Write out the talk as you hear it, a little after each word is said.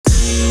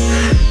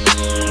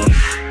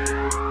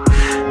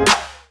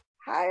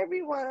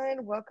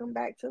everyone. Welcome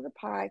back to the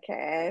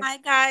podcast. Hi,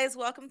 guys.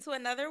 Welcome to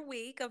another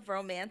week of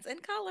Romance in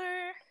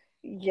Color.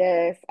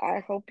 Yes, I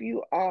hope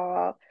you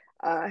all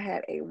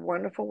had a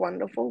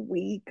wonderful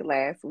week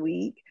last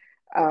week.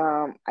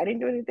 I didn't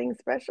do anything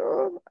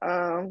special. Did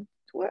I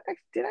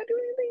do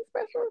anything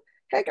special?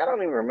 Heck, I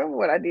don't even remember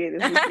what I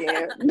did this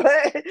weekend.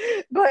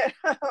 But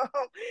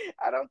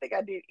I don't think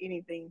I did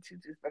anything too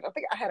special. I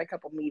think I had a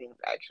couple meetings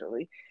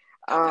actually.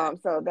 Okay.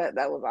 So that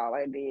was all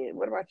I did.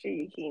 What about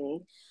you,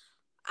 Yakini?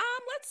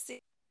 Let's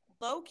see.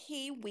 Low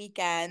key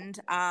weekend.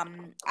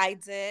 I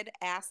did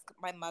ask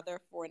my mother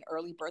for an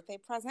early birthday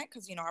present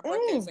because our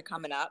birthdays Mm. are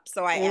coming up.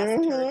 So I asked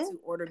her Mm-hmm. to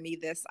order me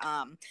this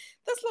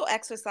little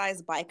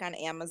exercise bike on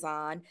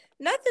Amazon.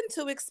 Nothing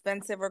too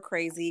expensive or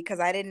crazy because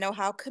I didn't know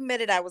how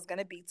committed I was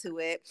gonna be to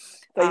it.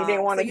 So you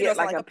didn't want to get So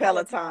like like a a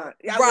Peloton, Peloton.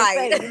 Yeah, I was gonna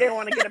right? say you didn't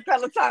want to get a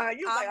Peloton.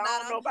 You was like, I'm I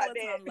not don't know on about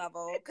that. Peloton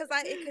level because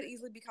it could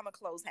easily become a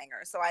clothes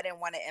hanger. So I didn't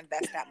want to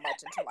invest that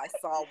much until I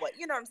saw what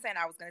I'm saying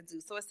I was gonna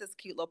do. So it's this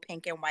cute little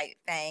pink and white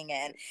thing,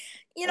 and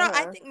I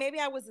Uh-huh. think maybe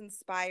I was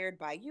inspired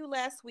by you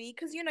last week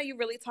because you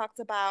really talked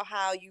about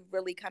how you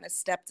really kind of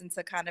stepped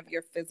into kind of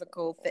your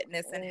physical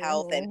fitness and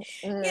health, and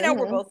Mm-hmm.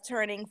 we're Mm-hmm. both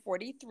turning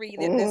 43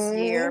 this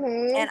year,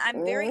 Mm-hmm. and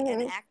I'm very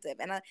Mm-hmm. inactive,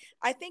 and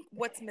I think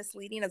what's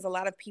misleading is a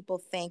lot of people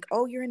think,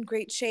 oh, you're in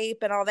great shape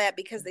and all that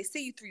because they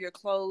see you through your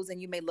clothes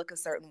and you may look a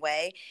certain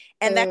way,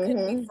 and that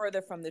couldn't be Mm-hmm.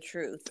 further from the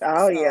truth.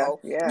 Oh yeah, So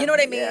you yeah, know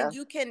what I mean? yeah.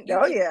 You Oh can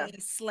yeah. be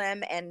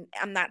slim, and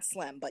I'm not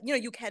slim, but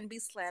you can be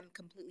slim,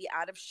 completely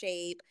out of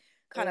shape,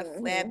 kind of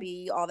Mm-hmm.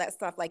 flabby, all that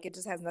stuff. Like it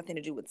just has nothing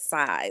to do with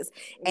size.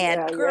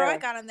 And Yeah, girl, I yeah.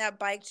 got on that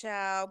bike,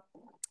 child,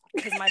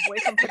 because my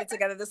boyfriend put it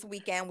together this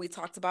weekend. We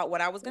talked about what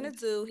I was going to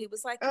do. He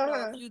was like, if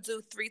Uh-huh. you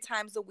do 3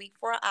 times a week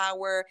for an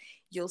hour,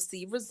 you'll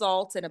see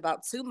results in about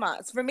 2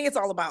 months. For me, it's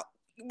all about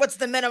what's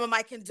the minimum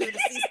I can do to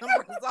see some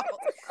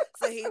results.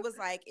 So he was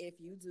like, if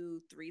you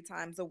do 3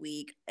 times a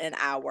week, an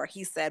hour,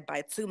 he said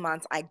by 2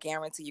 months, I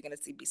guarantee you're going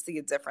to see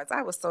a difference.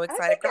 I was so I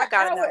excited. think Girl, I an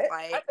got in hour. that I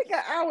bike. think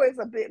an hour is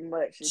a bit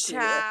much, Shakini, at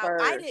Child,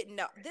 I first. didn't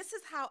know. This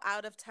is how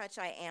out of touch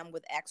I am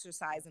with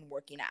exercise and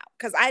working out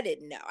because I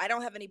didn't know. I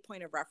don't have any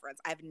point of reference.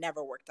 I've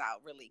never worked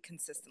out really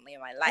consistently in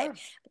my life.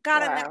 Oh,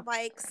 Got on that wow.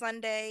 bike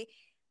Sunday.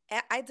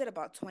 I did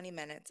about 20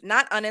 minutes,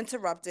 not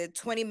uninterrupted,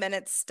 20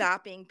 minutes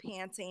stopping,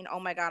 panting. Oh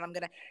my God,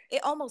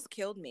 it almost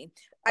killed me.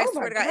 I Oh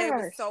my swear to God, it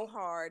was gosh. so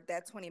hard,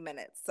 that 20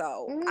 minutes.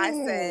 So I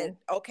said,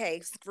 Mm.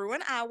 okay, screw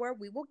an hour.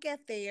 We will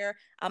get there.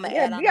 I'm going to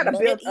Yeah, add you on a got to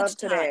minute build each up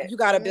to time. that. You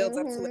got to build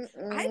up to it.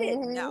 Mm-hmm. I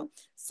didn't Mm-hmm. know.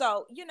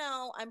 So,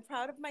 I'm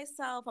proud of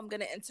myself. I'm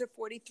going to enter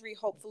 43,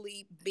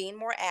 hopefully being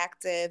more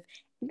active.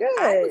 I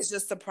Good. was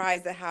just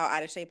surprised at how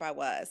out of shape I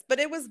was, but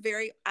it was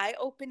very eye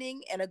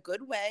opening in a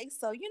good way.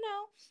 So,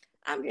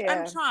 I'm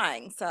Yeah.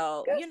 trying.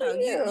 So, Good for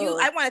you you.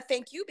 I want to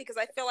thank you because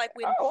I feel like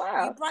when Oh you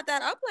wow. brought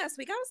that up last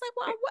week, I was like,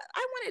 well,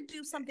 I want to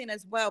do something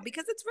as well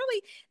because it's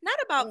really not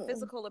about Mm.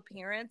 physical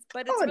appearance,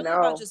 but it's Oh really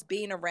about no. just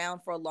being around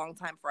for a long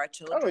time for our Oh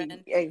children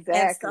and stuff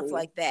exactly.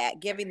 like that,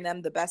 giving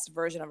them the best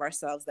version of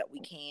ourselves that we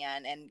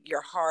can and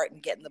your heart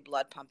and getting the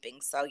blood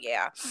pumping. So,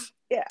 yeah.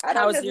 Yeah, I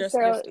don't How's your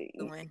stuff necessarily.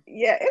 doing?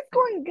 Yeah, it's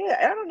going good.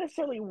 I don't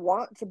necessarily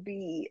want to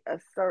be a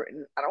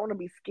certain. I don't want to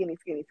be skinny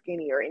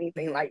or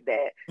anything Mm-hmm. like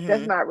that. That's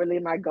Mm-hmm. not really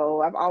my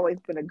goal. I've always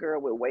been a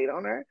girl with weight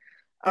on her.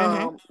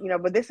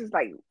 Mm-hmm. But this is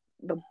like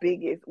the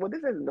biggest. Well, this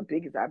isn't the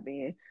biggest I've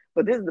been,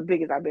 but this is the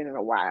biggest I've been in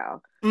a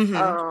while. Mm-hmm.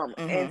 And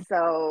Mm-hmm.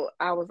 so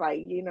I was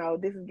like,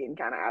 this is getting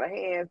kind of out of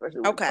hand,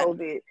 especially with Okay.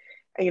 COVID.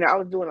 And, I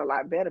was doing a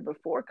lot better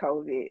before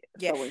COVID.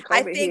 Yeah, So when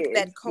I COVID think hit,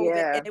 that COVID, and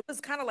yeah. it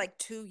was kind of like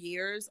 2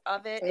 years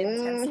of it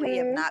intensely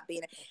of Hmm. not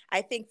being.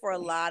 I think for a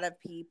lot of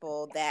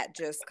people that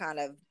just kind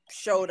of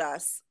showed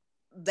us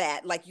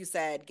that, like you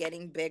said,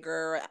 getting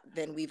bigger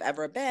than we've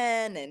ever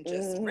been, and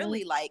just Hmm.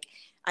 really like,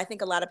 I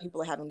think a lot of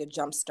people are having to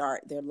jumpstart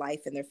their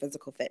life and their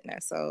physical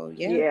fitness. So,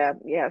 yeah. Yeah,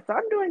 yeah. So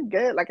I'm doing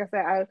good. Like I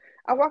said,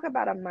 I walk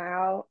about a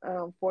mile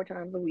 4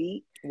 times a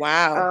week.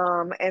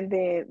 Wow. And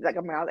then like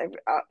a mile every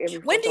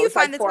four. When do So you it's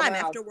like find the four time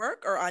miles. after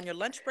work or on your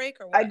lunch break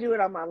or I what? do it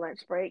on my lunch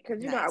break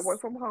because I work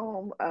Nice. from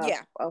home,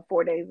 Yeah.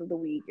 4 days of the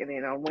week, and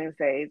then on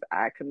Wednesdays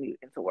I commute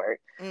into work.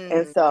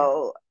 And Mm,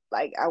 so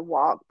like I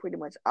walk pretty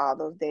much all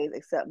those days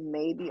except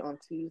maybe on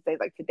Tuesdays.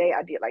 Like today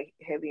I did like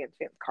heavy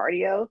intense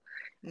cardio.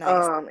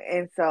 nice.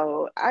 And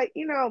so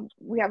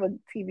we have a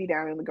TV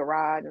down in the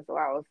garage, and so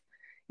I was,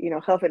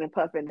 huffing and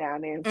puffing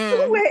down there and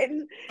Mm-hmm.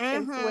 sweating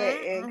because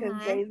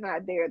Mm-hmm. Jay's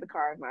not there, the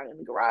car's not in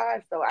the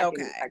garage, so I can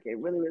Okay. I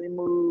can really really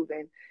move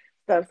and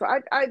stuff. So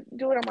I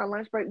do it on my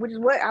lunch break, which is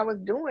what I was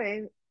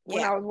doing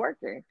when Yeah. I was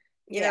working.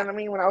 You know Yeah. what I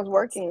mean? When I was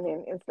That's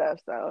working and stuff.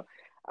 So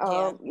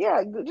yeah.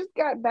 yeah, just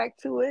got back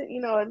to it.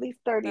 At least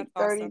That's 30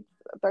 30 awesome.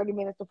 30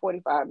 minutes to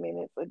 45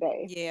 minutes a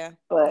day. Yeah.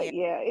 But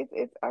Yeah. yeah,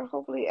 it's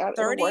hopefully it'll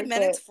 30 work. But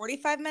minutes,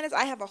 45 minutes.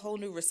 I have a whole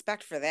new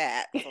respect for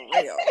that, for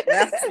real.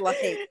 That's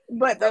like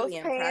but those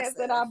really pants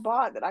that I impressive.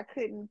 bought that I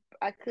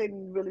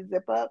couldn't really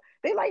zip up,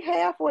 they like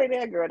halfway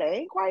there, girl. They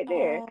ain't quite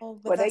there, Oh,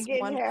 but but they that's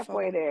getting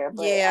halfway wonderful. there.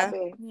 But I've Yeah.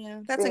 Yeah.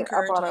 That's I bought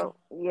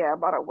encouraging. I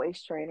bought a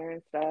waist trainer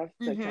and stuff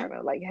to Mm-hmm. kind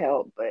of like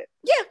help. But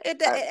Yeah,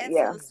 it adds to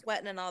yeah, the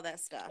sweating and all that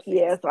stuff and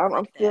yeah. So stuff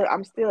like that.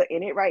 I'm still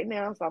in it right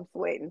now. So I'm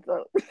sweating.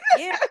 So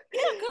Yeah.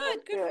 Yeah, I'm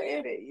good. Good still for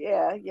in you. it.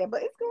 Yeah, yeah.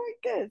 But it's going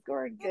good. It's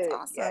going That's good.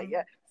 Yeah, awesome.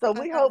 yeah. So I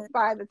we love hope it.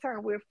 by the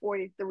time we're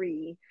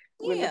 43,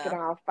 we're looking Yeah.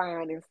 all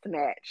fine and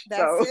snatched.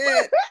 That's So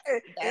it.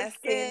 and That's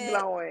skin it,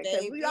 glowing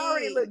because we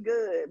already baby. look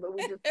good, but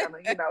we just kind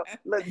of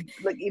look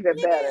even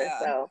better. Yeah.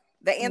 So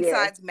The yeah,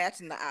 inside's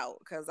matching the out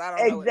because I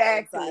don't know what the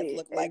insides exactly,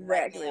 look like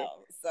right exactly. now.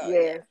 So yeah,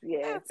 Yes,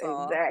 yes, that's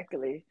all.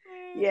 exactly.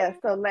 Yeah.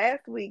 Mhm. So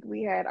last week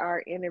we had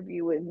our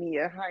interview with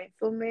Mia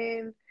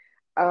Heintzelman.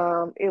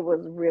 It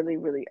was really,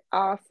 really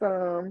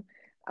awesome.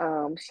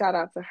 Shout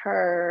out to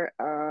her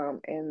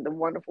and the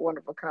wonderful,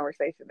 wonderful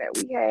conversation that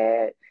we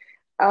had.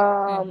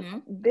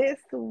 Mhm. This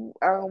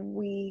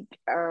week,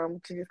 to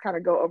just kind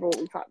of go over what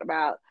we talked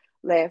about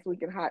last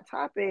week in Hot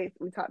Topics,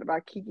 we talked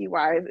about Kiki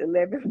Wyatt's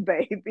 11th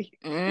baby.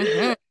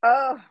 Mhm.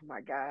 Oh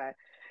my God.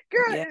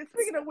 Girl, Yes. and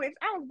speaking of which,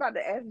 I was about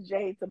to ask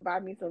Jay to buy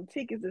me some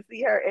tickets to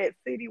see her at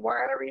City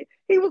Winery.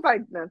 He was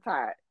like, "No,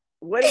 Todd,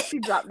 what if she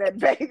dropped that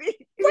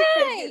baby?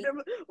 Right.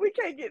 We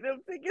can't get them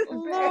tickets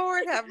back."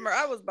 Lord have mercy.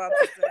 I was about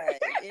to say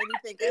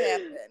anything could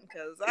happen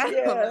because I don't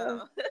Yeah.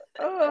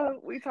 know.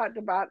 We talked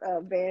about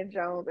Van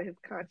Jones and his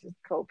conscious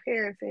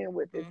co-parenting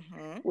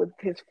Mhm. with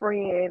his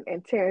friend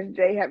and Terrence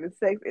J having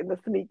sex in the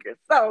sneakers.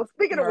 So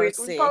speaking of which,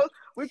 Mercy.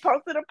 we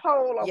posted a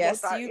poll on both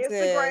Yes, our you did.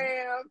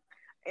 Instagram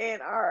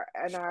and I our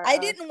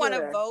didn't want to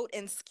Twitter. vote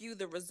and skew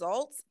the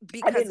results I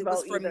because didn't it was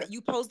vote for either.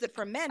 you posted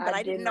for men, I but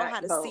I did didn't know not how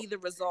to vote. see the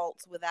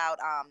results without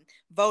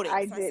voting.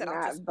 I So I did said I'll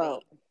not just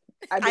vote. wait.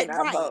 I did I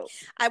not right. vote.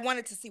 I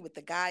wanted to see what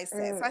the guys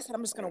said. So Mm, I said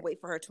I'm just gonna mm. wait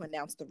for her to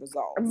announce the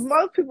results.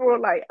 Most people were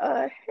like,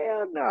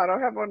 hell no, I don't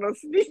have on no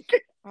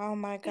sneakers." Oh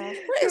my gosh.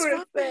 What Who is was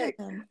wrong with sick.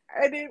 him?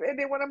 And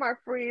then one of my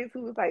friends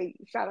who was like,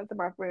 shout out to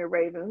my friend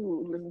Raven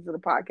who listens to the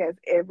podcast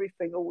every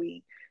single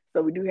week.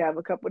 So we do have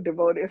a couple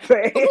devoted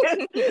fans.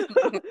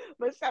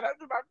 But shout out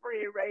to my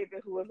friend Raven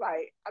who was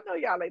like, I know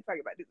y'all ain't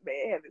talking about this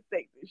man having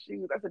sex in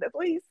shoes. I said, that's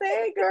what he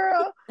said,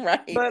 girl.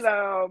 Right. But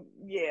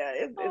yeah,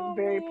 it's Oh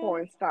very man.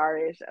 porn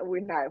starish.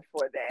 We're not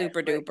for that.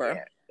 Super But duper.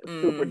 yeah,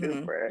 super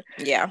Mm-hmm. duper.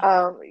 Yeah.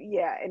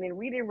 Yeah, and in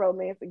reading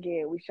romance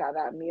again, we shout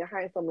out Mia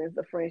Heintzelman's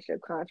The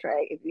Friendship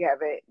Contract. If you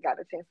haven't got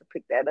a chance to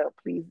pick that up,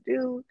 please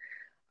do.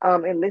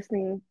 And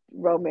listening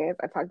romance,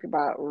 I talked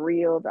about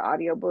Real, the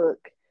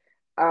audiobook,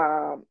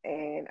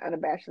 and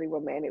Unabashedly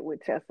Romantic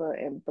with Tessa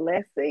and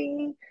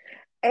Blessing.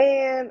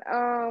 And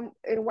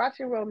in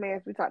watching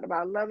romance, we talked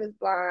about Love is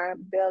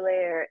Blind, Bel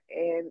Air,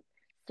 and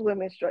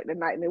Swimming Straight to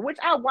Nightmare, which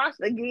I watched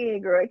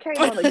again, girl. It came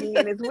on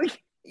again this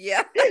week.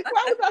 Yeah. Why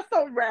was I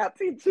so wrapped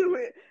into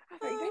it? I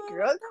was like, that Oh,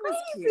 girl that was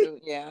crazy.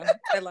 cute. Yeah.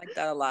 I like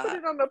that a Put lot.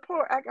 it on the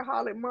poor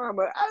alcoholic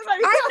mama. I was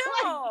like, I oh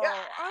my God.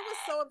 know. I was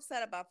so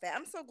upset about that.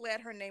 I'm so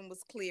glad her name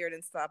was cleared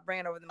and stuff.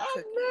 Bringing over them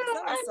cookies.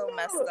 That was I so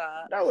messed know.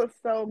 up. That was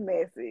so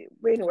messy.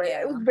 But anyway,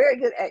 it was Yeah. very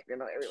good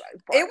acting on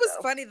everybody's It part, was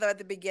though. funny though at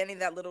the beginning,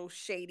 that little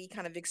shady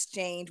kind of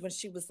exchange when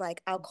she was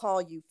like, I'll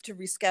call you to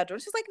reschedule.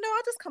 And she's like, no,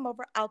 I'll just come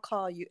over. I'll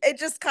call you. It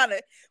just kind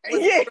of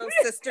was Yeah. real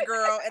sister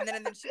girl. And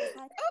then she was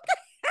like,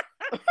 okay.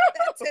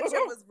 That tension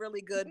was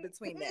really good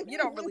between them. You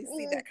don't really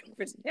see that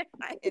conversation.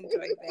 I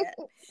enjoyed that.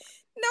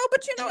 No,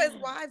 but as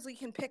wives, we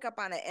can pick up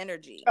on an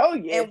energy. Oh,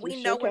 yes, And we we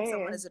sure know when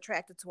someone can. is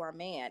attracted to our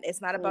man.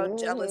 It's not about Hmm.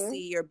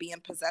 jealousy or being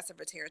possessive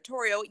or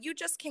territorial. You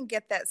just can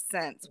get that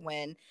sense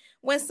when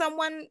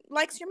someone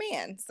likes your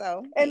man.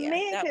 So And yeah,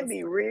 men that can was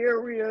be fun. real,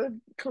 real Not,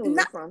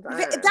 clueless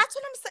sometimes. that's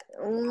what I'm saying.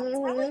 I'm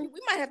telling Hmm. you,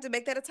 we might have to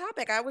make that a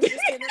topic. I was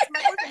just saying that to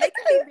my boyfriend. They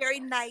can be very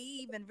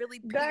naive and really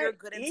pure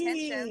good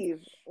intentions. Naive.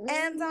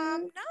 And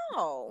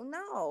Hmm.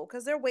 no,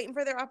 because they're waiting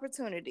for their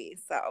opportunity.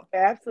 So yeah,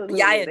 I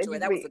Absolutely. They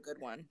enjoyed. That was a good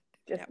one.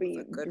 That was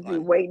a good just be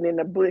one. waiting in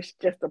the bush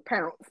just to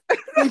pounce.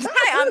 I'm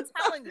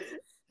telling you,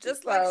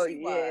 just like So she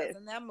was yes,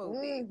 in that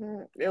movie,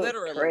 it was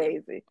literally.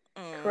 crazy,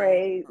 Mhm.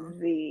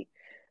 crazy.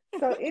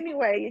 So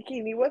anyway,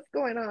 Yakini, what's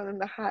going on in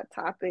the hot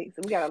topics?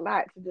 We got a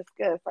lot to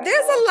discuss, I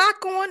There's know. a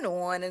lot going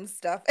on and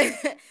stuff.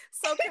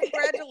 So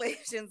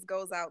congratulations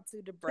goes out to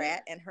Debrat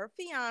and her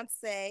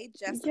fiance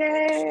Jessica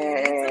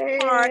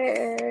Judith Hart.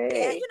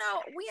 Yeah, Yay!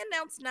 we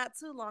announced not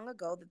too long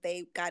ago that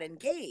they got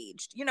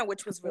engaged,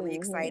 which was really Mhm,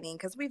 exciting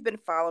because we've been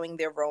following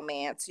their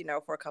romance,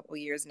 for a couple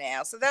years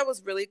now. So that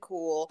was really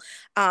cool.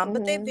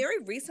 But they mhm, very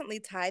recently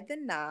tied the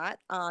knot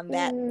on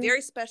that mhm.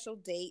 very special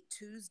date,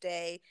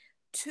 Tuesday,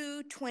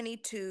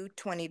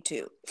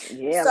 2/22/22.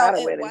 Yeah, a So lot of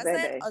it weddings that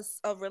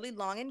wasn't day. a really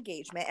long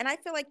engagement. And I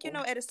feel like,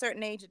 at a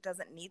certain age, it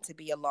doesn't need to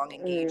be a long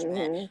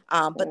engagement.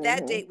 Mhm, But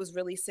that mhm, date was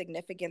really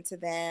significant to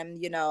them.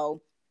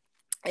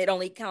 It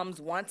only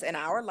comes once in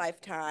our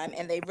lifetime,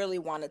 and they really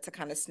wanted to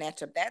kind of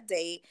snatch up that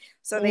date.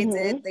 So they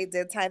did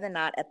mhm. tie the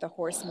knot at the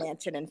Horse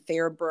Mansion in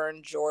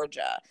Fairburn,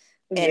 Georgia.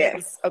 And it Yes.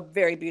 was a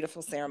very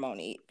beautiful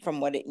ceremony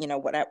from what it,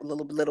 what I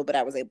little bit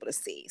I was able to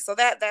see. So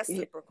that's Y-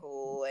 super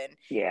cool. And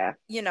Yeah.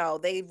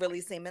 they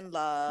really seem in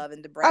love,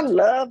 and the I Bratz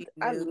loved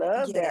I new,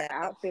 love their yeah,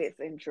 outfits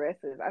and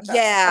dresses. I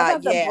yeah,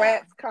 thought the yeah,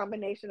 Bratz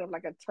combination of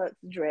like a tux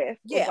dress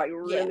was yeah, like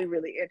yeah, really,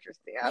 really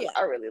interesting. yeah.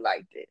 I really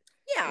liked it.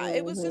 Yeah,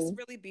 it was just Hmm.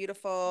 really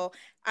beautiful.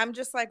 I'm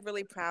just like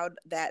really proud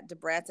that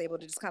Debrat's able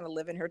to just kind of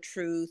live in her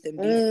truth and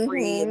be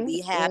free and Hmm.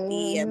 be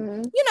happy. And,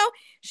 Hmm. you know,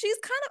 she's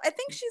kind of, I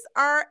think she's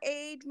our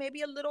age,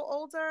 maybe a little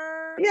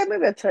older, Yeah,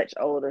 maybe a touch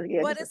older.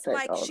 Yeah, but just a it's touch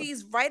like older.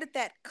 she's right at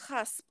that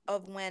cusp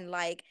of when,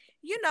 like,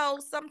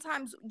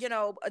 sometimes,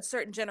 a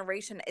certain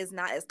generation is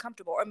not as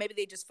comfortable, or maybe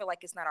they just feel like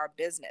it's not our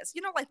business.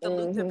 Like the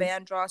Luther Hmm.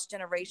 Vandross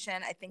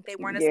generation, I think they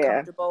weren't as Yeah.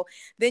 comfortable.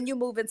 Then you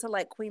move into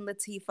like Queen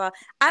Latifah.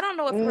 I don't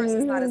know if hers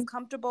is not as Hmm.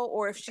 comfortable,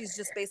 or if she's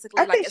just basically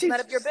I like, think it's none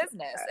she's. of your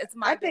business. It's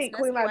my I think business,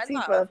 Queen who I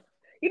love. Latifah.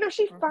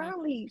 She Hmm.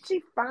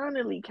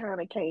 finally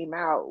kind of came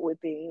out with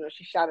it.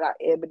 She shouted out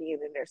Ebony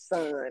and then their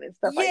son and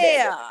stuff like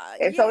that.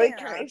 Yeah, And so it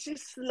kind yeah. of she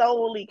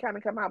slowly kind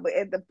of come out, but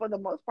for the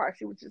most part,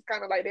 she was just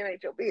kind of like that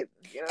ain't your business.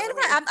 You know And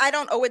what I right, mean? I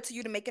don't owe it to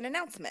you to make an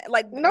announcement,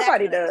 like that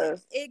Nobody kind of thing. does.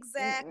 Mm-mm.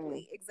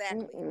 Exactly,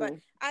 exactly. But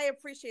Mm-mm. I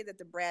appreciate that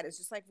the Brad is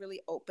just like really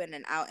open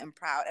and out and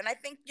proud, and I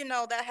think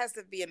that has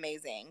to be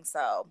amazing.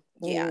 So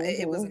yeah,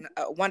 it was Mm-hmm.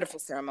 a wonderful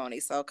ceremony.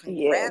 So Yes.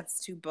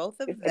 congrats to both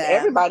of And them.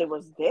 everybody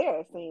was there.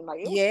 It seemed like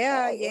it was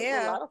Yeah, packed. It was a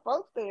yeah. lot of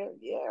folks there.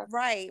 Yeah.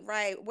 Right,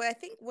 right. Well, I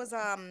think was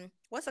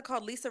what's it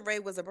called? Lisa Ray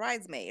was a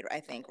bridesmaid, I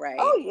think, right?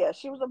 Oh yeah,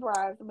 she was a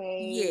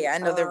bridesmaid. Yeah, I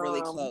know they're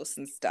really close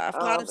and stuff. A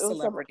lot of It was some,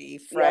 celebrity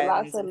yeah, a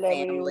lot of friends and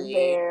celebrity was family.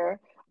 there.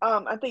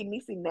 I think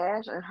Niecy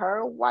Nash and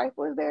her wife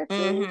was there too.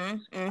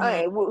 Mm-hmm.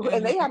 Mm-hmm.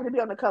 And they Mm-hmm. happen to be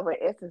on the cover of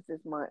Essence this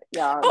month,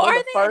 y'all. Oh, They're are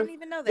the they? I first. didn't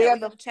even know They that. are We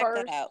got the to check that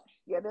first. out.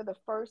 Yeah, they're the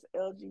first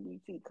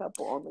LGBT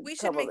couple on the We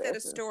should cover of make that a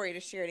Essence. story to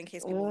share it in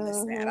case people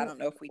miss that. I Hmm. don't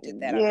know if we did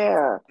that on Yeah,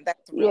 Instagram.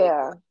 That's really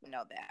yeah, cool to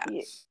know that.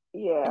 yeah,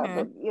 yeah. Hmm.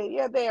 But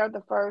yeah, they are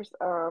the first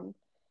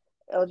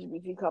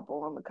LGBT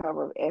couple on the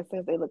cover of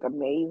Essence. They look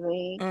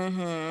amazing.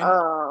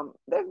 Mm-hmm.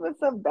 There's been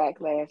some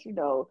backlash,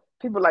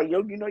 people like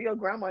your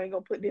grandma ain't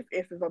gonna put this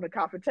Essence on the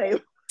coffee table.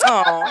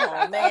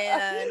 Oh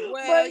man.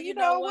 Well, But you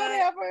know what?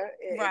 whatever.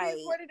 It is Right.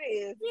 what it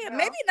is. Yeah,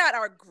 maybe not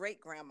our great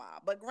grandma,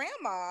 but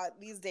grandma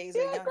these days are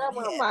Yeah, young and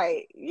grandma hip.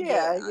 might. Yeah,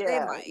 Yeah, they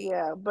yeah, might.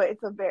 yeah. But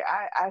it's a very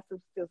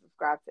still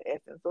subscribe to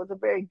Essence. So it's a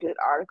very good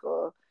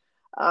article.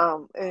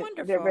 And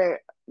Wonderful.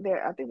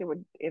 they're I think they were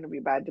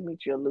interviewed by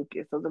Demetria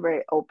Lucas. So it's a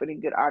very open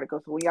and good article.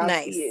 So when y'all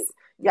see it, Nice.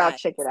 y'all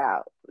Nice. check it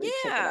out. Check it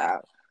Yeah.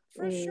 out.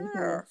 For Mhm.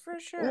 sure, for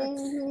sure.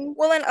 Mhm.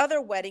 Well, in other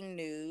wedding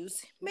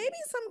news, maybe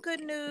some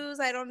good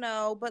news, I don't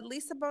know, but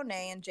Lisa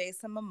Bonet and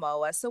Jason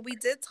Momoa. So we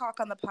did talk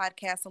on the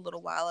podcast a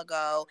little while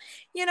ago,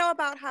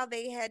 about how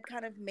they had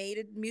kind of made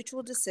a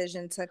mutual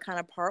decision to kind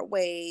of part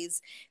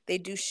ways. They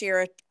do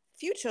share a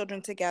few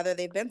children together.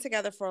 They've been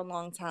together for a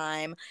long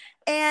time,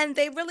 and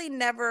they really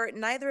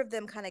neither of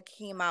them kind of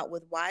came out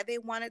with why they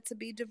wanted to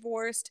be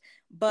divorced,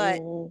 but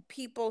Mhm.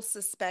 people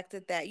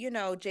suspected that,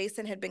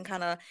 Jason had been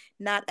kind of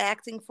not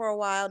acting for a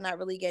while, not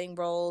really getting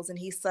roles. And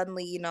he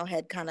suddenly,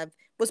 had kind of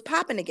was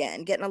popping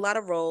again, getting a lot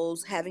of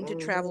roles, having to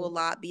travel a Mhm.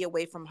 lot, be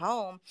away from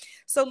home.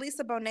 So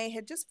Lisa Bonet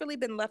had just really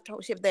been left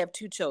home. They have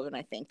two children,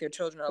 I think. Their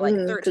children are like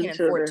Mhm. 13 Two and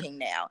children. 14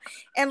 now.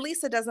 And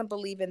Lisa doesn't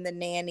believe in the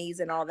nannies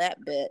and all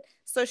that bit.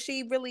 So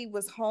she really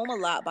was home a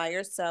lot by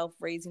herself,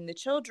 raising the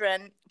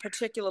children,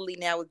 particularly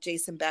now with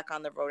Jason back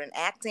on the road and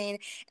acting,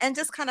 and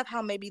just kind of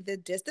how maybe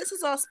this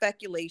is all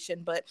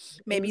speculation, but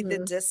maybe the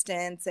Mhm.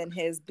 distance and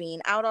his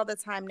being out all the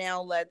time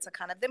now led to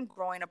kind of them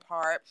growing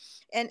apart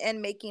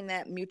and making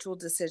that mutual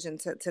decision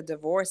to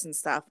divorce and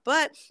stuff.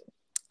 But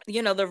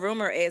the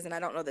rumor is, and I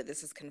don't know that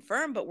this is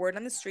confirmed, but word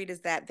on the street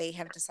is that they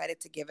have decided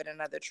to give it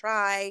another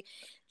try.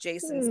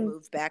 Jason's Mhm.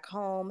 moved back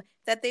home,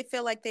 that they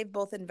feel like they've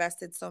both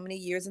invested so many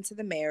years into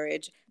the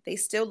marriage. They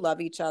still love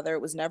each other.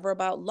 It was never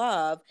about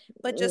love,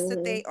 but just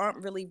that they Mhm.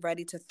 aren't really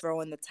ready to throw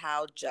in the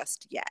towel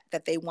just yet,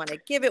 that they want to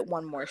give it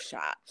one more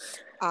shot.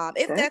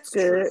 If That's that's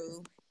good.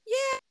 true,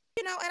 yeah.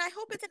 And I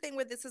hope it's a thing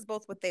where this is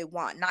both what they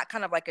want, not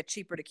kind of like a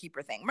cheaper to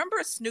keeper thing. Remember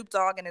Snoop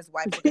Dogg and his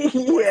wife were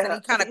getting divorced and Yeah.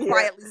 he kind of Yeah.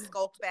 quietly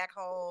skulked back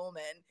home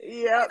and,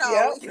 Yep.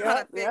 Yep. we kind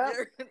Yep. of Yep.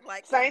 figured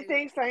like he Same knew.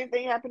 thing. Same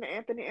thing happened to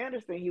Anthony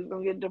Anderson. He was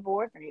gonna get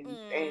divorced, and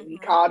he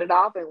Hmm. called it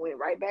off and went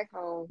right back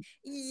home.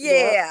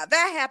 Yep. Yeah,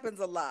 that happens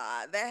a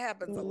lot. That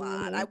happens a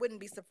lot. I Mhm. wouldn't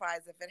be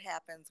surprised if it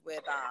happens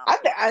with what's I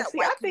that see.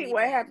 I white think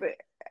what comedian?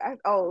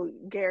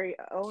 happened. Gary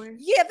Owen.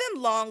 Yeah,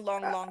 them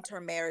Uh, long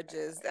term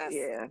marriages. That's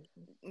yeah.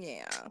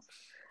 yeah.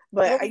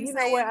 But What were you you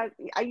know what?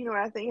 saying? You know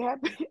what I think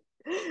happened.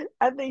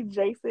 I think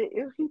Jason,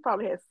 he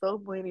probably had so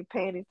many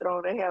panties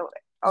thrown at him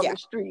on Yeah. the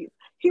streets.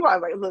 He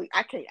was like, "Look,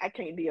 I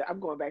can't deal. I'm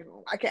going back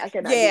home. I cannot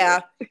do this."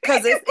 Yeah,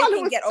 because It it probably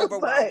can was get too much.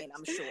 overwhelming,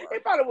 I'm sure.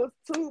 It probably was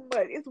too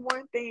much. It's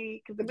one thing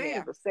because the man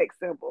Yeah. is a sex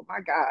symbol. My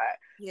God.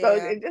 So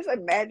Yeah. just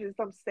imagine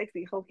some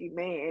sexy hokey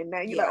man.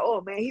 Now you're like, Yeah.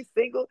 oh man, he's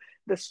single.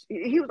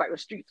 He was like, the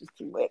streets is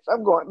too much.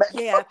 I'm going back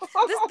Yeah, the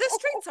home.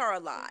 streets are a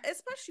lot,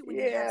 especially when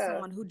you have Yeah.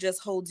 someone who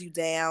just holds you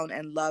down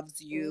and loves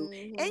you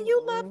and Mhm.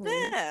 you love Mhm.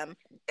 them.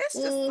 It's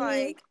just Mhm.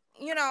 like,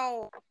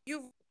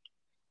 you've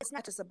it's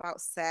not just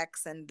about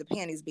sex and the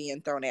panties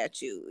being thrown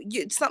at you.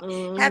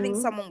 Having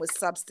Mm-hmm. someone with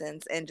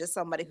substance and just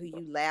somebody who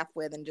you laugh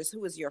with and just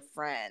who is your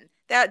friend,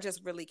 that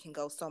just really can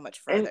go so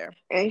much and further.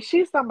 and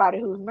she's somebody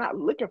who's not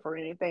looking for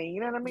anything.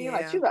 You know what I mean?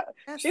 Like Yeah, she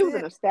that's was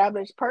an it.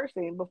 established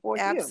person before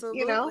him.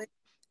 You know,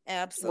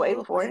 Absolutely. way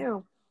before Absolutely.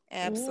 him. Hmm.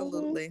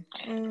 Absolutely.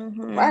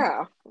 Mm-hmm.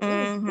 Wow. Well,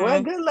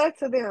 Mm-hmm. good luck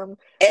to them.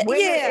 Women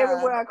Yeah.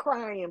 everywhere are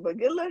crying, but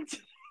good luck.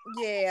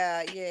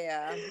 Yeah,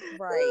 yeah,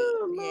 right.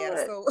 Oh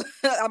Yeah. Lord.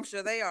 So I'm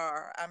sure they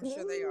are. I'm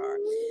sure they are.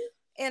 Mhm.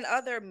 In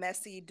other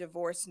messy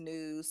divorce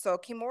news, so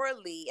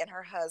Kimora Lee and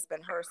her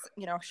husband,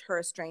 her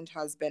estranged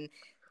husband,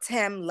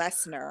 Tim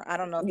Lesner. I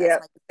don't know if that's how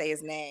Yep. you say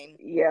his name.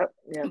 Yep.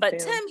 Yep. But Tim,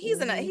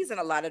 Tim. Hmm. he's in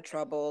a lot of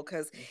trouble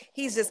because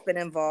he's just been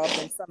involved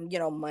in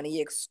some,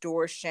 money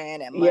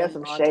extortion and Yeah, money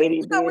some laundering. shady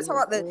We're talking business.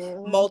 about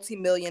the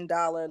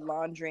multi-million-dollar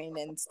laundering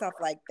and stuff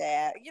like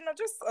that.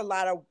 Just a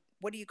lot of,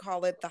 what do you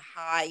call it? The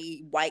high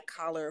white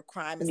collar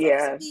crime and stuff.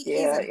 So Yeah. he's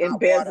Yeah. in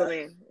hot water.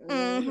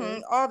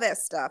 Embezzling. Hmm. All that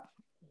stuff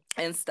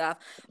and stuff.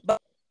 But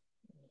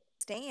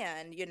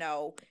Stan,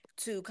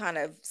 to kind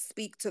of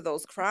speak to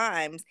those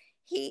crimes,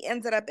 he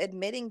ended up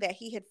admitting that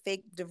he had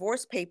faked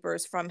divorce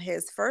papers from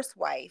his first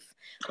wife,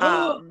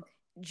 um,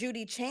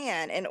 Judy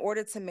Chan, in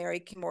order to marry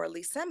Kimora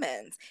Lee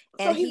Simmons.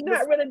 So And he's he was,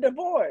 not really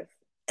divorced.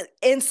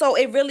 and so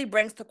it really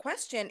brings the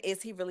question: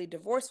 is he really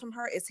divorced from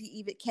her? Is he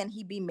even? Can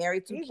he be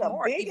married to He's a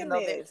Kimora? Even though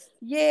they, bigamist.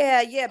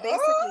 yeah,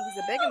 basically he's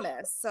a Oh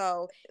bigamist.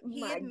 So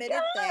he my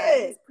admitted that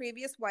God. his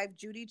previous wife,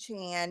 Judy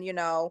Chan,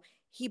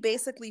 he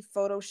basically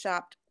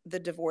photoshopped the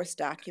divorce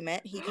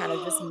document. He kind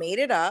of just made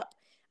it up.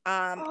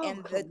 Oh,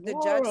 And the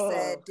judge Kimora.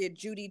 said, "Did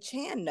Judy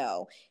Chan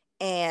know?"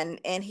 And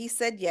he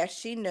said, "Yes,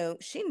 she knew.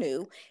 She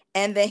knew."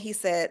 And then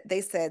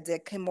they said,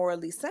 "Did Kimora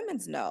Lee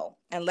Simmons know?"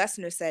 And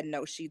Lesnar said,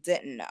 "No, she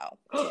didn't know."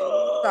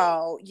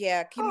 So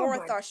yeah, Oh Kimura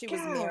my thought she was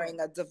God. marrying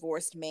a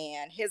divorced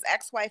man. His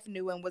ex-wife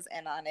knew and was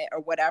in on it or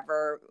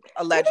whatever, Was he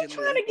trying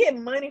allegedly. to get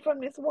money from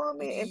this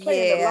woman and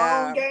playing the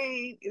long Yeah,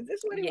 game? Is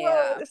this what it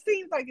was? yeah, It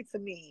seems like it to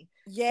me.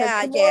 Because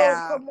yeah,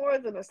 yeah.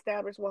 Kimura's an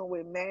established one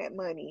with mad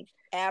money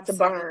to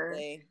burn.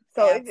 Absolutely,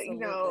 So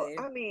absolutely.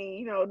 I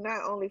mean,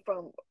 not only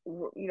from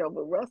with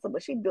Russell,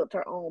 but she built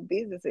her own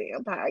business and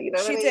empire. You know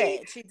what I She mean?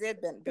 did. She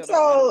did build her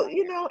So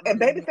empire. and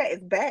Baby Mhm. Fat is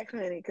back,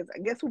 honey. Because I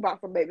guess who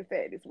bought some Baby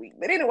Fat this week?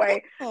 But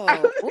anyway,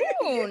 Oh, ooh, yes,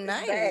 it's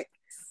nice. back.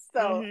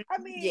 So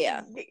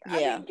Yeah,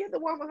 yeah. give the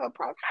woman her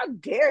props. How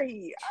dare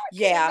he? I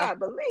Yeah, cannot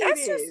believe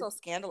that's just this. so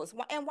scandalous.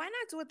 And why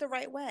not do it the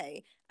right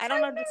way? I I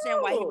don't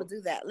understand why he would know.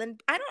 do that.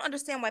 I don't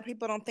understand why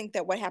people don't think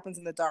that what happens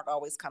in the dark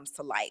always comes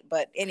to light.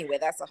 But anyway,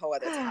 that's a whole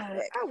other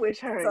topic. I wish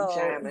her and So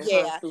Jam and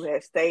yeah, Hunsu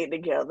had stayed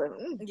together.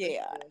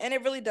 yeah, and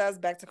it really does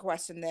back to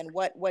question then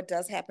what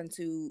does happen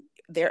to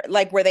their,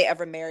 like, were they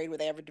ever married? Were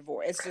they ever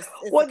divorced? It's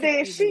a Well, then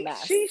confusing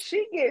mess.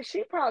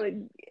 she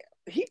probably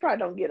he probably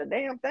don't get a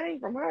damn thing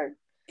from her.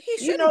 He You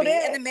shouldn't know be,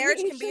 and the that marriage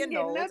he can be shouldn't get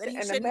annulled, and nothing, he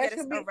and the shouldn't match get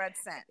can a be. red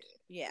cent.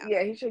 Yeah,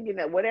 Yeah, he should get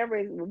that. Whatever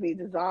it will be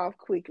dissolved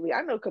quickly.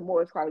 I know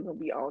Kimura's probably gonna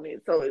be on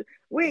it, so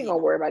we ain't yeah,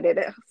 gonna worry about that.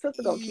 That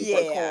sister gonna keep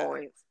her yeah,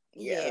 coins.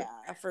 Yeah,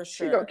 yeah, for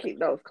she gonna sure. keep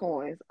those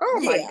coins. Oh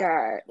my Yeah.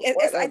 God,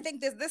 what I a.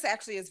 think this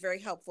actually is very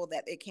helpful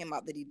that it came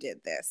out that he did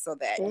this, so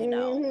that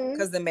Mm-hmm.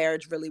 because the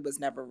marriage really was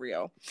never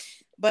real.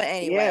 But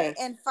anyway, Yes.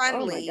 and Oh my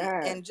finally,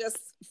 God. and just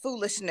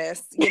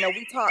foolishness,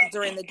 we talked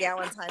during the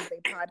Galentine's Day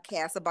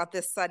podcast about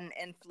this sudden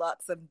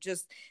influx of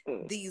just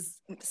these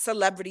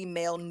celebrity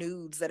male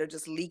nudes that are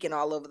just leaking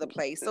all over the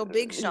place. So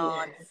Big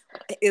Sean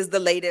Yes. is the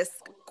latest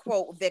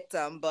quote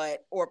victim,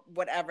 or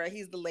whatever.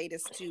 He's the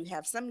latest to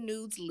have some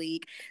nudes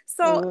leak.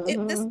 So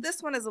Mm-hmm.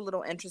 this one is a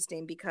little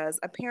interesting because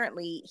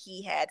apparently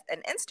he had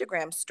an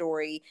Instagram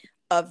story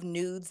of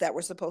nudes that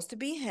were supposed to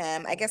be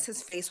him. I guess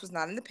his face was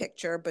not in the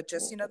picture, but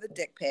just the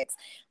dick pics.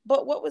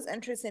 But what was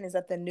interesting is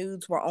that the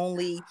nudes were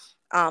only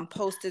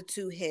posted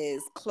to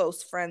his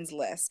close friends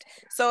list.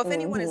 So if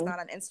anyone is Mm-hmm. not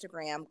on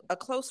Instagram, a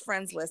close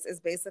friends list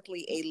is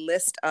basically a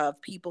list of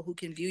people who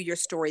can view your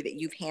story that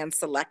you've hand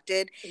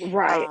selected.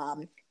 Right.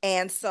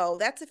 And so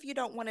that's if you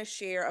don't want to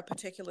share a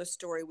particular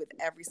story with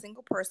every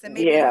single person.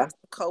 Maybe you Yeah. have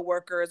some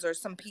coworkers or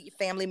some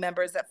family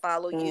members that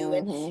follow you,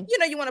 and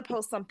Mm-hmm. you want to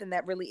post something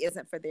that really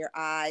isn't for their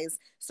eyes,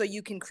 so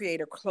you can create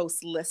a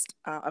close list,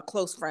 a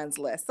close friends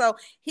list. So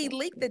he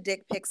leaked the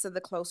dick pics to the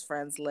close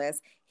friends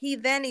list. He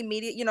then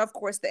immediately, of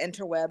course, the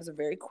interwebs are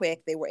very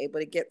quick. They were able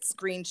to get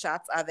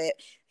screenshots of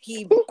it.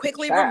 He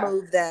quickly Child.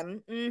 removed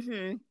them.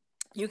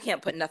 You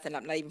can't put nothing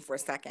up, not even for a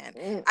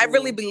second. I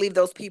really Mm-mm. believe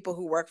those people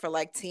who work for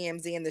like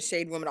TMZ and the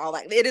Shade Room and all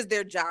that, it is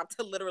their job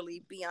to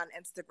literally be on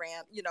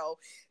Instagram,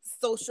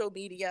 social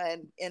media,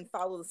 and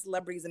follow the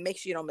celebrities and make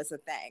sure you don't miss a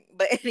thing.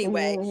 But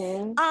anyway,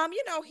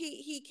 Mm-hmm.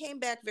 he came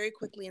back very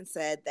quickly and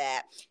said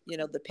that,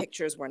 the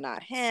pictures were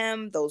not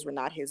him, those were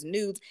not his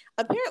nudes.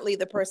 Apparently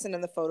the person in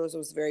the photos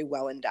was very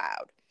well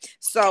endowed.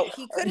 So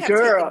he could have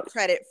taken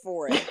credit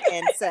for it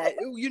and said,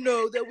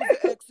 oh, that was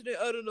an accident.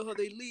 I don't know how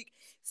they leak.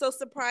 So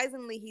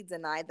surprisingly, he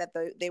denied that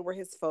they were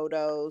his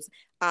photos.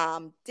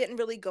 Didn't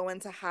really go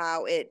into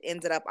how it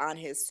ended up on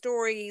his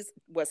stories.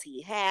 Was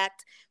he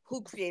hacked?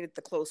 Who created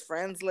the close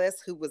friends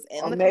list? Who was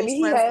in the close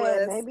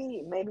friends list?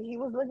 Maybe he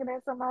was looking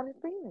at somebody's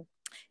penis.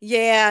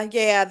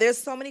 Yeah. There's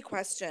so many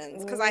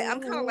questions because I'm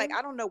kind of like,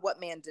 I don't know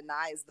what man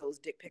denies those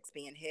dick pics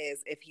being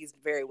his if he's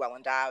very well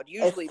endowed.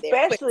 Usually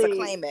they're quick to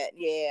claim it.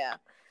 Yeah.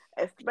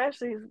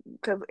 Especially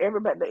because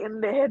everybody, the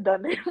internet had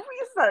done their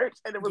research,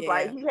 and it was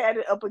like he had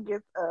it up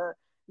against a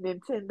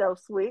Nintendo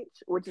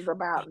Switch, which is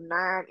about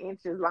 9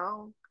 inches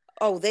long.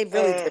 Oh, they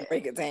really did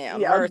break it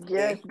down. Yeah,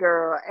 yes,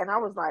 girl. And I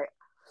was like,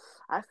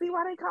 I see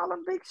why they call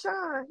him Big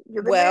Sean.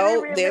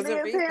 Well, there's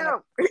a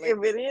reason.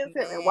 If it is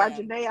him, and why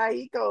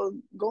Janae Aiko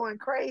going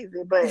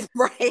crazy, but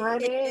right,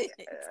 honey,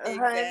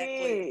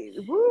 honey,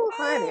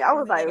 I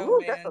was like,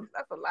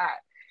 that's a lot.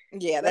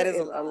 Yeah, that is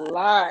a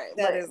lot.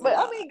 But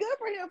I mean, good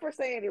for him for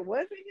saying it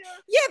wasn't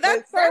him. Yeah,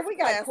 that's we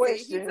got classy.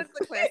 Questions. He took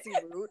the classy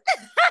route.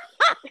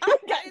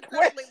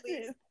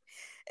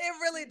 It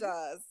really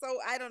does. So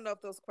I don't know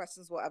if those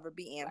questions will ever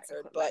be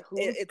answered, but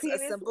it's a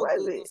simple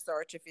Google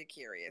search if you're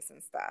curious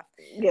and stuff.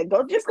 Yeah,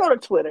 just go to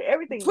Twitter.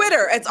 Everything.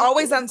 Twitter. It's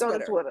always on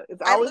Twitter.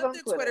 It's always on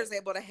Twitter. Twitter's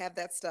able to have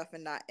that stuff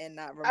and not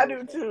remove I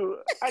do too.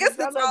 Because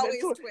it's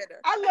always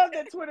Twitter. I love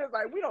that Twitter's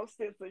like, we don't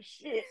censor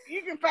shit.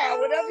 You can find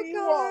whatever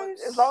you want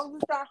as long as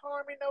it's not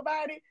harming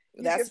nobody.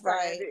 That's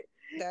right.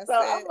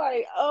 I'm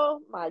like,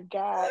 oh my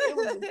God. It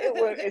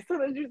was as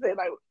soon as you say,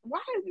 like, why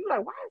is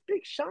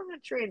Big Sean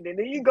trending?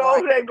 And you go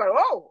over there and like,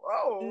 oh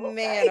okay.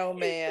 Man, oh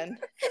man.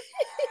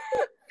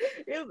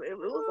 it was a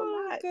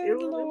lot. It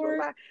was a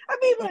lot. I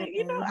mean, like,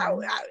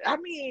 I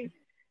mean,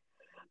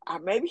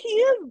 maybe he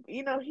is,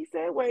 he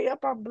said way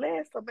up, I'm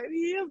blessed, so maybe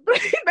he is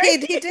blessed.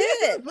 He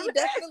did. He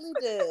definitely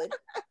did.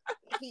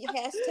 He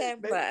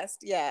 #blessed.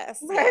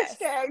 Yes. #blessed.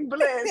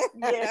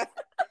 Yes.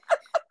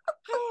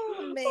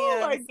 Oh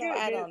man, so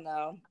I don't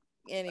know.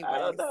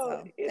 Anyway,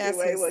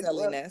 that's his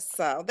silliness.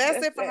 So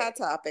that's it for Hot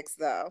Topics,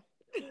 though.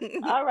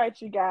 All right,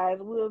 you guys,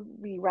 we'll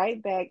be right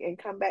back and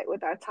come back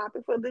with our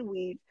topic for the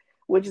week,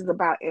 which is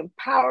about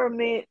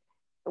empowerment,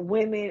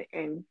 women,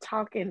 and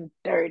talking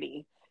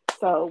dirty.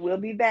 So we'll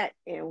be back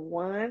in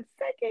 1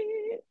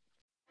 second.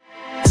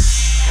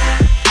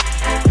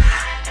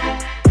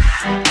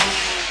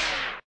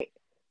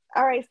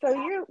 All right,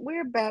 so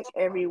we're back,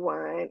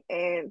 everyone,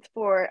 and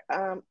for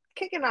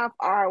kicking off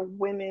our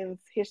Women's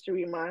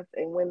History Month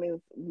and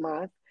Women's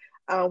Month,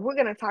 we're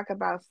going to talk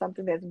about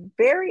something that's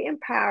very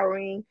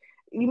empowering.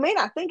 You may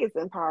not think it's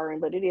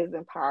empowering, but it is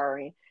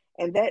empowering,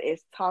 and that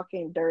is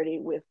talking dirty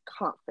with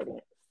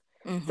confidence.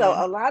 Mm-hmm. So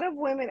a lot of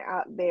women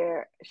out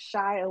there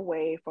shy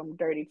away from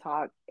dirty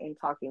talk and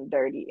talking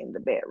dirty in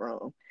the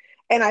bedroom.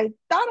 And I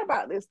thought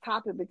about this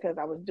topic because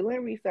I was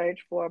doing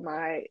research for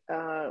my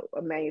a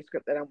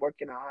manuscript that I'm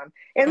working on.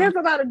 And there's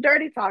a lot of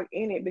dirty talk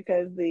in it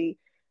because the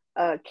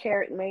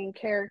main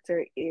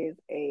character is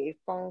a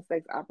phone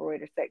sex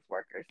operator sex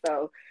worker.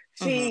 So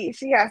she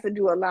has to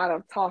do a lot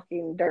of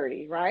talking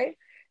dirty, right?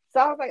 So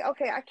I was like,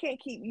 okay, I can't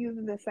keep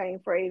using the same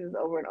phrases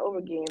over and over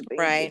again.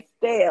 Right.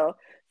 Stale.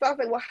 So I was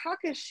like, well, how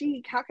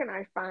can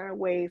I find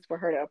ways for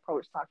her to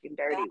approach talking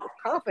dirty with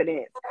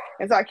confidence?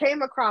 And so I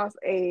came across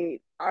an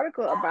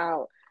article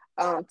about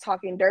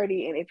talking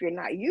dirty. And if you're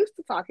not used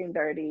to talking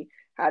dirty,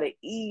 how to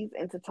ease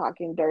into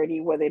talking dirty,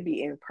 whether it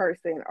be in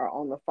person or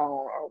on the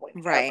phone or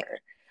whatever. Right.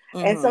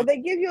 Mm-hmm. And so they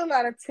give you a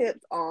lot of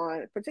tips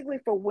on, particularly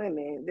for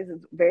women, this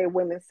is very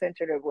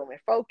women-centered or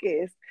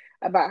women-focused,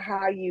 about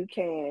how you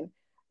can,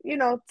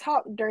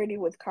 talk dirty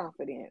with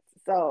confidence.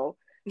 So,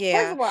 yeah,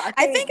 first of all,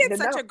 I think it's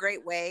such a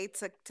great way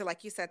to,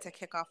 like you said, to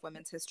kick off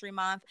Women's History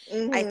Month.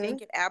 Mm-hmm. I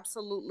think it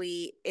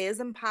absolutely is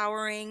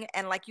empowering.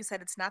 And like you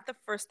said, it's not the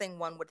first thing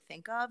one would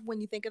think of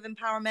when you think of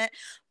empowerment,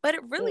 but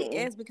it really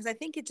is, because I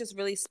think it just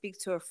really speaks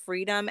to a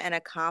freedom and a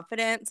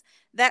confidence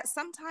that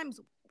sometimes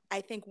I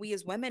think we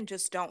as women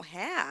just don't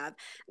have.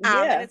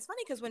 And it's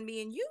funny because when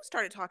me and you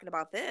started talking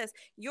about this,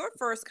 your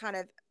first kind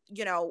of,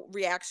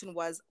 reaction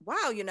was,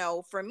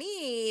 wow, for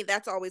me,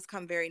 that's always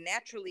come very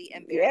naturally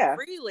and very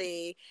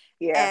freely.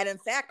 Yeah. And in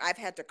fact, I've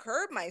had to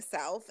curb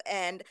myself,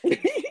 and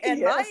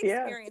my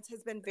experience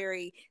has been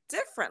very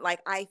different. Like,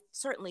 I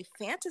certainly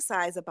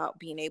fantasize about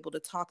being able to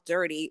talk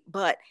dirty,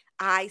 but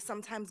I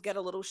sometimes get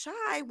a little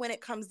shy when it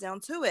comes down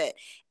to it.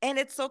 And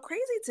it's so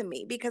crazy to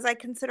me because I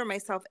consider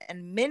myself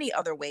in many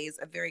other ways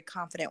a very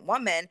confident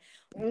woman.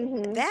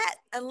 Mm-hmm. That,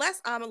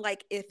 unless I'm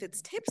like, if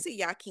it's tipsy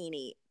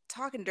yakini,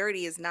 talking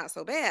dirty is not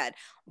so bad.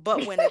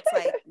 But when it's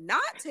like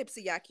not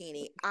tipsy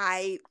yakini,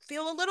 I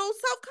feel a little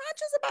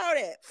self-conscious about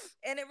it.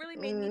 And it really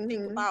made me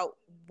think about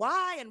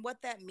why and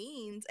what that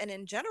means. And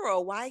in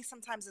general, why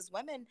sometimes as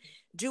women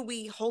do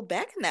we hold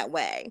back in that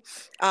way?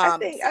 I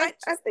think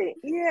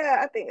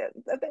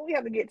we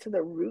have to get to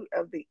the root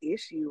of the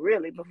issue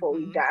really before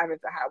we dive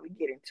into how we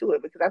get into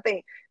it, because I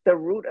think the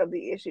root of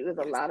the issue is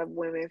a lot of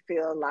women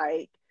feel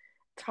like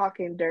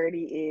talking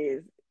dirty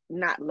is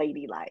not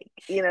ladylike.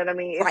 You know what I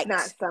mean? It's not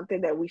Right.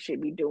 something that we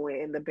should be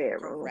doing in the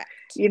bedroom. Correct.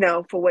 You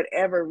know, for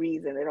whatever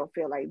reason, they don't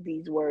feel like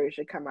these words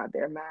should come out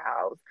their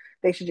mouths.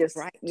 They should just,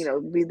 you Right. know,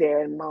 be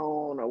there and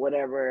moan or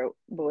whatever,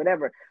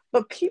 whatever.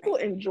 But people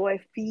Right. enjoy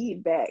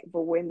feedback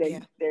for when Yeah.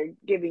 they're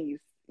giving you,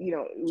 you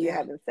know, you're Yeah.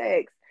 having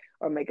sex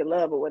or making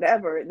love or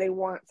whatever. They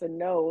want to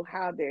know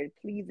how they're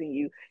pleasing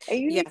you, and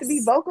you need to be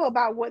Yes. vocal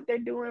about what they're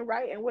doing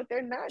right and what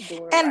they're not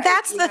doing And right.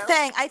 that's You the know.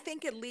 thing. I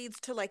think it leads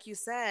to, like you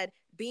said,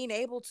 being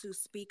able to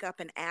speak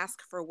up and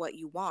ask for what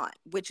you want,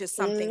 which is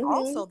something Mhm.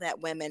 also that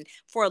women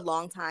for a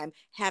long time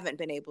haven't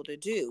been able to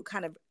do.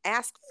 Kind of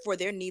ask for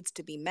their needs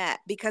to be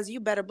met, because you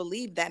better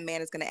believe that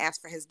man is going to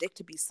ask for his dick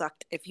to be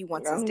sucked if he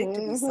wants his dick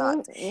to be Mhm.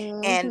 sucked.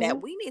 And that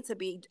Mhm. we need to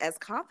be as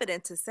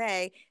confident to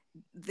say,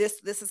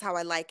 this is how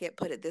I like it,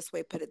 put it this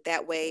way, put it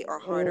that way, or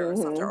harder or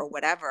softer Mhm. or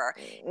whatever.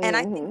 And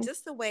I think Mhm.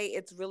 just the way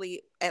it's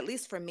really, at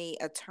least for me,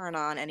 a turn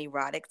on and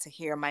erotic to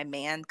hear my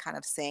man kind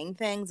of saying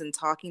things and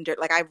talking dirt.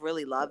 Like, I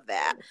really love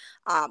that.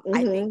 I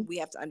think Mhm. we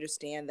have to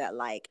understand that,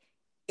 like,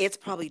 it's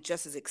probably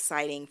just as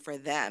exciting for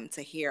them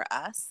to hear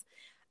us.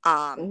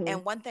 Mhm.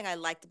 And one thing I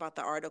liked about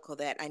the article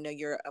that I know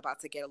you're about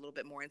to get a little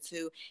bit more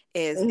into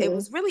is it Mhm.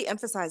 was really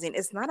emphasizing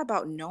it's not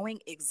about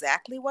knowing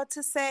exactly what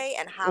to say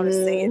and how to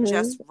say it Mhm.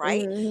 just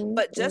right, Mhm.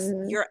 but just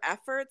Mhm. your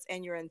efforts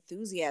and your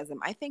enthusiasm.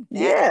 I think that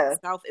in Yeah.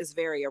 itself is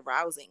very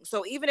arousing.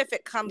 So even if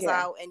it comes Yeah.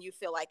 out and you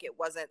feel like it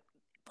wasn't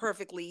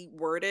perfectly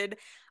worded,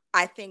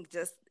 I think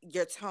just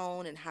your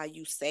tone and how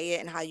you say it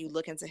and how you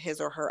look into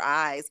his or her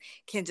eyes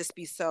can just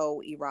be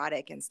so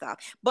erotic and stuff.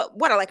 But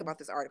what I like about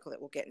this article that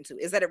we'll get into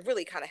is that it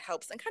really kind of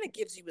helps and kind of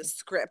gives you a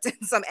script and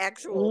some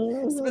actual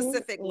Mhm.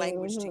 specific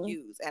language to Mhm.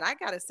 use. And I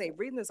gotta say,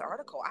 reading this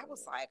article, I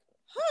was like,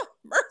 huh,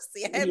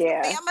 mercy. I had to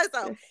Yeah. fan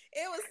myself.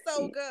 It was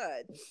so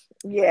good.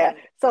 Yeah. And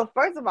So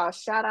first of all,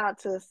 shout out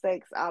to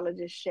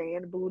sexologist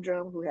Shan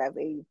Boodram, who has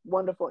a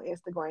wonderful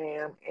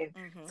Instagram and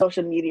mhm.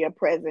 social media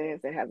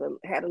presence, and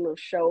had a little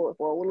show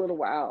for a little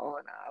while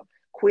on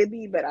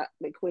Quibi, but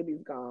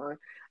Quibi's gone.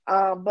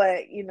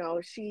 But you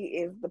know, she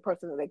is the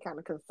person that they kind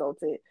of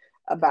consulted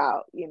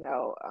about, you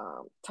know,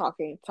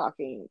 talking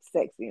sexy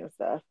and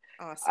stuff.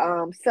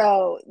 Awesome.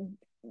 So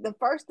the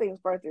first things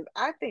first is,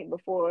 I think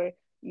before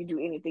you do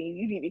anything,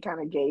 you need to kind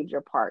of gauge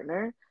your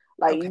partner.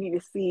 Like, you Okay. need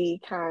to see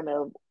kind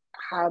of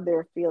how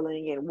they're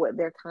feeling and what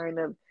they're kind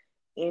of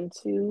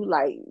into.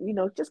 Like, you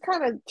know, just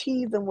kind of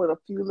tease them with a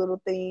few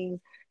little things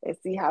and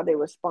see how they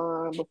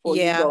respond before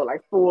you Yeah. go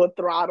like full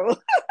throttle,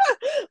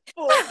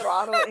 full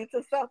throttle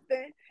into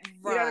something. You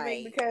know what I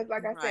mean? Right. Because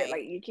like I said, like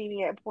Right.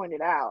 Yakini had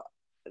pointed out,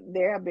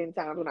 there have been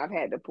times when I've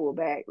had to pull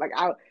back. Like,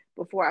 I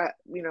before I,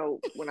 you know,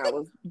 when I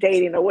was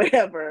dating or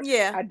whatever,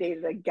 Yeah. I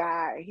dated a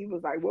guy. He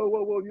was like, "Whoa,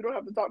 whoa, whoa! You don't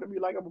have to talk to me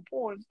like I'm a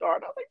porn star."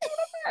 And I was like, "Dude,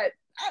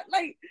 I'm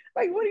not.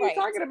 Like, what are you Right.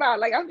 talking about?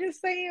 Like, I'm just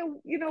saying,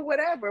 you know,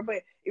 whatever." But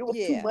it was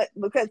too Yeah. much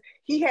because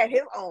he had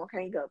his own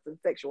hangups and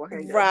sexual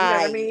hangups. You know what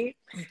I Right. mean?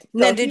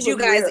 Now, So he did was you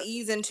guys real.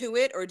 ease into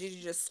it, or did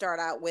you just start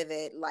out with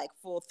it like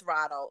full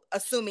throttle,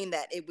 assuming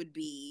that it would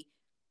be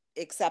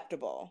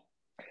acceptable?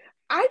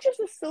 I just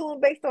assumed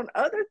based on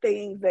other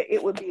things that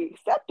it would be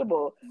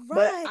acceptable,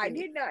 but I Right.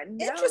 did not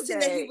know Interesting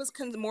that he that. was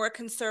more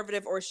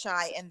conservative or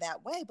shy in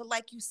that way. But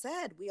like you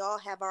said, we all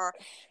have our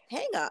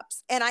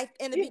hangups. And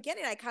in the Yeah,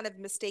 beginning, I kind of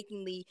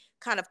mistakenly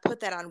kind of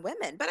put that on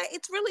women, but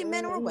it's really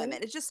men or hmm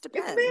women. It just it's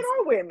men depends.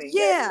 or women. Yeah, it's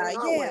Yeah. men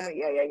or Yeah. women.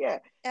 Yeah, yeah,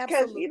 yeah.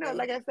 Because you know,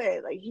 like Absolutely. I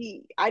said,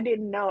 like I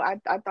didn't know.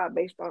 I thought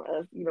based on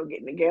us, you know,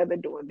 getting together,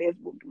 doing this,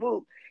 whoop,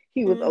 whoop,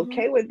 he was Mm-hmm.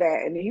 okay with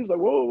that, and then he was like,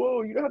 "Whoa,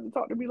 whoa, you don't have to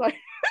talk to me like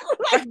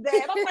like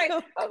that." I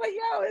was like,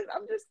 "Yo,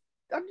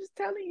 I'm just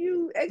telling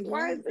you X, Y,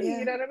 Yeah. and Z." You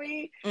Yeah. know what I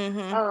mean?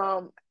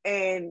 Mm-hmm.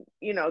 And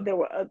you know, there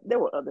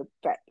were other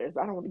factors.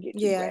 I don't want to get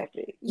too Yeah.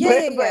 graphic, Yeah.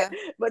 Yeah. Yeah.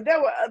 but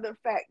there were other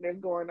factors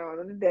going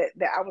on that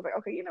I was like,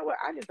 okay, you know what?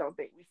 I just don't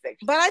think we But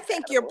sexually I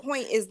think your compatible.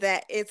 point is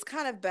that it's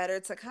kind of better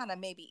to kind of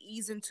maybe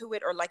ease into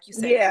it, or like you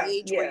said, Yeah,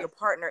 gauge where yeah, your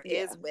partner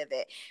yeah. is with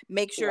it.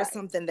 Make sure it's Right.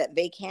 something that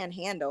they can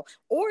handle.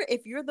 Or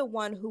if you're the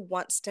one who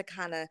wants to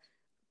kind of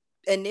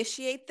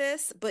initiate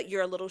this, but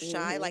you're a little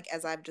shy, Mhm. like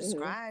as I've Mhm.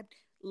 described,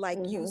 like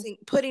Mhm.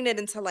 putting it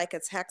into like a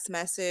text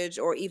message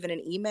or even an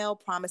email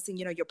promising,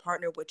 your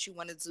partner what you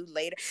want to do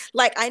later.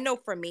 Like, I know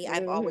for me,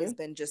 I've always Mhm.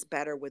 been just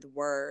better with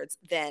words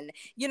than,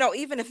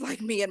 even if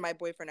like me and my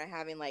boyfriend are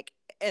having like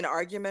an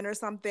argument or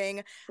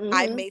something,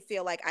 I Mhm. may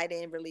feel like I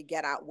didn't really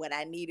get out what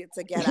I needed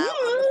to get out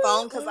on the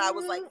phone because I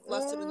was like Mhm.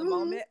 flustered in the Mhm.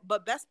 moment.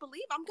 But best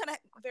believe I'm gonna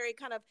very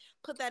kind of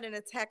put that in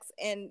a text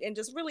and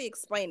just really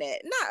explain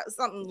it. Not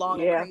something long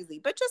and Yeah. crazy,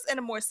 but just in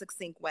a more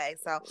succinct way.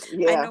 So I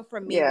Yeah. know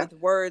for me, Yeah. with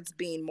words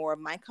being more of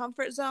my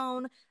comfort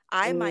zone,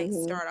 I might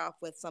Mhm. start off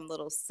with some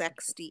little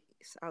sexty.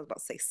 I was about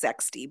to say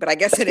sexty, but I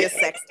guess it is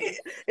sexty.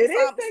 It is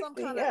Some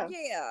sexy. kind of, Yeah.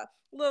 yeah,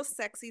 little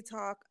sexy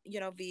talk,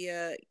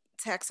 via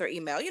text or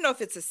email.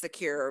 If it's a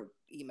secure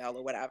email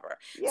or whatever.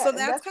 Yeah, So and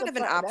that's kind of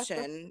an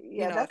option.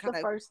 that's the Kind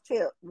of, first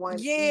tip. One,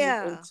 ease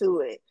yeah, into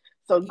it.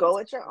 So ease go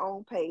at your into it.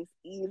 own pace,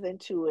 ease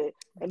into it,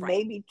 and Right.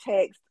 maybe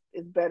text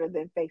is better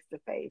than face to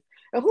face.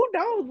 And who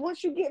knows,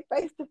 once you get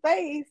face to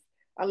face,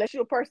 unless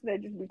you're a person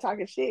that just be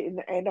talking shit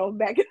and don't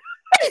back it,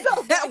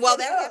 So back Well, it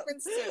that up.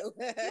 happens too.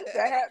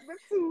 That happens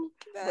too.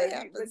 That But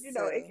happens you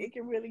know, too. it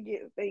can really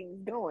get things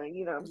going,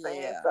 you know what I'm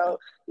saying? Yeah. So,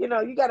 you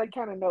know, you gotta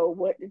kind of know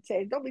what to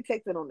text. Don't be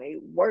texting on a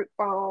work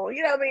phone,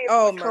 you know what I mean? If it's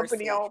Oh, a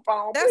company mercy. owned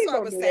phone, That's please what I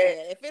don't was do that.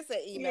 saying. If it's an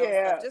email and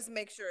stuff, Yeah, just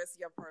make sure it's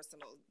your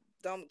personal.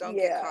 Don't get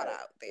yeah, caught out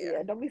yeah.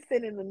 there. Don't be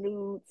sending the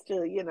nudes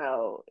to, you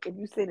know, if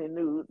you sending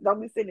nudes, don't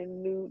be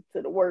sending nudes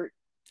to the work.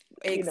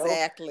 You know, my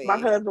Exactly.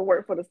 husband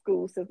worked for the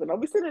school system.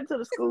 Don't be sending it to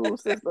the school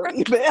system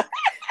email.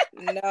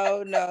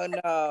 No, no,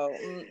 no.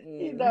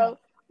 You Mm-mm. know.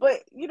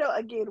 But you know,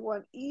 again,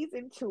 one, ease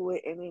into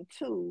it, and then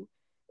two,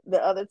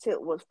 the other tip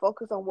was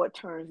focus on what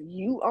turns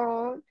you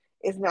on.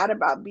 It's not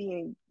about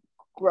being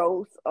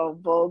gross or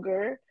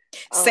vulgar.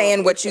 Saying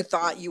It's what you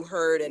thought you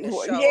heard in a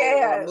show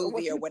or a yeah, what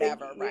movie or you think,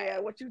 whatever, yeah,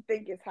 right? what you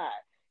think is hot.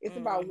 It's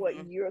about what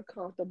Hmm. you're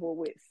comfortable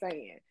with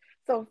saying.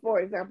 So, for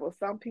example,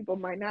 some people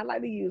might not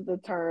like to use the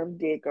term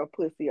dick or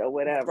pussy or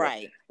whatever.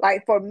 Right.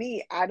 Like for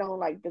me, I don't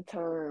like the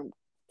terms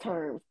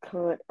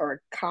cunt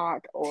or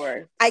cock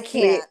or I slit.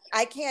 can't.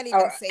 I can't even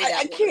Or say that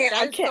I word. can't,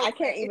 That is so I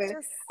can't it even.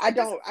 just I it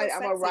doesn't don't. feel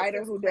I'm a sexy. It writer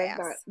feels who does not.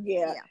 crass.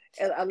 Yeah,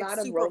 Yeah. a It's lot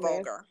of super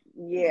romance. vulgar.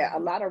 Yeah, a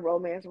Hmm. lot of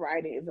romance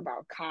writing is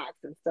about cocks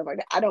and stuff like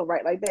that. I don't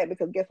write like that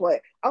because guess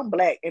what? I'm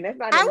black, and that's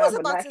not I in my was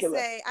about to vernacular.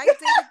 say I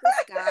dated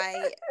this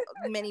guy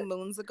many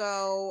moons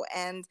ago,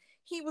 and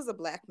he was a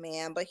black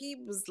man, but he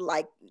was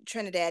like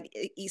Trinidad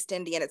East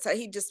Indian. So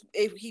he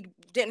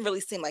didn't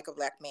really seem like a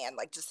black man,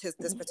 like just his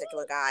this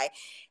particular guy,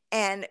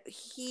 and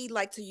he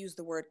liked to use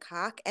the word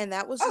cock, and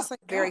that was Oh just like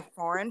very God,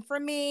 foreign for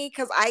me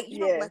because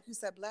yeah, like you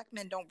said, black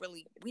men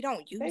we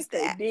don't they use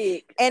say that.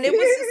 dick. And it was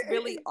just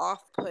really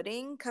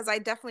off-putting because I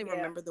definitely Yeah.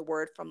 remember the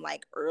word from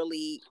like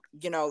early,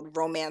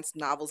 romance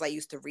novels I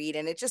used to read,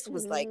 and it just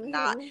was like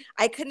not. Hmm.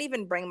 I couldn't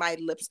even bring my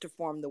lips to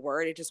form the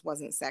word. It just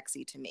wasn't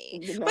sexy to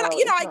me. But No,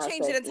 it's I not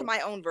changed it into sexy. my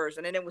own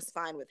version, and it was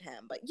fine with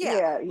him. But yeah,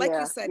 Yeah, like you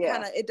yeah, said,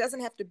 kind yeah. of, it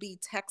doesn't have to be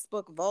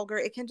textbook vulgar.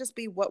 It can just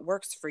be what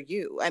works for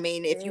you. I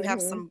mean, if you have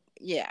Hmm. some,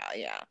 yeah,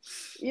 yeah,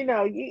 You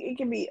know, it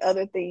can be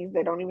other things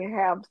that don't even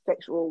have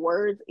sexual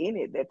words in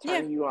it that yeah.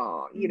 turn you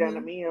on. You know what I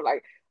Hmm. mean?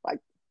 Like,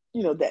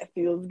 that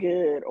feels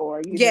good,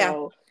 or Yeah,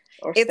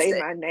 or it's say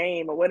my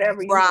name, or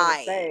whatever you want to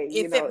right. say.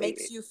 If it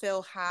makes you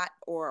feel hot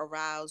or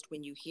aroused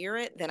when you hear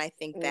it, then I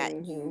think that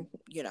Hmm.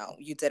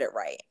 you did it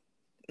right.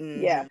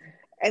 Yeah. Hmm.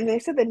 And they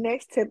said the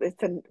next tip is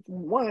to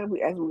one,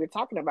 as we were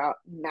talking about,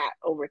 not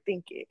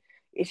overthink it.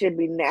 It should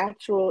be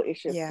natural. It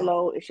should Yeah.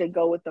 flow. It should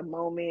go with the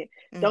moment.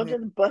 Don't Hmm.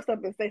 just bust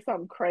up and say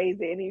something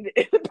crazy, and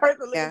the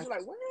person look at Yeah. you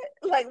like, "What?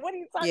 Like, what are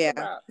you talking Yeah.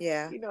 about?"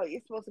 Yeah. You know,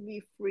 it's supposed to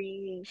be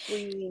freeing,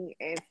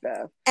 and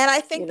stuff. And I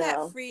You think that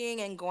know.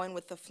 freeing and going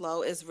with the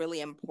flow is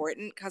really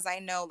important because I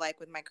know, like,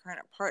 with my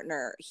current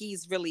partner,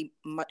 he's really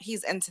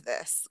he's into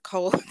this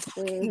cold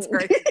talking Hmm.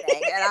 dirty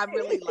thing, and I'm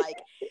really like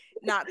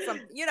not some,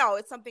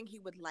 it's something he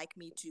would like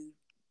me to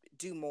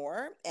do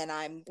more, and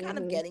I'm kind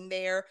of Hmm. getting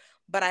there.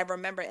 But I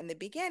remember in the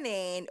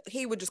beginning,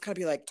 he would just kind of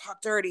be like,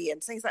 talk dirty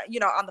and things like,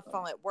 on the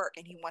phone at work,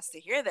 and he wants to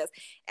hear this.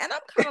 And I'm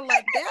kind of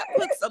like, that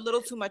puts a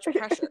little too much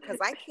pressure because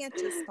I can't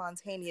just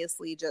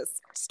spontaneously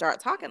just start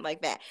talking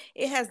like that.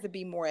 It has to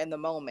be more in the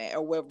moment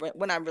or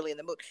when I'm really in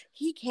the mood.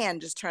 He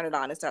can just turn it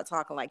on and start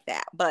talking like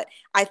that. But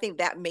I think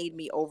that made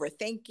me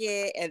overthink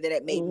it, and then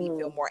it made me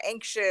feel Hmm. more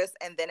anxious,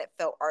 and then it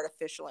felt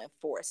artificial and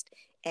forced,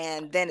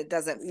 and then it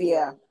doesn't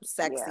Yeah. feel Yeah.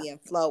 sexy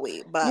and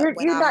flowy. But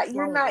when I'm You're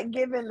flowing with not it,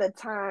 given the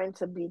time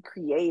to be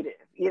creative.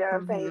 You know what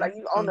I'm saying? hmm Like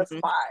you on the hmm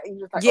spot, and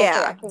you're just like, okay, I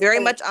yeah, can't very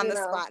think. much on the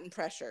spot and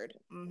pressured.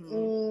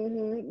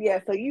 Hmm. Yeah.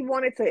 So you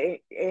wanted to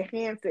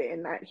enhance it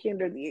and not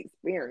hinder the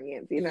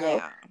experience. You know,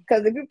 Yeah,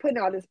 because if you're putting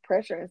all this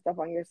pressure and stuff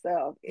on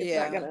yourself,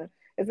 yeah.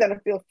 it's gonna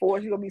feel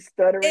forced. You're gonna be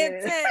stuttering It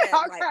and did.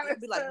 all Like kind of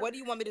it'd be like, stuff. "What do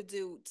you want me to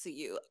do to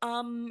you?"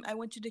 I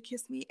want you to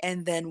kiss me,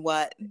 and then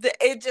what?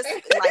 It just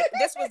like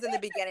this was in the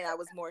beginning. I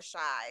was more shy,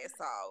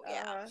 so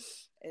yeah, uh,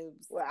 it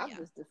was well, I'm yeah.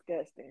 just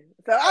disgusting.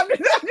 So I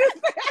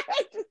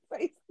just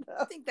say I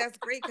stuff. think that's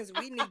great because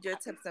we need your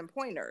tips and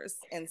pointers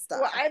and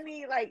Well, stuff. I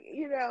mean, like,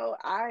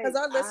 Because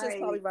our listeners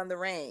probably run the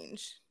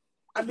range.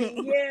 I Do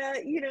mean, yeah,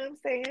 you know what I'm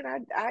saying.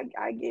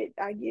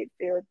 I get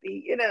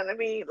filthy. You know what I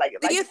mean. Like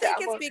you you said,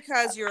 think it's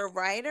because you're a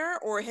writer,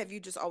 or have you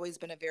just always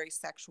been a very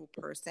sexual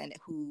person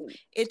who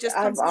it just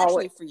I've comes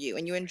always naturally for you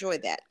and you enjoy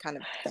that kind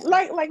of thing?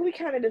 like we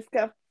kind of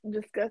discuss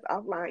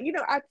offline.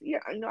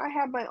 I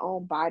have my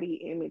own body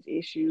image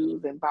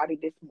issues and body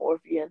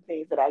dysmorphia and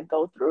things that I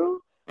go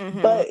through. Hmm.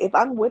 But if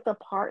I'm with a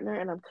partner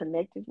and I'm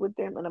connected with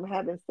them and I'm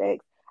having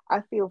sex,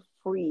 I feel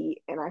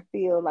free and I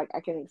feel like I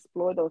can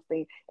explore those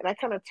things and I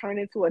kind of turn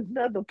into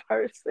another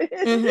person.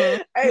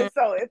 Hmm. And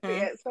so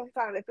Hmm.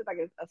 sometimes it feels like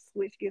a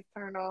switch gets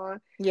turned on and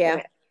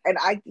Yeah. and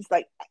I just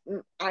like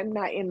I'm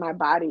not in my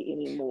body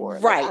anymore.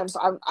 Like Right.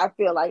 I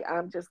feel like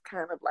I'm just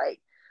kind of like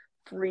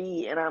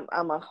free and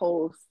I'm a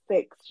whole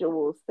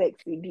sexual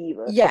sexy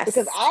diva because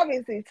Yes.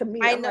 obviously to me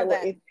I I'm know like, well,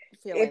 that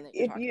feeling that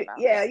you're if talking you, about.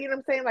 yeah, Yeah. you know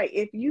what I'm saying, like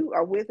if you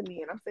are with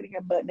me and I'm sitting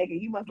here butt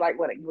naked, you must like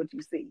what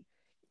you see.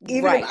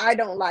 Even if I Right.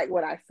 don't like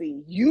what I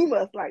see, you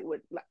must like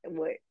what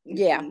you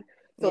Yeah. see.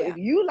 So if Yeah.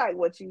 you like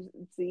what you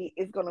see,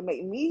 it's gonna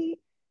make me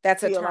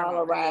That's a feel turn all on.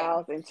 Yeah.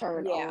 aroused and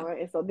turned Yeah. on.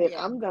 And so then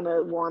Yeah. I'm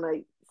gonna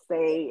wanna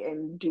say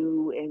and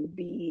do and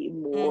be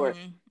more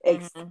Mhm.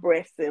 Mhm.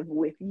 expressive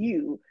with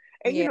you.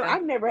 And you know, Yeah.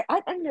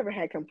 I never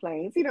had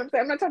complaints. You know what I'm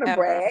saying? I'm not trying to Ever.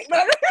 brag, but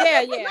I never Yeah.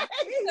 had Yeah.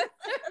 complaints.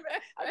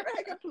 I never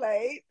had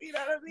complaints. You know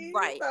what I mean?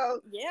 Right.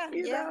 So Yeah.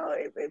 you Yeah. know,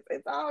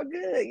 it's all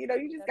good. You know,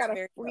 you just That's gotta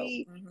very dope.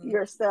 free Mhm.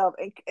 yourself.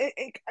 And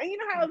you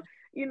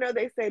know how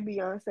they say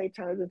Beyonce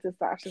turns into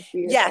Sasha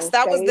Fierce Yes, on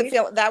that was the stage.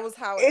 feel. That was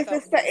how it felt when you were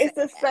It's saying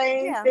the that.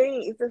 same Yeah.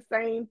 thing. It's the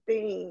same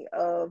thing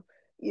of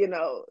you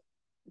know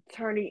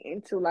turning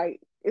into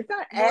like it's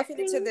not Morphing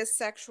into acting. this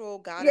sexual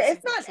Yeah, goddess and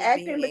it's not sexual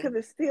acting because being.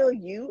 it's still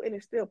you and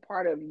it's still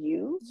part of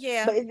you.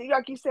 Yeah. But it's,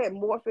 like you said,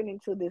 morphing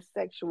into this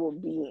sexual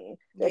being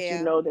that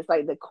Yeah. that's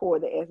like the core,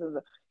 the essence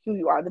of who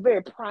you are, the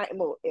very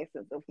primal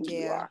essence of who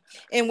you Yeah. are.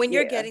 And when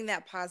you're Yeah. getting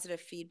that positive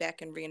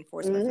feedback and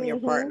reinforcement from your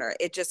Mhm. partner,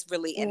 it just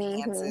really Mhm.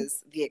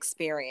 enhances the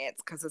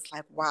experience because it's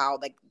like, wow,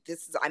 like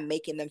this is, I'm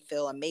making them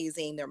feel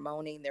amazing. They're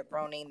moaning, they're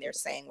groaning, they're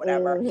saying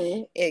whatever.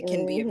 Mhm. It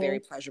can be a very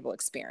Mhm. pleasurable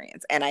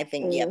experience. And I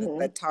think, yeah, the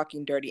Mhm.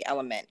 talking dirty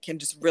element can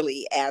just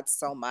really add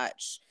so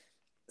much,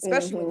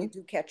 especially when you Mhm.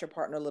 do catch your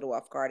partner a little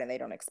off guard and they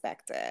don't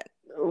expect it.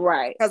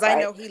 Right. Because I Right.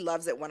 know he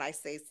loves it when I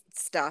say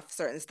stuff,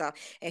 certain stuff,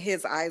 and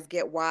his eyes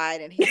get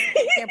wide, and he's like,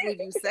 "I can't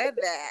believe you said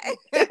that."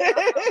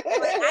 I'm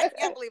like, I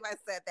can't believe I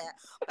said that,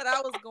 but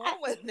I was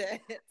going with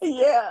it.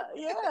 Yeah,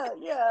 yeah,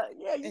 yeah,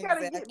 yeah. Exactly. You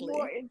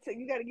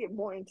gotta get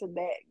more into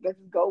that. Let's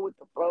go with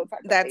the flow type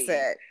of That's thing.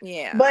 it.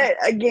 Yeah. But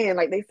again,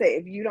 like they say,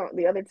 if you don't,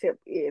 the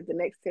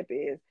next tip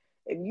is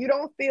if you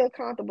don't feel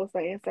comfortable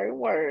saying certain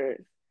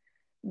words,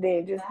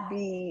 then just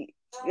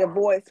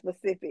avoid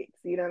specifics.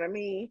 You know what I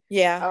mean?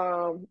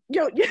 Yeah.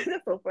 Yeah,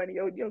 that's so funny.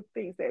 Your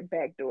thing said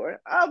backdoor.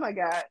 Oh my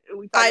god,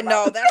 we I talking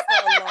about? know that's the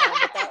alarm,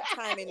 but that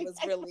timing was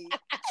really,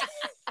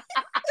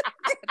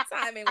 that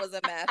timing was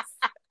a mess.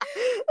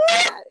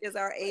 That is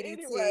our But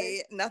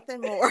anyway, ADT,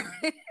 nothing more.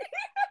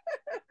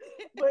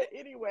 but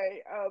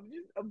anyway,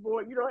 just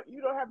avoid.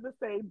 You don't have to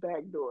say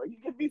backdoor. You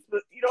can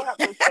you don't have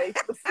to say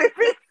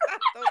specific.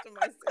 Those are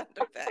my sound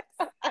effects.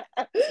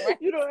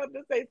 You don't have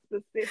to say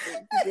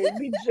specifics. You can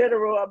be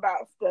general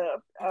about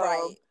stuff.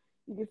 Right.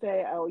 You can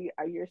say, "Oh,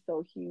 you're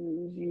so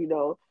huge."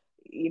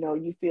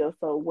 You feel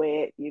so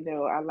wet.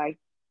 I like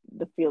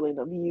the feeling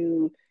of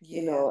you.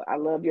 Yeah. I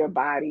love your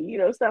body.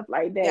 Stuff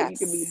like that. You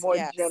can be Yes. more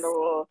Yes.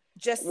 general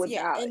Just, yeah,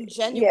 without, and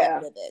genuine yeah,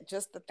 with it.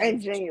 Just the and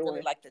things that you really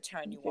genuine, like to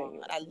turn you on.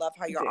 genuine, I love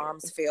how your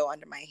arms genuine. feel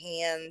under my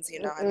hands.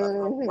 I love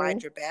how wide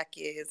Mhm, your back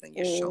is and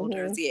your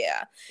shoulders. mhm,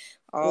 Yeah,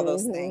 all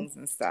those mhm. things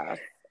and stuff.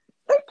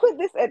 Let's put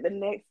this as the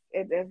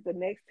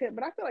next tip,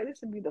 but I feel like this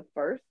should be the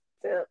first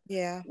tip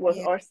Yeah, was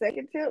yeah, our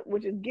second tip,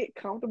 which is get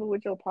comfortable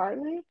with your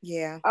partner.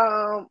 yeah,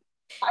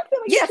 I feel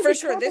like you yeah, should for be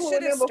sure. This comfortable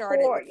should with have them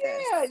started before. with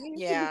this. Yeah, you should be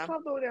Yeah,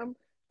 comfortable with them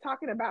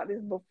talking about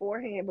this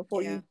beforehand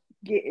before yeah, you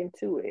get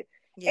into it.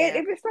 And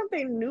yeah, if it's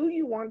something new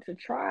you want to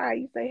try,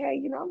 you say,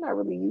 hey, I'm not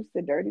really used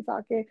to dirty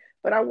talking,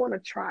 but I want to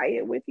try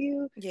it with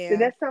you. Then yeah,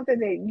 that's something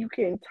that you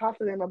can talk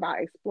to them about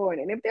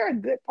exploring. And if they're a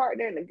good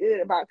partner and they're good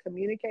about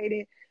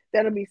communicating,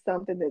 that'll be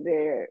something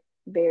that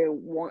they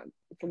want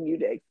from you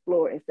to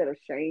explore instead of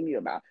shame you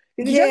about.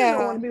 Because you definitely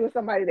don't want yeah. to be with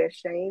somebody that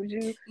shames you,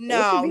 especially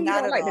No, if you not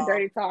don't at like the all.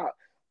 dirty talk,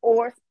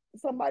 or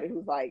somebody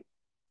who's like,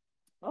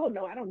 oh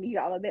no, I don't need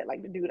all of that,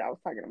 like the dude I was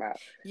talking about.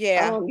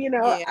 Yeah,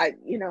 yeah. I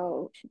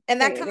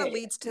And that saying kind of that.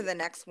 leads to the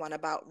next one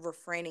about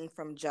refraining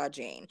from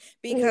judging,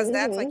 because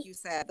that's Mm-hmm. like you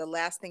said, the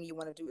last thing you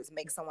want to do is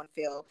make someone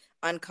feel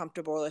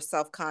uncomfortable or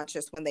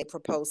self-conscious when they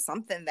propose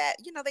something that,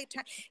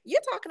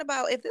 you're talking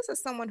about. If this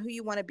is someone who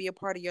you want to be a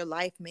part of your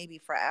life, maybe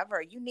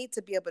forever, you need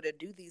to be able to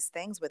do these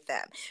things with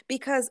them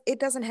because it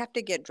doesn't have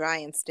to get dry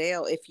and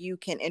stale if you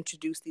can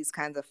introduce these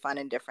kinds of fun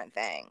and different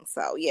things.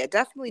 So, yeah,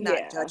 definitely not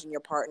Yeah. judging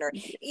your partner,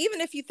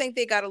 even if you think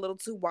they got a little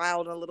too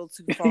wild and a little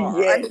too far.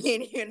 I Yes.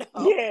 mean,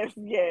 Yes.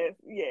 Yes.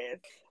 Yes.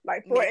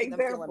 Like for making them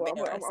feel example,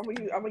 embarrassed.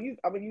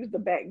 I'm gonna use the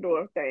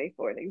backdoor thing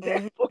for an Mhm,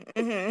 example.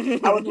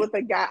 mhm. I was with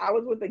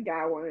a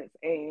guy once,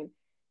 and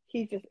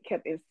he just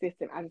kept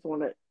insisting, I just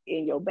want to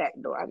in your back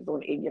door. I just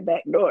want to in your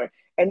back door.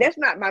 And that's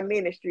not my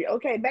ministry.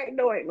 Okay, back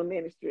door ain't my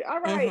ministry. All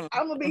right, Mhm,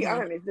 I'm gonna be mhm.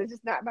 honest. That's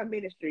just not my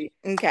ministry.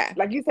 Okay.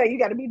 Like you say, you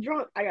got to be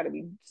drunk. I got to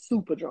be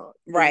super drunk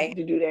Right.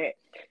 to do that.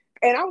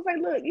 And I was like,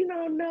 look,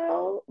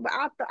 no, but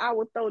I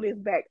would throw this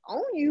back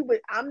on you, but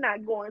I'm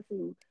not going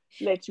to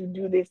let you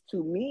do this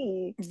to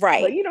me. But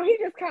Right. he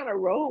just kind of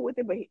rolled with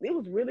it, but it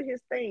was really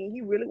his thing. He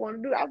really wanted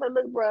to do it. I was like,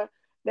 look, bro,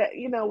 that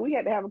we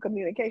had to have a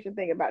communication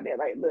thing about that.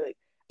 Like, look,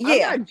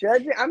 Yeah.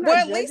 I'm not Well,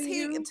 at least judging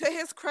he, you. to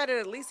his credit,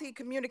 at least he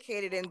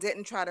communicated and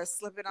didn't try to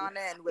slip it on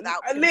in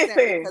without consent, because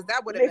Listen,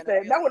 that would have been a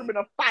listen, that would have really, been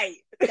a fight.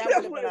 that would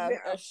That have would been have been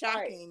a a fight.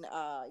 shocking,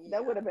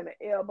 That would yeah. have been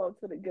an elbow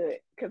to the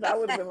gut because I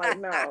would have been like,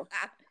 no.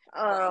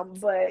 Right.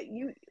 But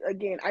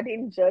again, I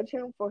didn't judge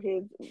him for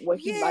what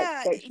he liked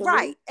Yeah, right.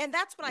 sexually. And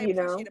that's what I You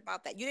appreciate know,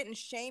 about that. You didn't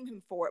shame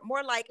him for it.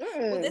 More like,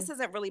 well, this mm,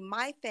 isn't really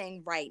my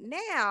thing right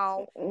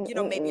now,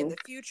 mm, maybe in mm. the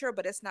future,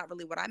 but it's not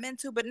really what I'm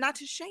into, but not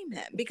to shame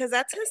him because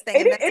that's his thing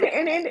It, and it that's it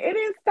and okay. it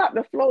didn't stop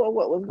the flow of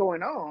what was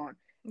going on.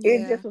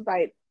 It Yeah. just was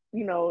like,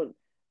 you know,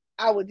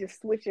 I would just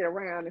switch it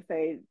around and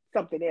say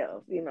something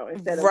else,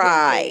 instead of him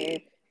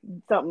saying Right.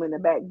 something in the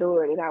back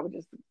door, then I would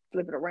just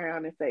flip it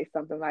around and say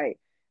something like,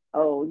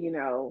 "Oh,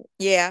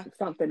 Yeah.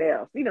 something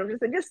else,"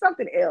 just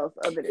something else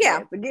other than Yeah.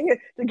 that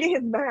to get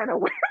his mind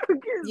away,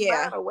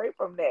 Yeah.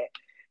 from that,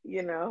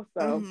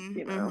 So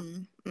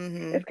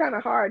Mm-hmm. it's kind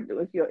of hard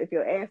if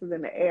your ass is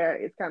in the air.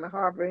 It's kind of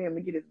hard for him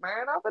to get his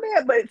mind off of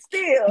that, but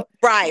still,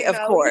 Right. Of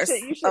you course.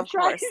 should you should Of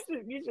try course.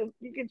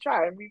 you can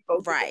try and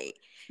refocus Right.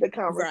 the Right.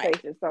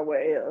 conversation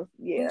somewhere else.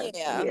 Yeah,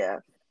 Yeah. yeah,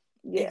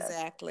 yeah.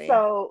 Exactly.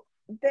 So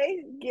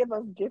they give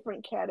us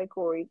different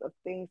categories of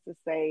things to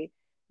say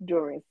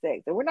during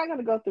sex, and we're not going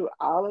to go through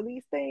all of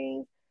these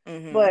things,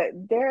 Mm-hmm.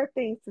 but there are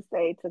things to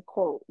say to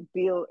quote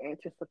build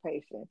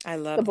anticipation. I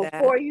So love that.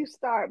 before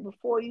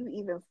you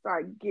even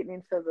start getting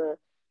into the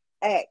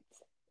act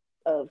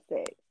of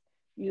sex,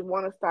 you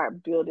want to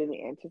start building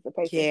the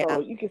anticipation. So Yeah.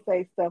 you can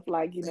say stuff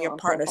like, So your I'm so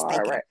partner's hard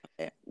thinking right.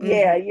 about it.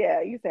 Yeah, Mm-hmm.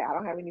 yeah. You say I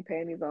don't have any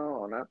panties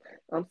on.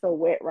 I'm so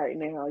wet right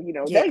now.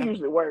 That Yeah.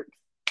 usually works.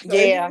 So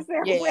if you Yeah. just say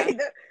I'm Yeah.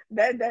 wet,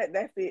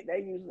 that's it.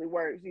 That usually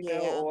works. Yeah.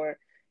 Or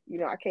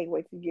I can't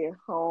wait to get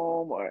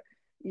home. Or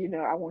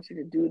I want you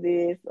to do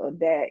this or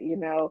that.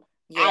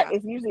 Yeah.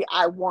 It's usually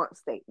I want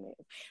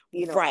statements.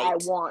 I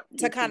Right. want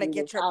To you to kind of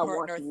do this. get your I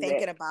want partner to do that.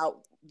 thinking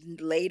about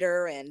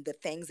later and the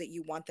things that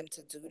you want them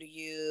to do to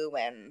you.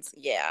 And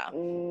yeah.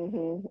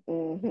 Mhm,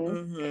 mhm.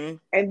 Mm-hmm.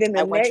 And then the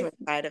I want you next,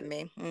 inside of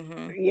me.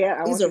 Mm-hmm. yeah,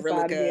 I These want are you really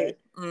inside of good. it.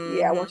 Yeah,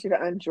 I Mm-hmm. want you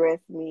to undress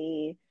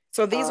me.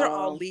 So these are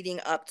all Um,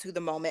 leading up to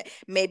the moment.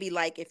 Maybe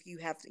like if you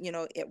have,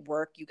 at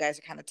work, you guys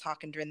are kind of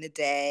talking during the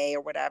day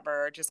or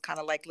whatever, just kind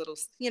of like little,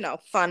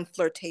 fun,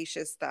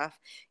 flirtatious stuff,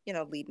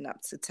 leading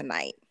up to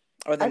tonight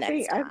or the I next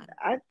think I time.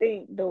 I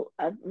think though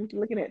I'm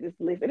looking at this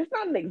list, and it's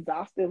not an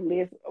exhaustive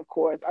list, of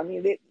course. I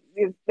mean,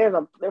 there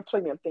are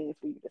plenty of things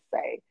for you to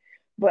say,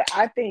 but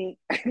I think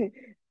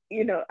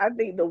I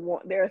think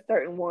there are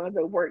certain ones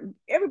that work.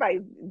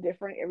 Everybody's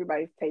different.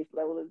 Everybody's taste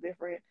level is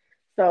different.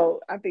 So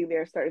I think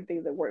there are certain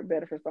things that work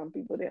better for some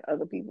people than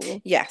other people.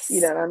 You Yes.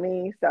 know what I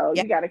mean? So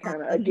Yeah. you got to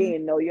kind of Hmm.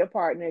 again know your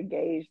partner,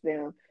 gauge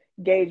them,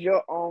 gauge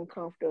your own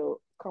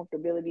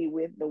comfortability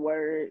with the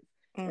words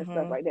and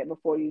stuff Hmm. like that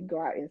before you go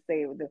out and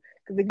say it with them.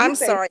 Because if you I'm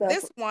say sorry. stuff,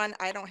 This one,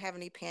 I don't have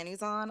any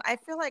panties on. I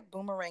feel like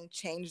Boomerang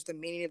changed the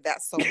meaning of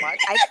that so much.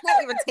 I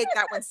can't even take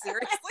that one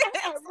seriously.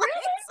 It's really,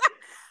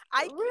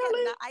 like,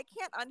 really, I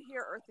can't unhear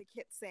Eartha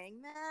Kitt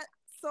saying that.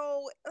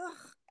 So,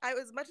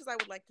 as much as I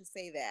would like to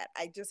say that,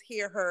 I just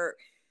hear her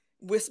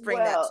whispering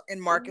that well, in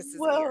Marcus's ear.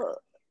 well,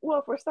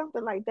 well, for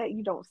something like that,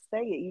 you don't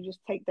say it. You just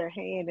take their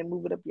hand and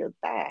move it up your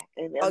thigh,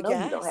 and they'll Oh know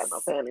you don't have no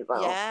yes, panties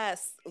on.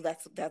 yes,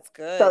 that's So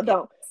good.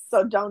 Yes.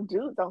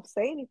 don't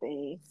say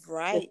anything. Just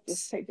Right.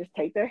 just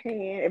take their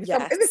hand. If it's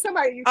Yes.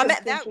 somebody you That would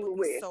consensual be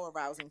with, so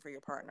arousing for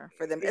your partner,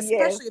 for them, yes,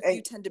 especially if you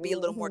and tend to be a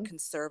little more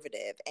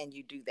conservative and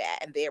you do that,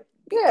 and they'll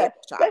yeah. be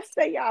Let's shocked.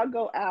 say y'all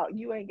go out,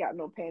 you ain't got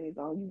no panties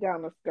on, you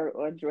got no skirt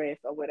or dress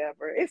or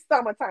whatever. It's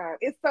summertime,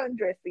 it's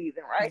sundress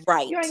season, right?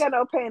 You ain't Right. got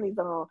no panties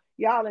on.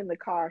 Y'all in the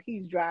car,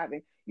 he's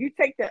driving. You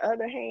take the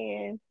other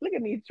hand. Look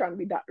at me trying to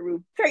be Dr.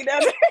 Ruth. Take the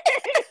other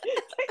hand.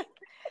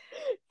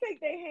 Take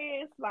their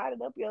hand, slide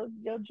it up your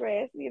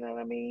dress. You know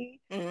what I mean?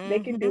 They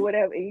can do Mm-hmm.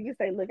 whatever. And you can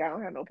say, "Look, I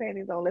don't have no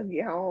panties on. Let's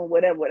get home.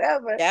 Whatever,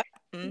 whatever." Yep.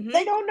 They Mm-hmm.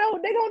 gonna know.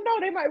 They gonna know.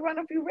 They might run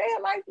a few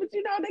red lights, but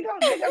they're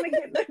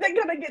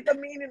gonna get the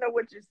meaning of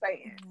what you're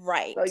saying. So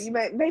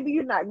Right. maybe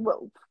you're not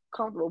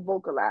comfortable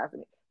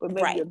vocalizing it, but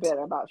maybe you're Right.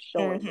 better about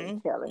showing than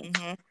Mm-hmm. telling.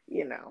 Mm-hmm.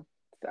 You know.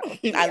 So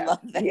I yeah, love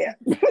yeah.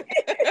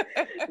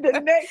 that.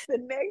 The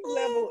next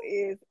level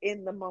is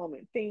in the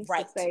moment. Things to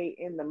Right. say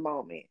in the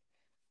moment.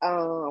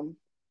 Um,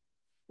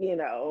 you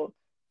know,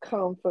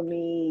 come for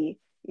me,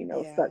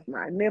 Yeah. suck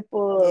my Yeah.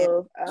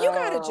 nipples. You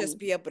gotta just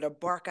be able to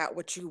bark out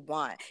what you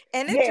want.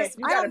 And it Yes, just,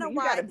 I don't know you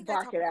why. I gotta think I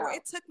bark talked it before. out.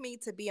 It took me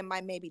to be in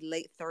my maybe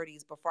late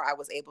 30s before I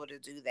was able to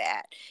do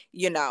that.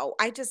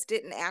 I just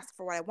didn't ask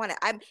for what I wanted.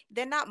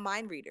 They're not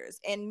mind readers.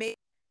 And maybe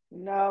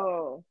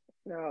No,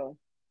 no.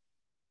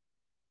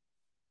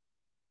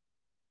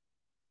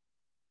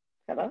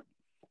 Hello,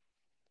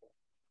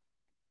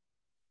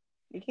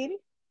 you kidding?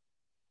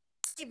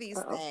 these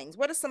Uh things.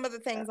 What are some of the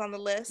things on the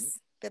list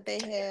that they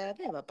have?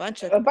 They have a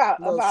bunch of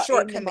little About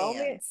short in the moment.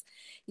 commands.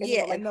 In the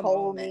Yeah, moment, in like the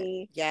hold moment.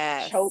 me,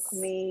 choke Yes.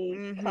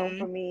 me, come Mm-hmm.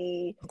 for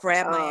me,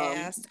 Grab my um,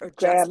 ass or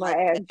grab just my like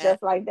ass that.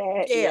 just like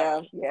that. Yeah,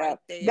 Yeah, yeah. right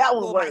there. That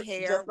one Pull my works.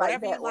 hair, Just like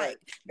whatever you that like.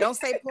 works. Don't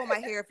say pull my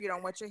hair if you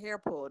don't want your hair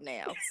pulled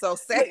now. So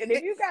say Look, and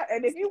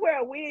if you wear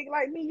a wig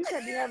like me, you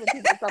can't be having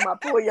people talking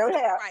about pull your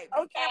hair, right.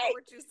 Be careful okay?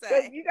 what you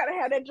Because say. you gotta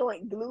have that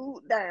joint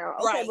glued down,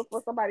 okay, Right.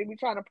 before somebody be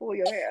trying to pull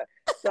your hair.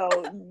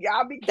 So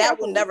y'all be That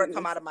will careful with never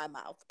come this. out of my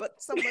mouth,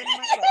 but some women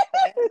might like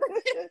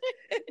that.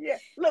 Yeah,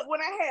 look, when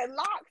I had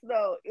locks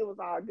though, it was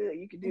all good.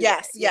 You could do that.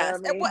 Yes, You know what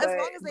yes. I mean? Well, as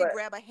long as they But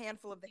grab a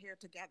handful of the hair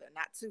together,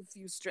 not too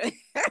few straight.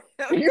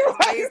 you're There's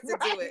right, ways to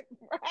do it.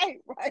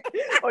 right.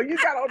 Or you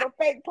got on a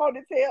fake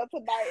ponytail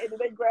tonight, and then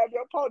they grab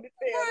your ponytail and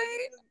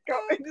Right. it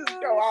Oh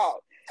just go gosh. off.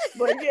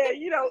 But yeah,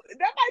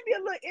 that might be a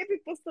little iffy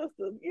for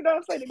sisters. You know what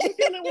I'm saying? If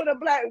you're dealing with a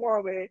black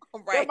woman,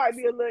 that Right. might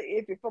be a little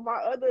iffy. For my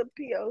other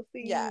POCs or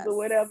Yes.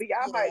 whatever,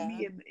 y'all might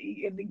Yeah.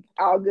 be in the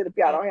all good if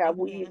y'all don't have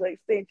weaves Mm-hmm. or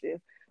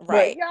extensions. But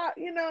Right. y'all,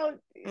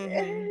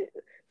 Mm-hmm.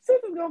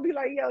 sisters gonna be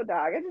like, yo,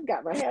 dog, I just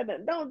got my hair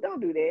done.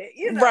 Don't do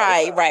that.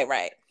 Right. Right.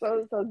 Right.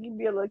 So you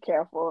be a little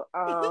careful.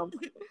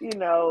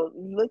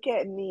 Look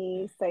at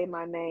me, say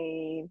my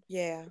name,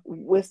 Yeah.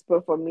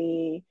 whisper for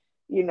me,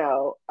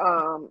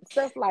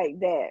 stuff like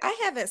that. I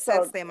haven't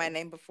said So say my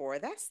name before.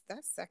 That's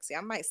sexy.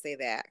 I might say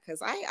that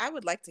because I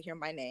would like to hear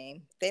my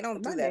name. They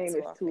don't my do that name too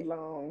is too often.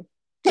 long.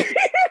 Well,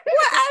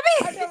 I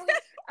I mean, don't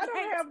I don't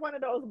right, have one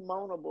of those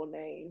moanable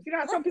names. You know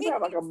how some people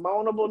have like right. a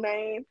moanable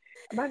name?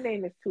 My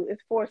name is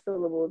it's 4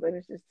 syllables and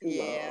it's just too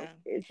long. Yeah.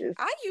 It's just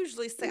I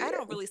usually say I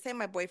don't yeah. really say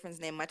my boyfriend's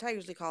name much. I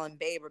usually call him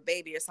babe or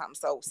baby or something.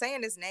 So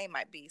saying his name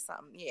might be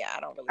something. Yeah, I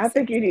don't really I say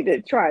think his you need name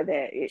to too try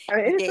that. It's a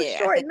Yeah, I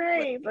short think it would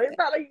name, be so it's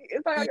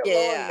not like a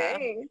long Yeah.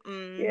 name.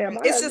 Yeah, Hmm.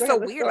 my It's just husband so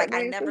has a weird. short Like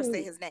I name never say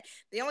too. his name.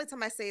 The only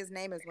time I say his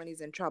name is when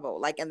he's in trouble,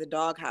 like in the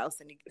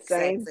doghouse, and he says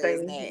Same say his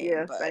thing. name.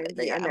 Yeah, But same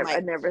thing. yeah, I I never I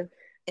might never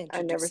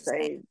I never introduce his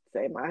name.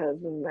 say my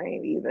husband's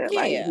name either.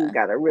 Like he's Yeah.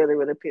 got to really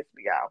really piss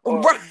me off,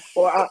 or Right.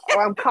 or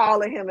I'm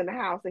calling him in the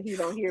house and he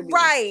don't hear me.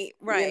 Right.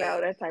 Right.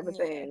 That type of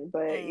Yeah. thing.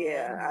 But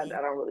yeah, I Hmm.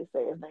 don't really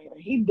say his name.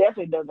 He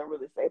definitely doesn't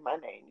really say my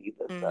name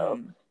either. So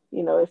Hmm.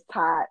 it's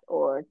Tot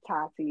or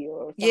Tati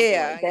or something like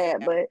Yeah. that.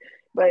 Yeah. But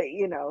but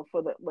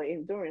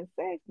during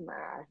sex, nah,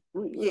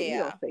 we don't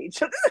Yeah. say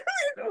each other.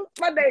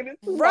 My name is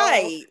too long.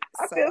 Right.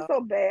 I feel So.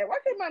 so bad. Why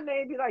can't my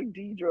name be like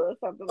Deidre or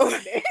something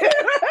like that?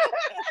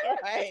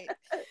 Right.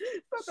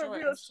 Something Short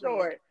real and sweet.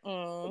 short. But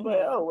Hmm.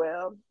 oh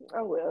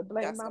well,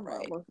 blame That's my all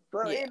right. mama.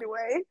 So Yeah.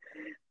 anyway,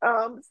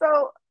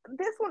 so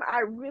this one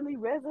I really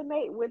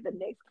resonate with. The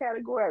next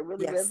category I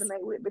really Yes.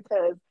 resonate with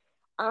because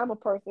I'm a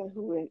person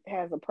who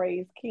has a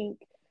praise kink.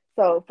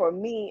 So for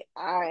me,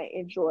 I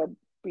enjoy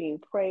being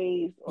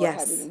praised or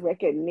Yes. having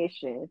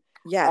recognition.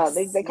 Yes.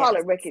 They call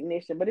Yes. it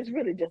recognition, but it's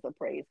really just a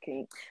praise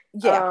kink.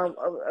 Yeah.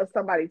 Of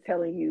somebody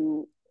telling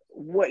you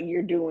what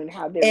you're doing,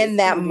 how they're In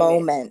that receiving it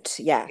moment.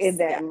 in Yes.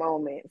 that Yeah.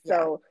 moment. Yeah.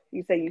 So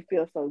you say you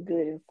feel so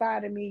good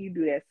inside of me. You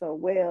do that so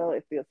well.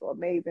 It feels so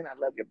amazing. I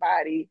love your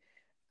body.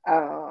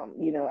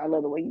 I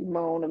love the way you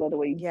moan. I love the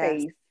way you Yes.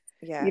 taste.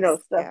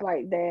 Yes. Stuff Yeah.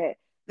 like that.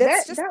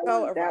 That's just so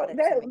That erotic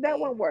to that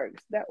me. one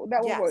works. That one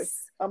works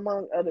Yes.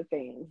 among other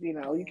things.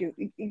 Yeah. You get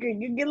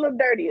a little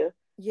dirtier,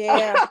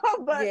 Yeah.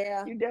 but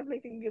Yeah. you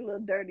definitely can get a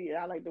little dirtier.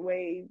 I like the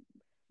way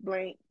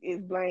blank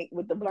is blank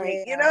with the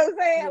blank. You know Yeah. what I'm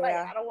saying? Like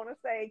Yeah. I don't want to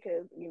say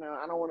because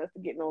I don't want us to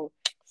get no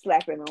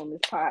slapping on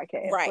this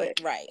podcast, Right.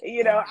 but Right. Mhm.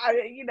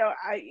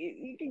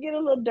 you can get a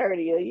little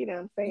dirtier. You know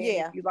what I'm saying?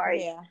 Yeah.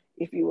 Yeah.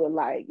 If you would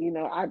like,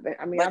 But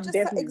I've just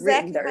definitely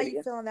written exactly how you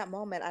dirtier. feel in that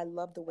moment. I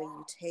love the way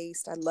you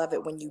taste. I love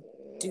it when you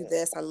do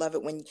this. I love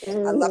it when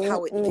I love Mhm,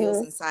 how it feels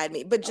mhm, inside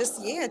me. But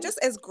just yeah, just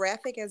as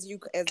graphic as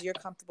you're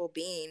comfortable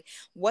being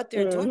what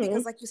they're doing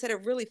because mhm, like you said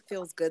it really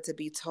feels good to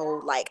be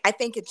told. Like I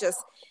think it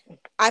just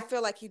I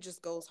feel like he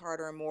just goes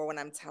harder and more when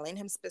I'm telling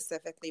him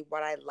specifically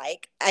what I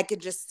like. I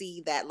could just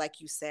see that, like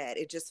you said,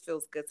 it just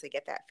feels good to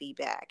get that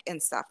feedback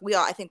and stuff.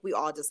 I think we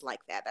all just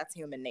like that. That's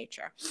human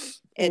nature.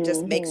 It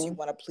just makes you mhm,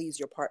 want to please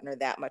your partner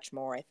that much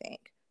more, I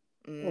think.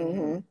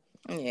 mhm.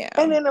 Yeah.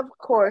 And then of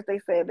course they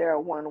say there are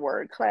one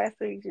word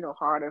classics,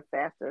 harder,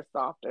 faster,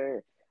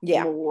 softer,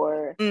 Yeah.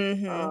 more,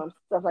 Mm-hmm.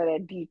 stuff like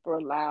that,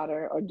 deeper,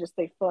 louder, or just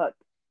say fuck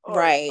or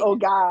Right. oh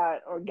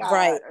God or God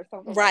Right. or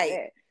something like Right.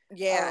 that.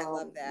 Yeah, I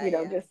love that.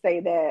 Yeah. Just say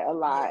that a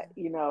lot,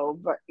 Yeah.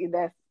 but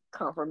that's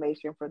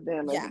confirmation for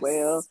them as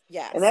well.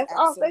 Yes. And Yes. that's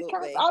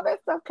Absolutely. all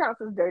that stuff counts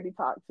as dirty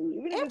talk too.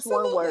 Even if it's one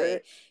Absolutely.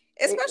 word,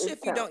 Especially it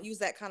if you counts. don't use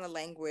that kind of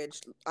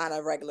language on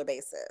a regular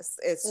basis.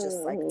 It's just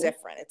like Hmm.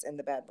 different. It's in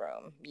the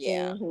bedroom.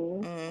 Yeah.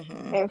 Hmm.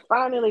 Mm-hmm. And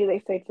finally, they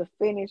say to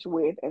finish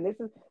with, and this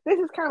is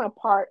kind of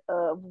part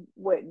of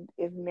what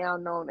is now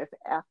known as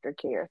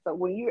aftercare. So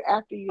when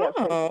after you have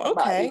sex with Oh,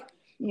 somebody, okay.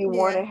 you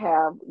want Yeah. to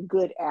have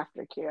good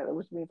aftercare,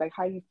 which means like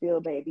how you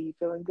feel, baby. You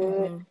feeling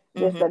good? Mm-hmm.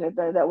 This, Mm-hmm.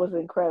 that, and that was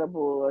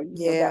incredible, or that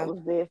Yeah.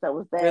 was this, that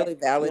was that. Really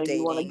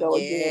You want to validating. go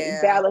again.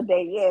 Yeah.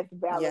 Validate, yes,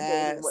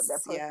 validating what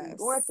that Yes. person is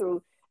going Yes.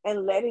 through,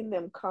 and letting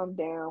them come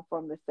down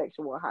from the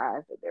sexual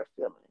highs that they're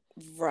feeling.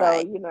 So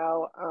Right.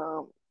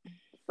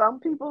 some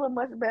people are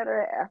much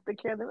better at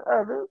aftercare than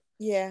others.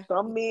 Yeah.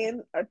 Some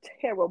men are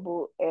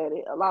terrible at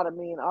it. A lot of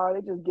men are.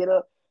 They just get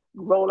up,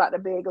 roll out the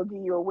bed, go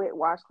give you a wet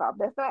washcloth.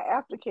 That's not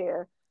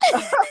aftercare.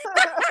 That's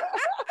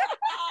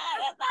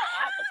not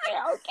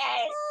aftercare,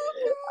 okay?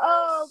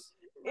 Oh Um,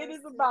 gosh. it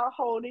is Mercy. about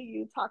holding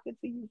you, talking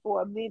to you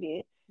for a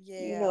minute,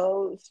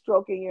 Yeah.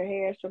 stroking your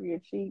hair, stroking your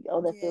cheek.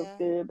 Oh, that feels Yeah.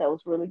 good. That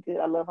was really good.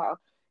 I love how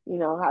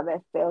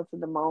that felt in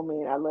the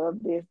moment. I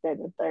love this, that,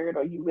 and the third,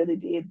 or you really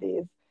did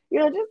this.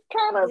 Just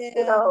kind of,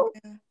 Yeah.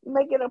 Yeah.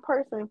 making a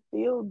person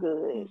feel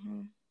good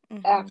Mm-hmm.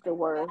 Mm-hmm.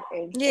 afterwards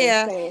and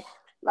Yeah. saying,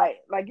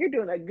 like you're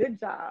doing a good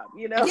job,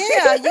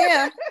 Yeah,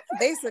 yeah,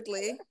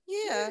 basically.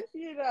 Yeah.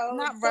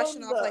 Not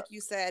rushing thumbs off up. like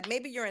you said.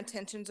 Maybe your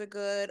intentions are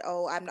good.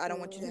 Oh, I don't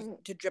want you Hmm.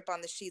 to drip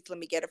on the sheets. Let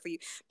me get it for you.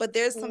 But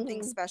there's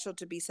something Hmm. special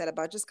to be said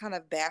about just kind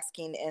of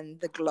basking in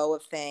the glow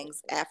of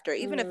things after,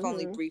 even if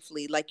only Hmm.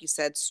 briefly, like you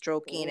said,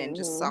 stroking and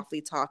just Hmm.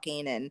 softly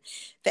talking and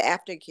the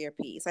aftercare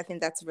piece. I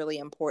think that's really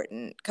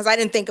important because I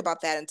didn't think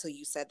about that until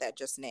you said that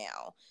just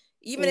now.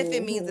 Even if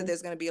it means that Hmm.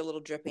 there's going to be a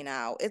little dripping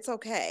out, it's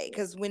okay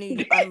because when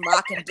you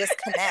unlock and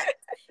disconnect,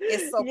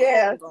 it's so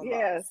Yes, cold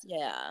yes, almost.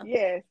 Yeah.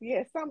 yes,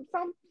 yes.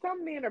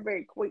 Some men are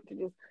very quick to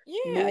just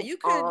Yeah, move you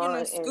could, on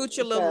and scoot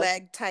your little stuff.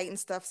 leg tight and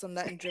stuff so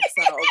nothing drips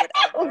out or Oh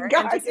whatever, and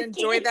God, just you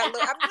enjoy can't. that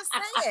little. I'm just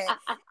saying,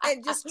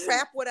 and just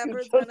trap whatever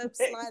Scoot is your gonna leg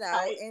slide out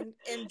tight. and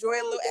enjoy a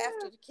Oh little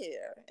God.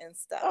 aftercare and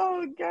stuff.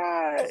 Oh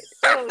God.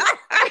 Oh.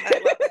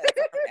 I love that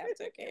term,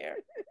 aftercare.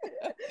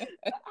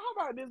 How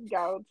about this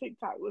guy on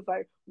TikTok was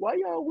like, "Why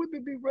y'all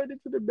women be running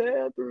to the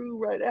bathroom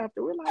right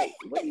after?" We're like,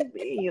 "What do you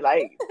mean?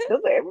 Like,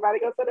 doesn't everybody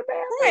go to the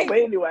bathroom?" Right. But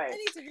anyway, I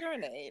need to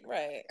urinate.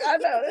 Right. I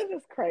know that's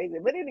just crazy.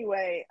 But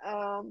anyway,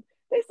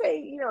 they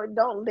say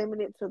don't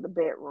limit it to the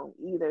bedroom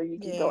either. You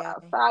can go Yeah.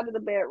 outside of the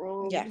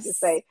bedroom. You can just Yes.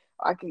 say,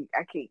 I keep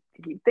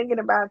thinking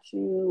about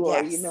you,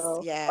 or Yes.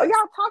 or Yes.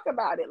 y'all talk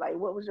about it. Like,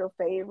 what was your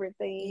favorite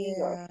thing,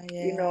 or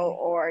Yeah.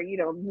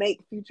 Yeah.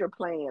 make future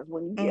plans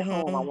when you get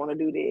home. I Mhm. want to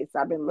do this.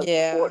 I've been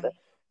looking forward Yeah. to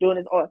doing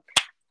this, or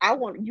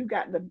you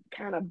got the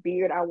kind of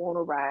beard I want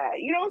to ride.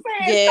 You know what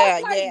I'm saying? Stuff Yeah.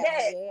 like Yeah.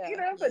 that.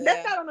 Yeah. So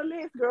that's Yeah. not on the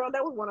list, girl.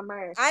 That was one of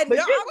mine. I But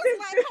know. I was just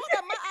like,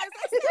 hold on, my eyes.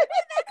 I said, where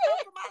did that come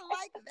from? I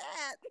like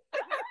that.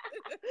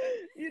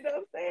 you know what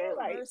I'm saying? Oh,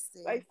 Like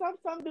mercy.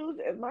 some dudes,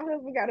 and my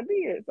husband got a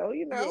beard, so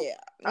Yeah. it's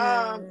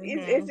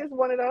Mm-hmm. just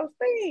one of those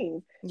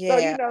things. So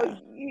Yeah.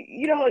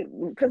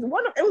 because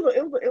one of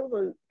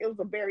it was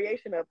a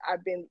variation of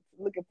I've been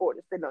looking forward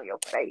to sitting on your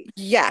face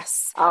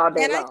Yes. all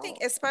day And I think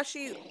long.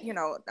 especially,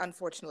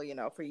 unfortunately,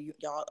 for you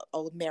y'all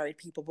old married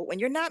people, but when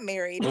you're not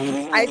married,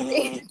 I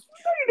think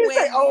You didn't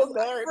say when old you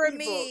married for people.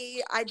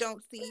 me, I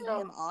don't see You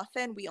him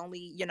often. We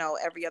only,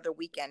 every other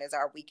weekend is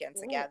our weekend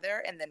know,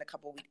 together and then a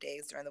couple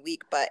weekdays during the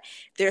week, but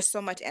there's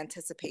so much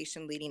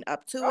anticipation leading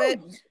up to oh, it.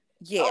 oh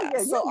Yeah,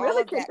 yeah, so all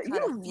of that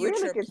kind of you really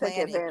future can take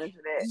planning. advantage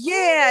of that.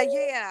 Yeah,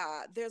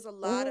 yeah. There's a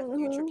lot of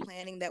future Mm-hmm.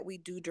 planning that we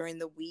do during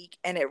the week,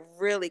 and it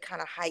really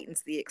kind of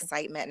heightens the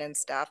excitement and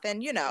stuff.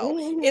 And, it's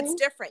Mm-hmm.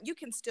 different. You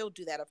can still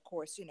do that, of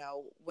course,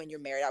 when you're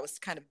married. I was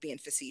kind of being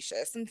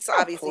facetious. And so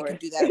Of obviously you can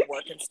course. do that at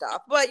work and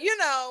stuff. But,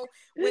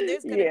 when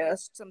there's going to be Yeah.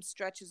 some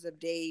stretches of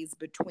days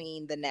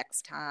between the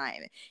next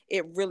time,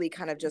 it really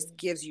kind of just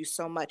gives you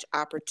so much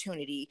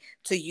opportunity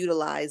to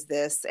utilize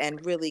this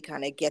and really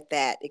kind of get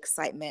that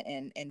excitement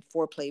and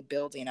foreplay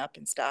building up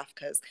and stuff.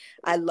 Because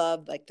I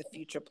love like the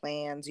future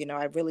plans.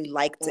 I really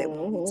liked it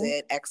when we Mm-hmm.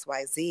 did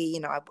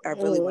XYZ. I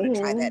really want to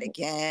try that Mm-hmm.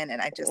 again.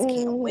 And I just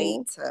can't wait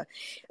Mhm. to,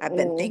 I've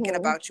been thinking Mhm.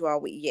 about you all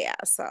week. Yeah.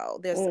 So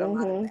there's a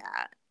lot of Mhm.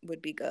 that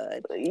would be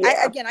good.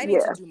 Yeah. I need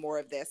to Yeah. do more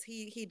of this.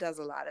 He does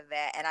a lot of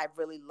that and I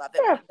really love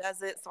it when Yeah. he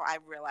does it. So I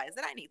realize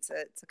that I need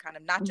to kind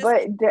of not just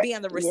But be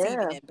on the receiving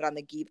yeah. end, but on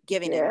the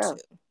giving end Yeah.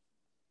 too.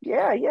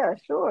 Yeah. Yeah.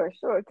 Sure.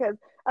 Sure. Because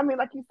I mean,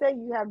 like you say,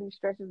 you have these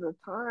stretches of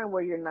time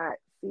where you're not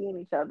seeing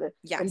each other,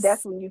 and that's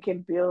Yes. when you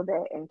can build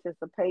that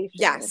anticipation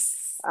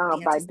Yes.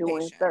 The by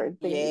doing anticipation. certain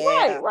things.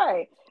 Right. Yeah.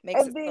 Right. Makes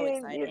And it so then you.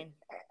 exciting.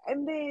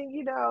 And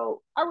then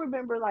I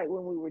remember like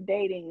when we were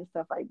dating and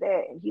stuff like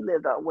that, and he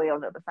lived way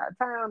on the other side of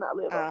town. I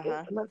lived on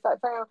Uh-huh. another side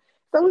of town,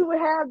 so we would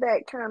have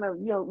that kind of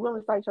we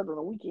only saw each other on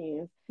the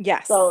weekends.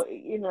 Yes. So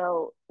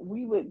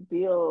we would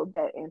build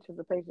that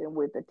anticipation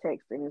with the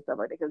texting and stuff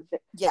like that because they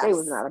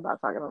was Yes. not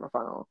about talking on the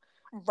phone.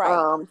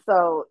 Right.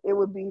 So it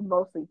would be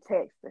mostly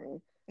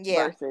texting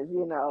Yeah. versus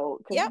because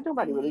Yep.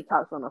 nobody Mm-hmm. really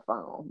talks on the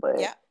phone, but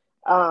Yep.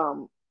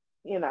 um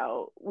we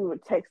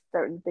would text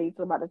certain things.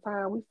 So by the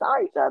time we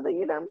saw each other,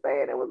 you know what I'm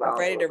saying, it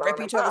Ready to was rip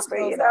on and each other's popping,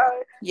 clothes off.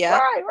 Yep.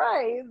 Right,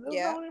 right. It was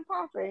Yep. on and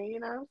popping, you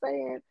know what I'm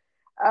saying?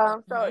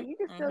 So Mm-hmm. you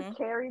can still Mm-hmm.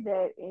 carry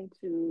that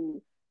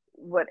into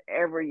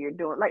whatever you're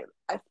doing. Like,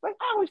 especially,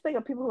 I always think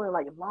of people who are in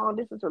like long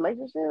distance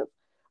relationships.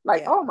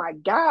 Like, Yeah. oh my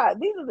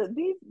God,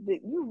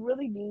 you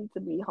really need to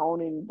be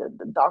honing the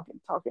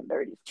talking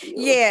dirty skills.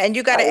 Yeah, and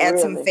you got Like, to add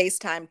some really.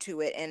 FaceTime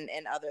to it and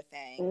other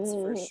things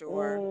for Hmm.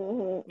 sure.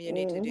 Hmm. You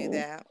need to do Hmm.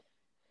 that.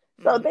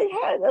 So Mm-hmm. they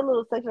had a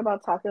little section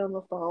about talking on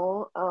the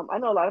phone. I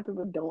know a lot of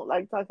people don't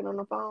like talking on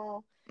the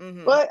phone,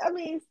 Mm-hmm. but I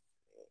mean,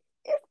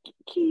 it's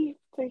key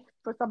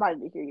for somebody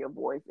to hear your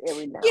voice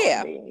every now and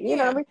Yeah. then. You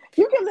know what I Yeah. mean?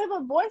 You can leave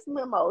a voice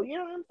memo. You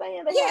know what I'm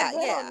saying? They have Yeah. that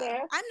on Yeah.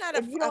 there. I'm not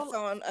If you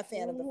don't. a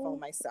fan of the Hmm. phone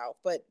myself,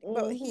 but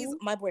he's Hmm.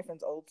 my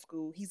boyfriend's old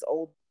school. He's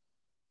old.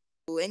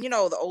 And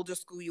the older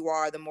school you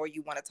are, the more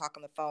you want to talk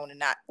on the phone and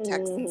not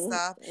text and Hmm.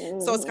 stuff.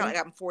 So it's kind Hmm. of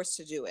like I'm forced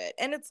to do it,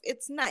 and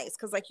it's nice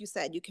because, like you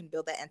said, you can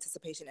build that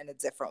anticipation in a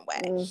different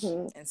way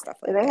Hmm. and stuff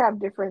And like they that. have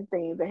different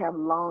things. They have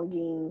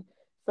longing.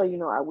 So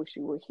I wish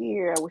you were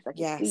here. I wish I could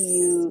see Yes,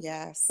 you.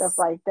 Stuff yes.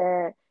 like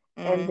that.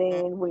 And Mm-hmm.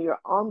 then when you're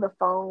on the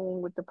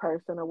phone with the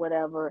person or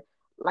whatever,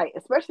 like,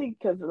 especially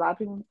because a lot of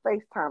people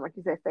FaceTime, like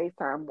you said,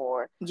 FaceTime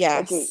more.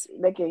 Yes.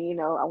 They can,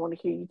 I want to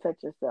hear you touch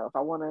yourself. I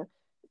Yeah.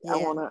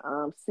 want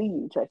to see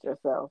you touch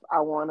yourself. I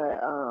want to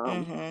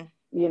Mm-hmm.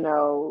 you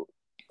know,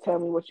 tell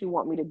me what you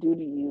want me to do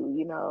to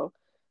you.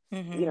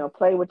 Mm-hmm.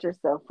 Play with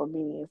yourself for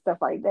me and stuff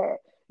like that.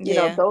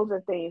 Yeah. Those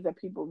are things that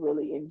people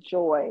really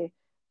enjoy.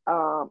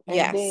 And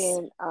Yes.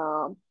 then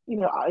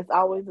it's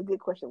always a good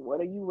question. What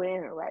are you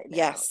wearing right now?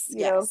 Yes.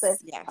 You know what I'm saying?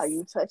 Yes. Are Yes.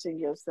 you touching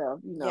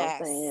yourself? You know what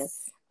I'm saying?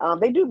 Yes.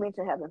 They do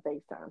mention having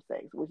FaceTime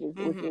sex, which is,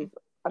 Mm-hmm.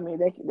 I mean,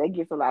 that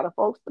gets a lot of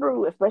folks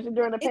through, especially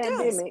during the It does.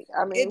 pandemic.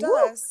 I It mean, woo,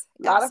 does.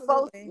 a lot of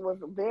folks Absolutely. was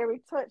very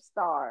touch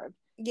starved.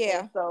 And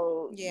Yeah.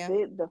 so Yeah.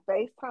 the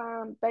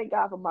FaceTime, thank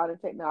God for modern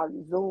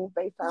technology, Zoom,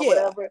 FaceTime, Yeah.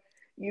 whatever,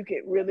 you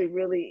could really,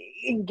 really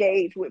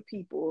engage with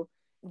people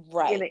in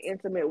Right. an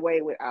intimate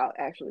way without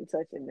actually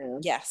touching them,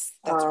 Yes,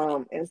 that's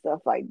right. and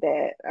stuff like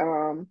that.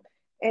 And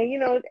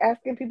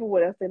asking people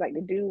what else they like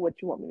to do,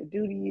 what you want me to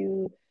do to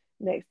you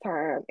next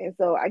time. And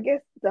so I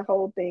guess the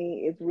whole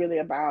thing is really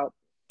about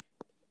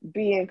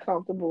being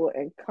comfortable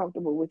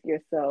with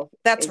yourself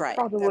That's and right.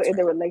 comfortable That's in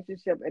the right.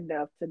 relationship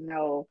enough to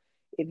know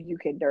if you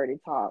can dirty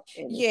talk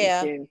and if you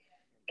Yeah. can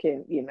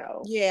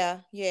Yeah.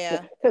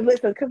 Yeah. because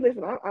listen,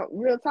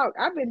 real talk.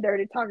 I've been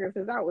dirty talking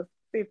since I was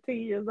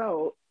 15 years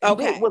old.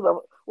 Okay.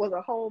 Was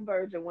a whole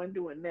virgin, wasn't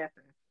doing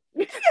nothing.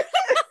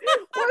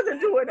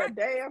 Wasn't doing a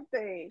damn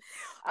thing.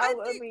 I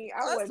I think mean, I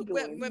us wasn't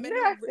doing women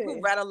who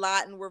nothing. read a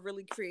lot and were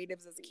really creative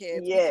as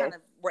kids, we kind Yes,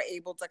 of were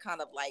able to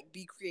kind of like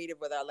be creative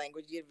with our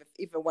language,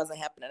 if it wasn't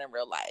happening in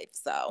real life.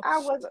 So, I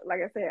was,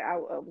 like I said, I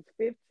was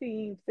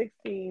 15,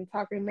 16,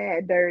 talking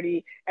mad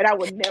dirty, and I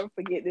would never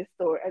forget this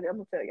story. And I'm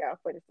gonna tell y'all a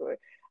funny story.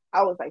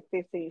 I was like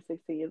 15,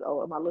 16 years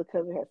old, and my little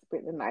cousin had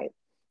spent the night,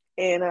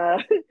 and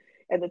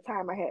at the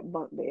time I had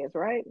bunk beds,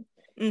 right?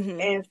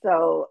 mm-hmm. And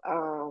so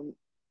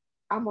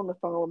I'm on the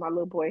phone with my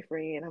little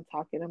boyfriend. I'm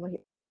talking. I'm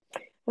like,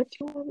 "What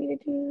you want me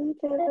to do?"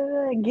 Da, da,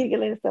 da,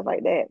 giggling and stuff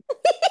like that.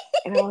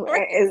 And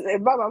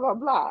blah blah blah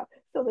blah.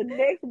 So the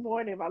next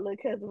morning, my little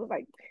cousin was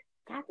like,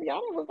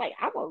 Tatiana was like,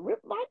 "I'm gonna rip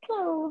my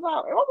clothes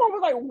off." And my mom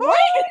was like, "What?"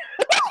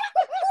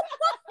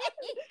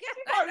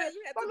 I know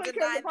you had My to little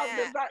deny cousin probably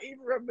does that. not even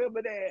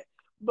remember that.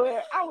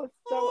 But I was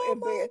so Oh my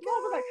embarrassed.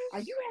 Mom was like,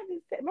 "Are you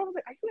having sex?" Mom was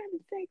like, "Are you having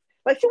sex?"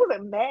 Like, she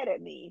wasn't mad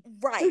at me.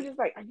 gosh. She was Right. just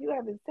like, "Are you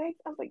having sex?"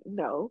 I was like,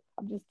 "No,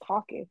 I'm just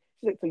talking."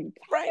 She's like, "So you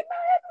Right. talking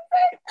about having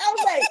sex?" I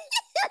was like,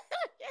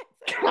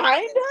 "Kinda."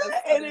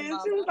 That's And funny, then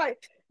she was mama. like,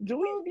 Oh, do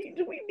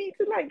we need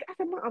to, like?" I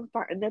said, "Mom, I'm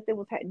fine. Nothing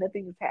was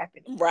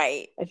happening."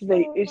 right. And Oh she's my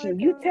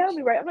like, "You tell gosh.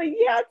 me, right?" I'm like,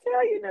 "Yeah, I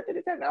tell you, nothing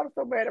is happening." I was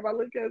so mad at my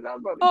little cousin. I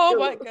was about to Oh kill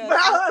my her. gosh. You heard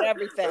It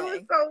was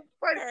everything. so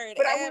funny. Heard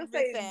But I will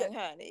say that, everything,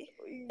 honey.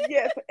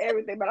 yes, for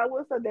everything. But I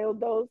will say there were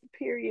those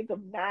periods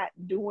of not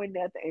doing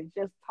nothing and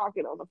just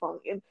talking on the phone.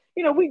 And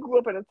we grew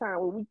up at a time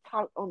where we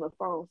talked on the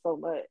phone so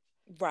much.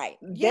 Right.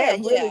 Yeah, That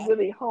really, yeah.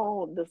 really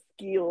honed the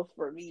skills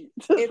for me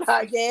to It's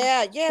like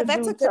yeah, yeah, to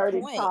that's a do good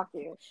dirty point.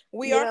 talking.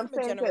 We You are know what I'm from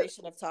a saying? Because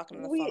generation of talking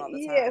on the phone all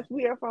the time.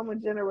 we are from a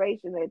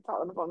generation that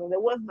talked on the phone, and there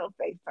was no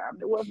FaceTime,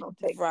 there was no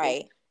texting.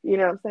 Right. You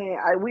know what I'm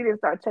saying? We didn't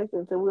start texting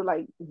until we were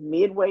like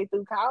midway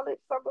through college,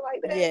 something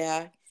like that. Yeah.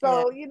 Yeah.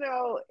 So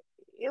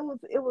it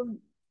was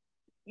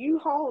you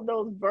hold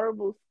those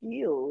verbal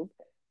skills,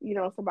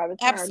 so by the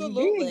time you did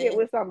get Absolutely.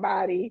 with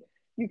somebody,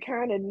 you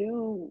kind of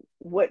knew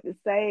what to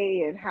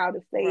say and how to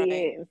say Right.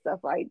 it and stuff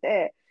like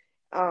that.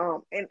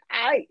 And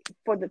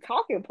for the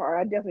talking part,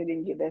 I definitely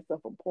didn't get that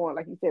stuff from porn.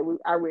 Like you said,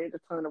 I read a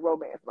ton of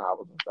romance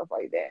novels and stuff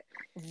like that.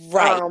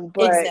 Right.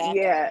 But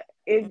yeah,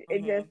 Exactly.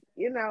 it Hmm. just,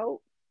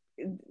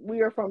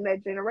 we are from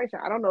that generation.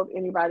 I don't know if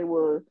anybody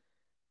will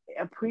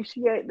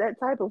appreciate that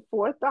type of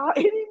forethought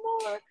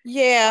anymore.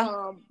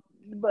 Yeah.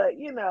 But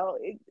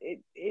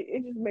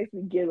it just makes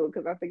me giggle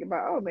because I think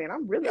about, oh man,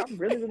 I'm really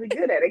really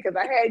good at it because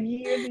I had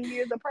years and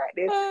years of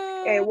practice.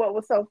 Uh, And what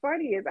was so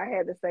funny is I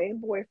had the same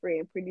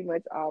boyfriend pretty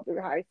much all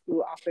through high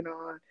school, off and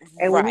on.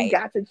 And when we right.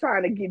 got to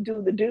trying to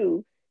do the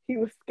do, he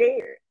was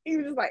scared. He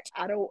was just like,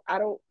 I don't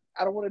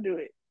want to do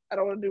it. I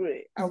don't want to do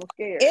it. I was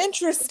scared.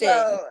 Interesting.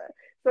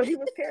 So he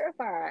was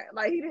terrified.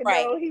 Like he didn't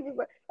Right. know. He was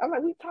like, I'm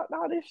like, we talked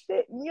all this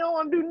shit and you don't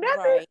want to do nothing.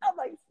 Right.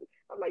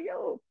 I'm like,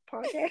 yo,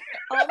 punk ass.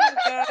 Oh my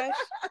gosh.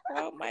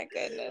 Oh my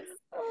goodness.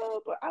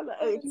 Oh, but That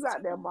if is you out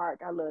too there, funny.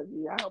 Mark, I love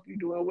you. I hope you're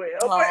doing well.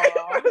 Oh,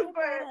 But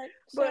Mark.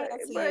 but Shout out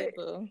to but you,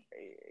 boo.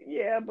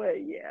 yeah,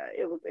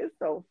 it's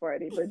so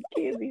funny. But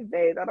kids these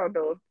days, I don't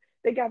know if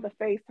they got the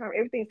FaceTime.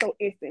 Everything's so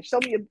instant. Show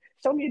me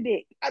your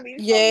dick. I mean,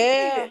 show me your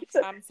Yeah,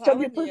 titties. I'm Show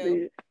me your telling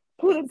you. pussy.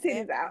 Pull them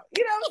titties Exactly. out.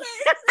 You know what I'm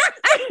saying?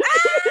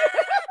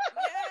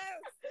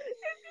 Yes.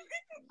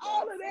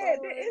 All That's of that.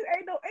 so It right.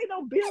 ain't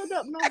no build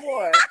up no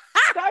more.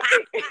 So I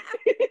think,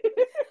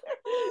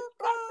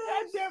 Oh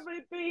I gosh.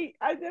 definitely think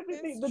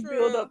It's the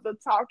build true. up, the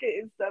talking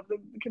and stuff, the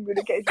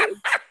communication is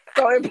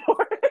so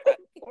important.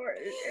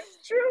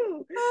 It's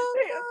true.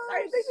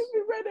 They just be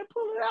ready to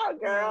pull it out,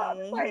 girl.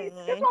 It's like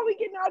that's why we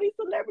getting all these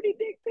celebrity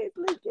dick pics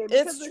leaking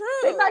because It's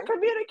they're not true.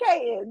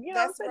 communicating. You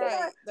know what That's I'm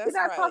saying? right. They're That's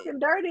not right. talking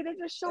dirty. They're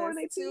just showing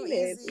It's their too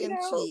penis. easy You and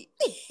know, cheap.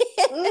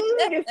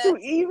 it's too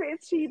easy and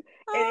cheap,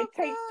 and Oh it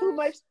takes too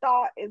much gosh.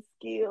 thought and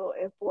skill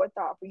and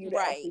forethought for you to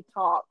Right. actually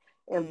talk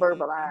and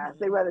verbalize.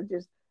 They Mm-hmm. rather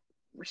just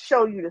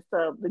show you the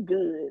stuff, the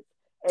goods,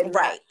 and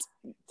not Right.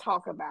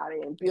 talk about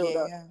it and build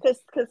up. Yeah.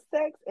 Because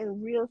sex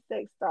and real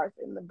sex starts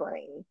in the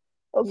brain.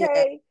 Yeah.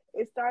 Okay,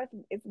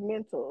 it's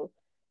mental,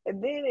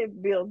 and then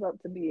it builds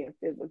up to being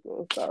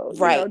physical. So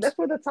Right. that's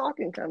where the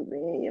talking comes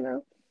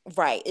in.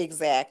 Right.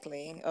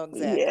 Exactly. Exactly.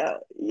 Yeah,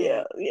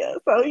 yeah, Mm. yeah.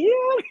 So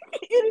yeah,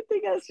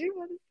 anything else you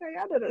want to say?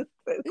 I know that's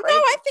No, crazy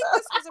I think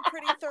stuff. this was a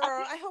pretty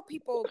thorough. I hope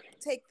people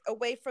take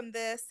away from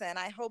this, and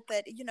I hope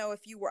that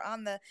if you were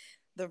on the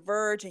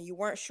verge and you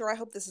weren't sure, I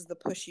hope this is the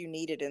push you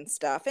needed and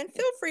stuff. And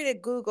feel free to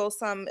Google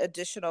some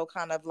additional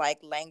kind of like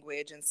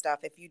language and stuff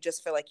if you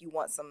just feel like you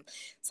want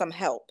some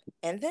help,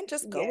 and then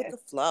just go with Yes. the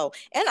flow.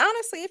 And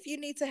honestly, if you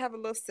need to have a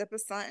little sip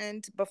of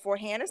something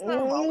beforehand, there's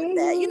nothing wrong with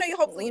that. Mm-hmm.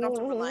 Hopefully you don't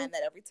have to rely Mm-hmm. on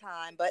that every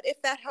time, but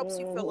if that helps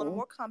you feel a little Mm-hmm.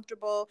 more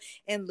comfortable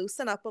and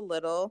loosen up a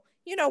little,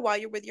 while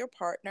you're with your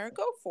partner,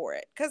 go for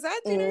it. Because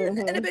your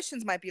Mm-hmm.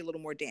 inhibitions might be a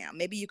little more down.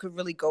 Maybe you could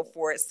really go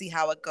for it, see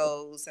how it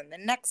goes, and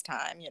then next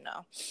time.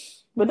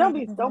 But don't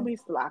Mhm. be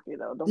sloppy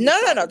though. Don't be No,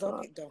 no, no,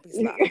 sloppy don't drunk. be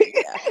sloppy.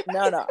 Yeah,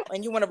 no, no,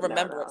 and you want to No,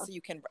 remember it no. so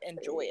you can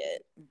enjoy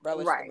it,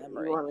 relish the Right. You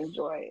memory. want to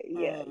enjoy it.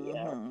 Yeah,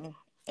 yeah. Hmm.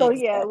 So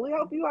yeah, we Exactly.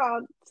 hope you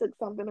all took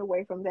something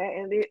away from that.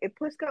 And if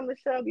push come to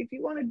shove, if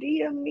you want to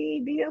DM me,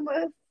 DM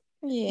us,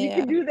 you Yeah.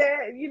 can do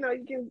that. You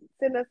can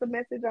send us a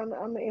message on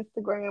the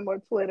Instagram or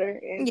Twitter,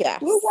 and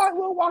Yes. we'll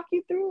walk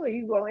you through it.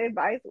 You want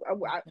advice?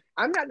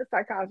 I'm not the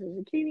psychologist.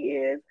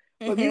 Zakini is,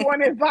 but if you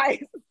want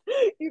advice,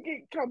 you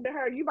can come to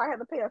her. You might have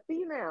to pay a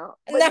fee now,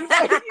 but you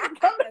can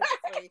come to It's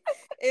her. free.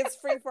 It's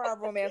free for our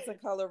romance and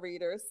color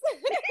readers.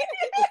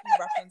 If you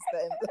reference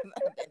the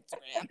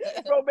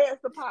Instagram. Romance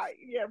the pod,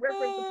 yeah,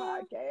 reference the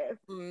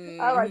podcast.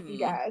 All right, you Mhm.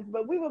 guys,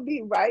 but we will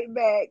be right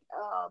back,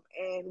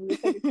 and we'll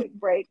take a quick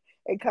break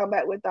and come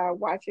back with our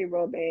watching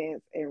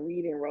romance and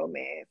reading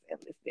romance and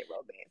listening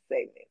romance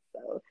segment.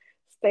 So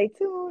stay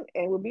tuned,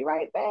 and we'll be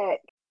right back.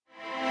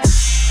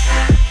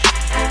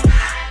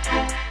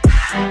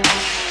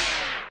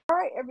 All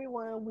right,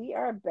 everyone, we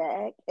are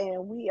back,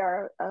 and we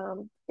are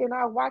in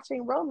our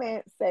watching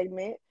romance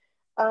segment.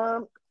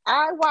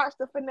 I watched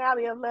the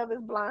finale of Love Is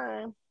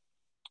Blind.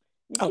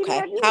 Kitty, Okay.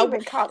 have you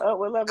even caught up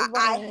with Love Is I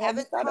Blind? Have you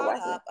haven't started caught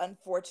watching? up,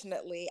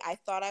 unfortunately. I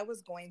thought I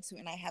was going to,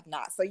 and I have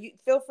not. So you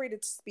feel free to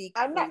speak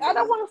I don't freely.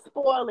 want to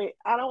spoil it.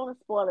 I don't want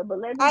to spoil it, but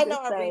I know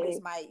our readers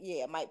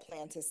might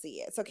plan to see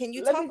it. So can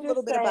you let talk me a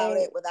little just bit about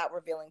say, it without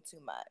revealing too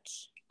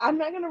much? I'm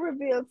not going to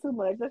reveal too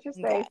much. Let's just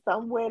Okay. say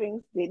some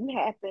weddings didn't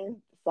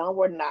happen. Some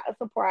were not a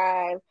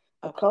surprise.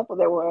 Okay.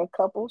 There were a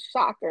couple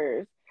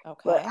shockers,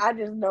 but Okay. I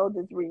just know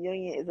this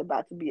reunion is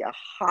about to be a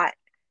hot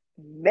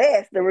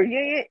mess. The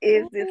reunion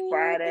is this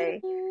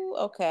Friday. Ooh,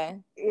 okay.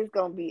 It's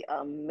gonna be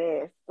a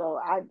mess. So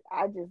I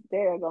just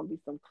there are gonna be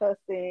some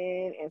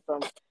cussing and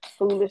some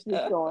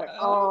foolishness going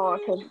on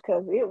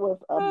because it was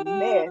a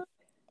mess.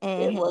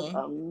 It was Mm-hmm.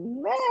 a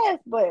mess.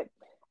 But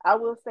I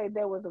will say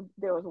there was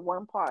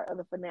one part of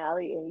the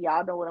finale, and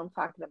y'all know what I'm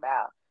talking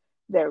about,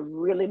 that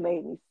really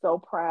made me so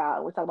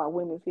proud. We're talking about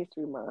Women's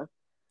History Month.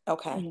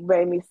 Okay.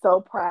 Made me so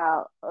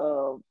proud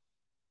of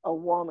a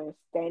woman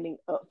standing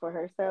up for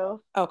herself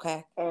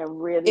Okay.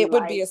 and really It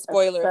would be like a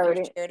spoiler if you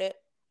asserting. shared it.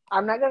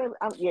 I'm not gonna.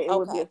 Yeah, it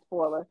would be Okay. a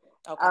spoiler.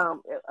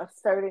 Okay.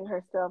 Asserting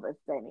herself and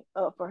standing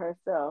up for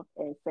herself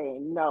and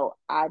saying, "No,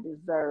 I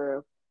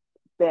deserve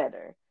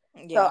better."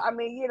 So Yeah. I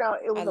mean, it I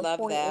was a love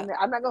point in that. there.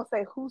 I'm not gonna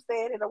say who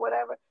said it or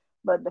whatever,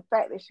 but the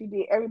fact that she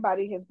did,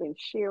 everybody has been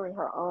cheering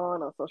her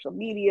on social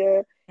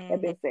media. Have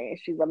Hmm. been saying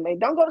she's amazing.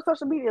 Don't go to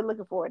social media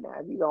looking for it now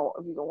if you don't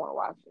want to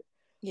watch it.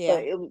 But Yeah.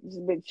 it was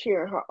just been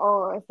cheering her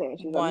on, saying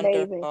she's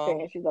amazing, Wonderful.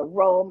 saying she's a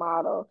role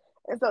model,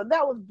 and so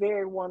that was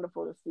very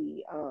wonderful to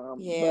see.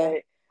 Yeah.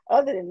 But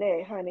other than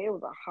that, honey, it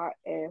was a hot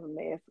ass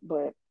mess.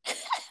 But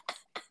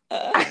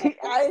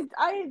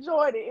I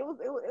enjoyed it. It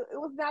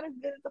was not as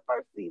good as the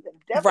first season.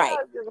 Definitely Right.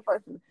 not as good as the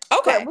first season. But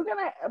Okay.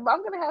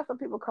 I'm gonna have some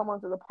people come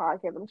onto the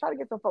podcast. I'm trying to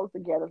get some folks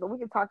together so we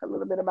can talk a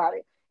little bit about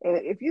it. And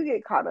if you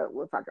get caught up,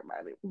 we'll talk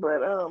about it.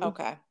 But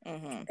Okay.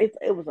 Hmm.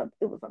 it was a mess,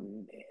 a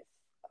mess,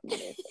 a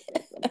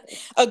mess, a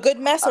mess. A good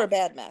mess Uh, or a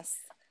bad mess?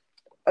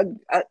 uh,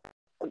 uh,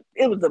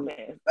 it was a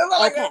mess. That's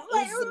all I Okay. got to It say.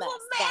 was It just a was mess.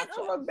 a mess. It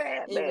Gotcha. was a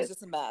bad It was mess.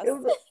 just a mess. It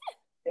was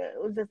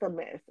it was just a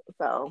mess.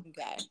 So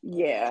Okay.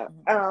 yeah.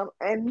 Hmm.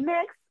 And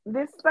next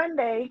this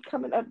Sunday,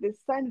 coming up this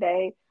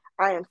Sunday,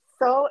 I am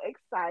so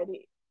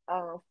excited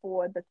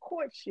for the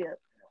courtship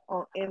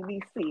on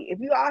NBC. If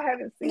you all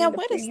haven't Now, seen the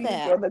what is preview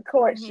for that? the Hmm.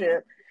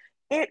 courtship,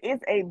 it is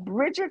a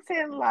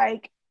Bridgerton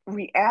like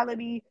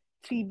reality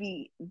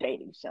TV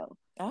dating show.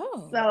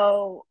 Oh.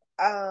 So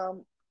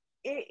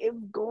it is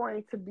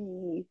going to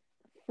be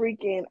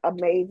freaking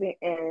amazing.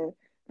 And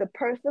the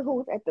person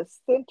who's at the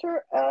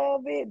center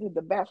of it,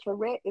 the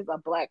bachelorette, is a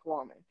black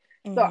woman.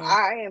 So Mm-hmm.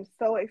 I am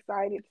so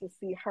excited to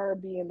see her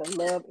being the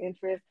love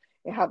interest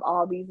and have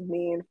all these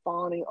men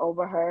fawning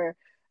over her.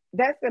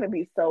 That's gonna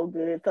be so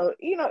good. So,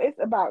 it's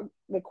about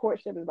the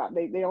courtship is about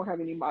they don't have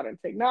any modern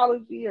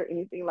technology or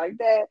anything like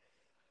that.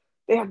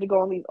 They have to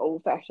go on these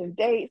old fashioned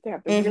dates. They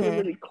have to really, Mm-hmm.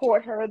 really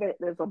court her.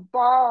 There's a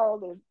ball,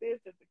 there's this,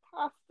 there's the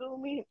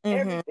costuming, Mm-hmm.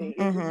 everything. It's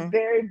just Mm-hmm.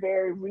 very,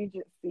 very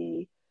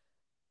Regency,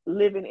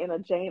 living in a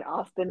Jane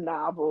Austen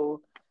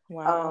novel,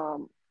 Wow.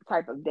 um,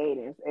 type of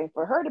dating. And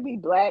for her to be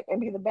black and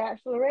be the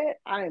bachelorette,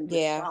 I am just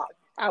Yeah. shocked.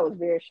 I was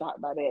very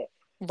shocked by that.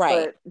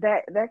 Right.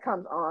 But that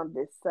comes on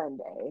this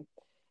Sunday.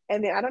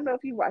 And then I don't know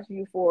if you watched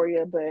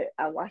Euphoria, but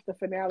I watched the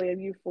finale of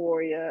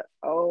Euphoria.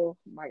 Oh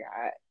my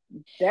God.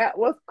 That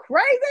was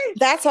crazy.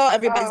 That's all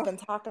everybody's Uh, been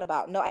talking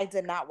about. No, I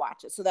did not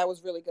watch it. So that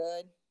was really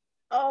good.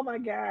 oh my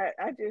God.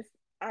 I just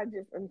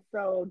am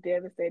so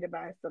devastated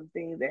by some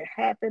things that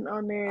happened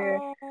on there.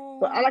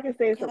 But all Oh, I can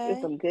say is some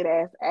okay. good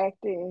ass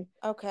acting.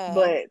 Okay.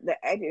 But the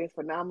acting is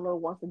phenomenal.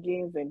 Once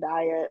again,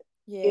 Zendaya,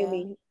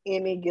 Yeah.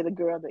 Emmy, get a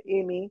girl the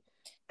Emmy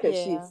because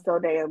she's Yeah. so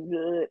damn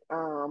good.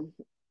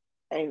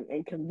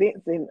 And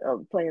convincing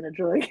of playing a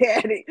drug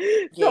addict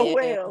so Yeah.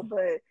 well,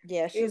 but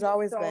Yeah. it She's was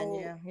always been. so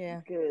Yeah.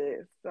 Yeah.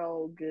 good,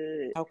 so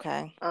good.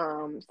 Okay.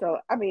 So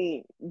I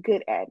mean,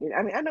 good acting.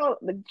 I mean, I know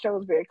the show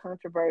is very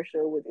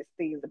controversial with its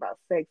themes about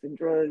sex and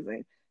drugs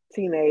and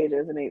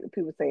teenagers, and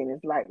people saying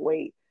it's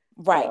lightweight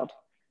Right. uh,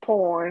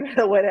 porn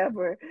or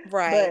whatever.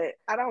 Right.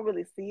 But I don't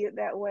really see it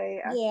that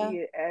way. I Yeah. see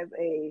it as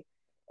a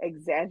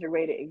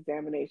exaggerated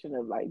examination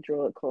of like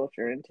drug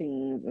culture and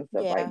teens and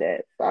stuff like Yeah.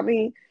 that. So I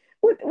mean,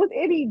 with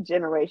any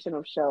generation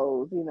of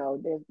shows,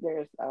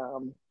 there's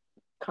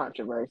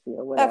controversy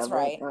or That's whatever.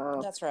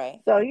 right. That's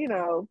right.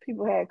 So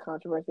people had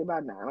controversy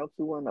about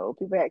 90210.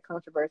 People had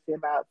controversy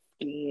about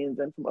Skins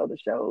and some other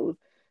shows,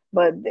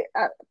 but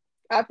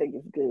I think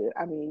it's good.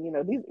 I mean,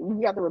 these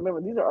we have to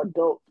remember these are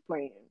adults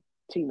playing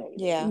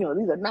teenagers. Yeah.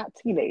 These are not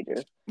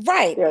teenagers.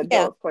 Right. They're Yeah.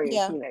 adults playing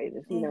Yeah.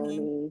 teenagers. You know what I Mhm.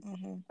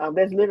 mean? Mhm.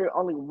 There's literally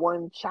only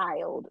one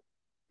child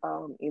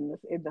in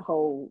the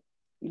whole,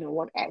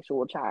 one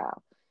actual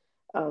child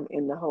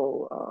in the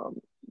whole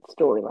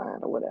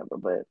storyline or whatever.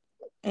 But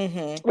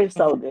Mhm. it's Mhm.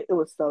 so good. It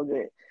was so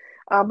good.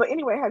 But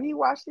anyway, have you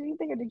watched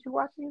anything or did you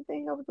watch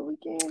anything over the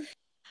weekend?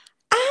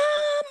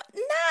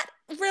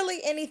 Not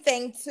really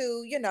anything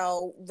too,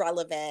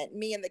 relevant.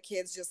 Me and the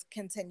kids just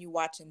continue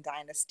watching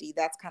Dynasty.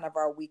 That's kind of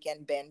our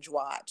weekend binge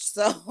watch.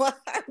 So I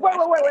Wait, watched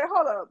wait, wait, that. wait.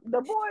 Hold up.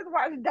 The boys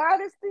watch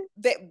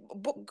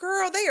Dynasty.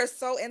 Girl, they are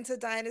so into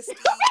Dynasty.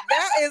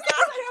 That is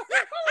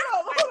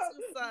Hold my up.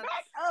 two sons.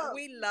 Back up.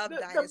 We love The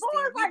Dynasty.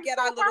 boys We like get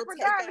our soap little opera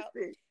takeout.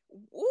 Dynasty.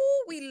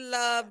 Ooh, we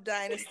love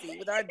Dynasty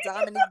with our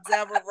Dominique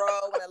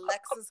Devereaux and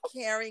Alexis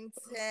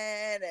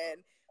Carrington,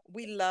 and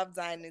we love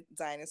The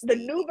Dynasty.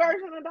 new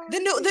version of The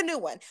Dynasty. new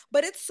one,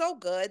 but it's so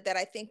good that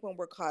I think when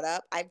we're caught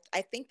up, I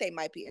think they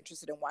might be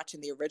interested in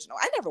watching the original.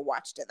 I never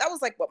watched it. That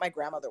was like what my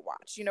grandmother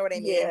watched. You know what I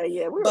mean? Yeah,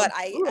 yeah. We But were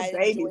I we were I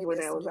babies enjoy when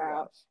this that was new one.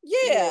 out.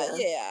 Yeah, Yeah,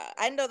 yeah.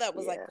 I know that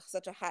was like yeah.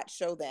 such a hot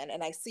show then,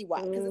 and I see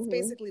why because it's hmm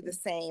basically the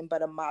same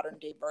but a modern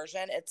day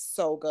version. It's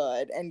so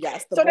good, and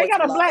yes, the So they boys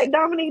got a love black it.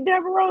 Dominique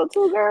Devereaux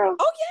too, girl.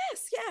 Oh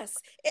yes, yes,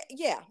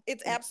 yeah.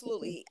 It's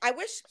absolutely.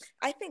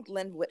 I think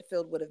Lynn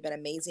Whitfield would have been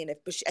amazing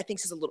but I think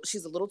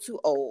she's a little too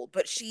old.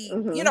 But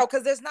hmm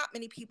because there's not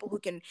many people who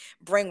can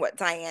bring what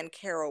Diane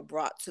Carroll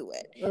brought to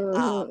it.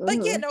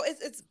 But yeah, hmm no,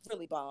 it's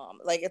really bomb.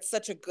 Like it's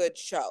such a good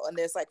show, and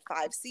there's like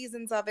 5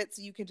 seasons of it,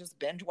 so you can just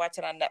binge watch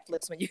it on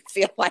Netflix when you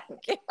feel like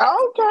it.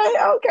 Okay,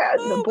 okay.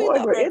 The Oh, we boys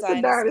love were our into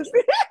Dynasty. Dynasty.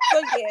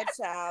 So yeah,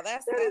 child,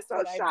 that's That is that's so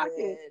what I shocking.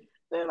 did.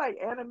 They're like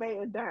anime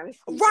and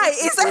Dynasty. Right,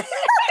 it's Interesting.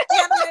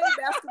 anime,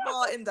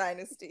 basketball, and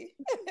Dynasty.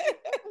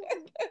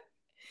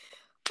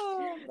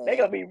 Oh man. They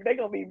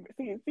gonna be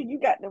see you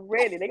got them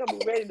ready. They gonna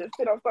be ready to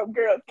sit on some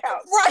girl's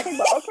couch. Right. Talking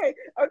about,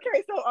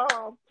 okay,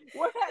 so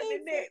what's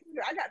happening next?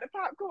 I got the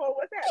popcorn,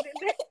 what's happening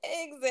next?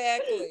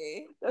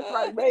 Exactly. That's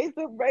right,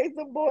 raise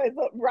them boys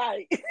up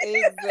right.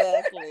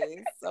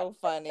 Exactly. So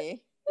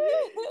funny.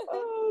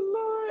 Oh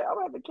Lord, I'm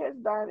about to catch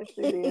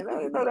Dynasty then. I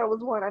didn't know that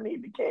was one I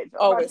need to catch. I'm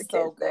Oh, about to it's catch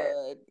so that.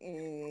 good.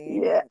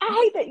 Yeah,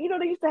 I hate that.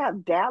 They used to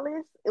have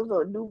Dallas. It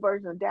was a new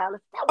version of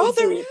Dallas. That was Oh,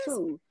 there good is.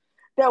 too.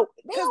 They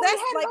Because only that's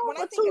had it like on when I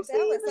for think two of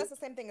Dallas, that's seasons. the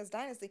same thing as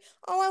Dynasty.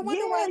 Oh, I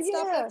wonder why Yeah, it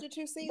stopped yeah. after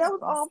 2 seasons. That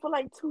was on for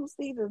like 2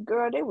 seasons,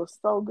 girl. They was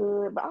so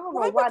good, but I don't know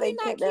Why would why they they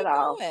not cut that keep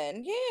off.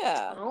 going? I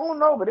Yeah. don't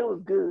know, but it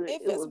was good.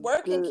 If It it's was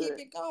working, keep good.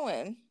 it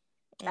going.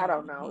 I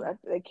don't know.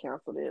 Mm-hmm. They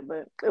canceled it,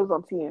 but it was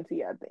on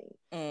TNT, I think.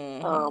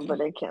 Mm-hmm. But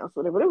they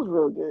canceled it, but it was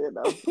real good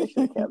though. They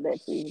should have kept that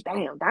too.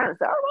 Damn,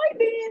 Dinosaur. All right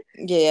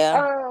then.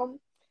 Yeah.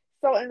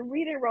 So in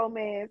reading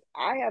romance,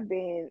 I have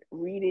been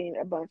reading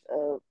a bunch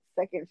of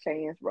second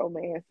chance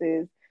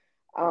romances.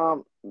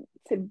 Um,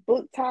 to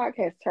Book Talk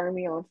has turned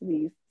me on to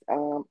these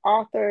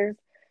authors.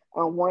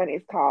 One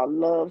is called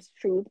Love's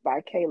Truth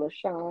by Kayla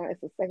Shaw.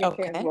 It's a second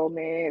chance Okay.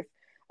 romance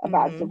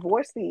about Mm-hmm.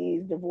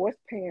 divorcees, divorced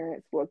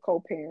parents who are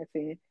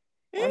co-parenting.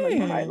 I don't know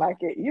you might Mm. like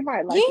it. You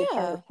might like it.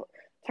 Yeah.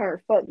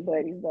 Turn fuck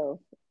buddies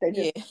though. They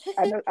just Yeah.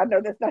 I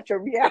know that's not your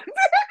reality.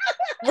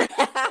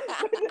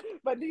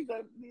 But these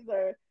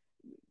are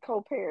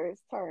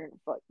co-parents turned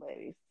fuck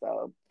ladies.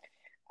 So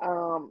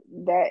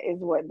that is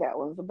what that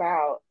was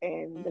about,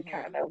 and the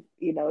kind of,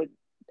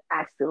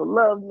 I still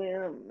love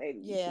them, maybe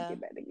we should Yeah.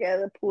 get back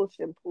together, push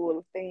and pull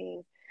of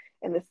things.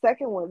 And the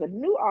second one is a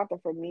new author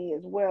for me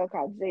as well,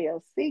 called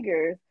J.L.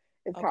 Seegers.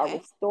 It's called Okay.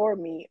 Restore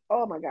Me.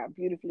 Oh my God,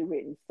 beautifully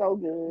written, so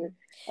good.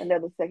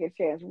 Another second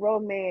chance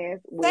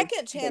romance with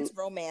Second the chance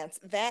romance.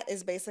 That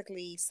is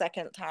basically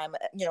second time,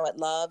 at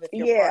love. If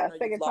your yeah, partner,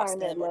 you've second lost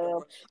time in them or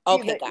love. divorced.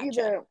 Okay, Either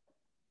gotcha.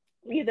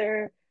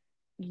 either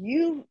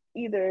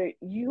either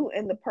you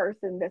and the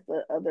person that's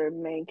the other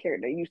main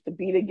character used to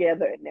be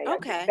together and now y'all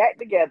get Okay. back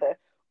together,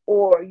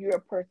 or you're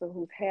a person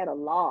who's had a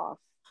loss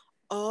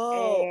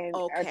Oh, and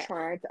are okay.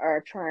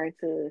 trying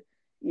to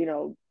you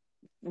know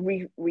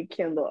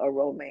rekindle a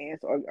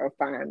romance, or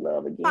find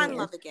love Find again.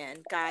 love again.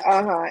 Gotcha.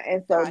 Uh-huh.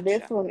 And so this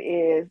Gotcha. one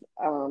is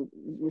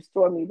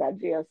Restore Me by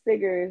J.L.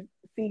 Seeger,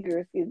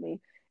 excuse me,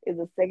 is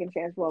a second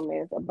chance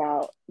romance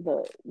about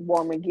the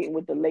woman getting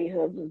with the late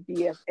husband's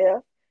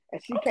BFF,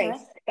 and she can't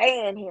Okay.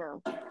 stand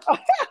him.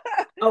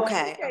 She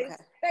Okay. can't Okay.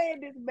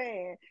 stand this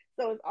man.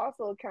 So it's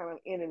also kind of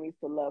enemies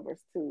to lovers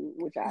too,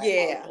 which I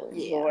Yeah. also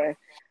Yeah. enjoy.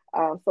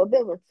 So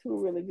those are two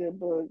really good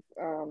books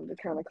to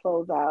kind of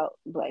close out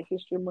Black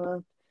History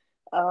Month,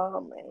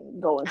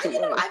 and go into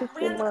Women's I History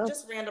random Month.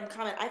 just random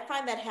comment. I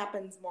find that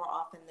happens more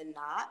often than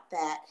not.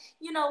 That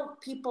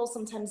people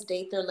sometimes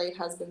date their late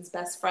husband's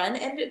best friend,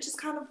 and it just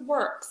kind of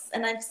works.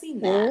 And I've seen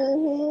that.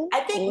 Mm-hmm.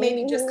 I think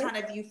maybe just Mm-hmm.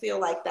 kind of you feel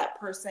like that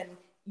person,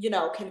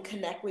 can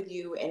connect with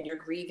you, and you're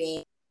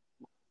grieving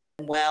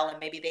well, and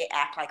maybe they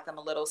act like them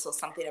a little, so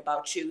something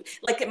about you,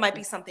 like it might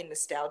be something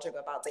nostalgic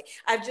about, like,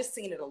 I've just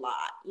seen it a lot.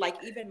 Like,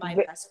 even my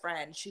best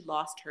friend, she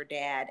lost her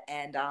dad,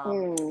 and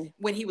Mm,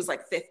 when he was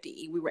like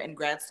 50, we were in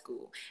grad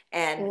school,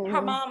 and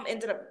her mm, mom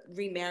ended up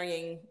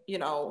remarrying,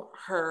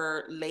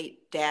 her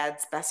late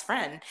dad's best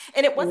friend,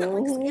 and it wasn't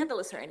like mm,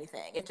 scandalous or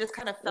anything. It just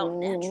kind of felt mm,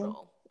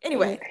 natural. mm.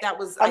 Anyway, that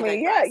was, I I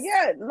mean, yeah, digress.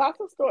 yeah, lots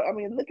of stories. I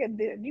mean, look at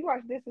this. You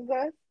watch This Is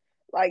Us?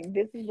 Like,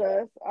 This Is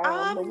Us,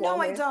 the No,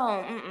 I woman.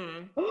 don't.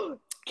 Mm-mm.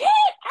 Get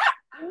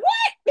out!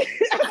 What?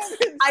 I've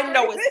been I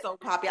know it's screaming. so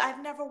popular.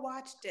 I've never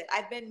watched it.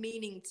 I've been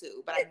meaning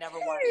to, but I never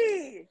watched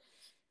it. Hey,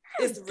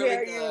 how It's really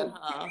dare good, you?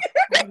 huh?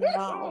 Oh no.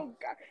 Oh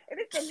God! And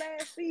it's the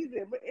last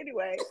season. But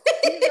anyway,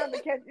 you just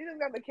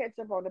got to catch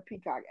up on the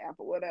Peacock app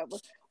or whatever.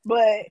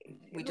 But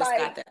We just got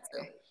like, that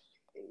too.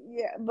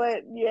 yeah,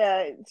 but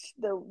yeah,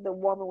 the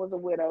woman was a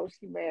widow.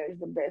 She married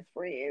the best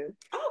friend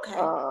Okay.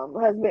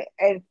 husband,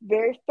 and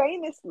very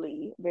famous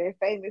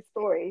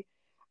story.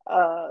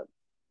 Uh,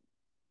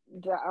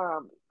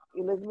 the,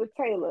 Elizabeth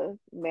Taylor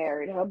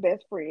married her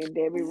best friend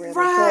Debbie Reynolds'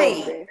 Right.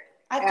 husband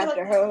I feel like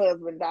after her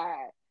husband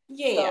died.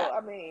 yeah. So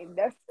I mean,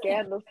 that's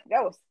scandal.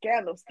 That was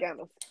scandal,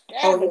 scandal, Oh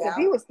scandal. Because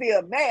yeah. he was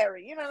still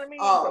married. You know what I mean?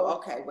 Oh, So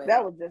okay,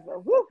 that wait. was just a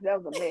whew,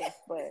 that was a mess.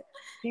 But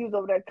he was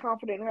over there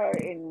comforting her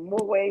in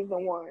more ways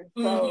than one.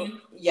 So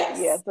yeah,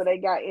 Yes. so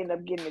they ended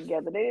up getting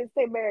together. They didn't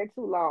stay married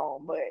too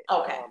long, but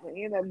Okay.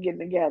 they ended up getting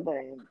together,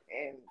 and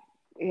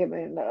him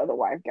and the other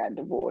wife got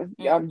divorced.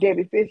 Mm-hmm.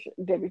 Debbie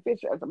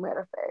Fisher, as a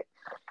matter of fact.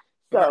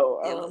 Right.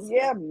 So Elizabeth.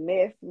 yeah,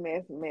 mess,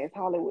 mess, mess.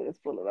 Hollywood is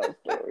full of those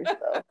stories.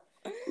 So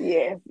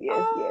yes,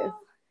 yes, yes. Oh.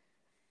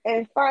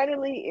 And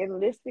finally, in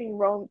listening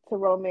to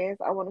romance,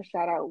 I want to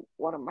shout out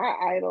one of my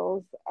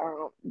idols,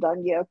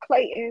 Danielle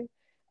Clayton,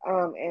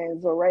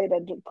 and Zoraida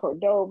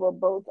Cordova,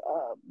 both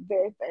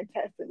very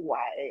fantastic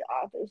YA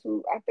authors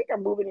who I think are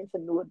moving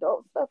into new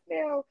adult stuff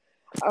now.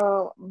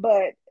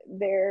 But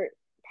their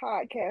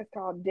podcast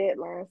called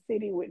Deadline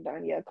City with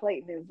Danielle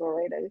Clayton and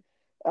Zoraida.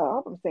 I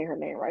hope I'm saying her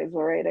name right,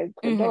 Zoraida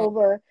Mm-hmm.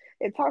 Cordova.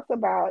 It talks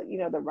about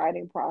the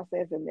writing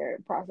process and their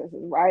process as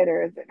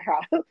writers, and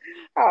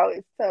how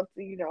it's tough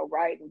to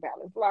write and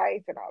balance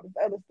life and all this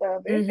other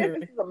stuff. This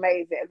Mm-hmm. is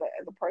amazing as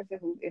a person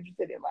who's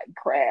interested in like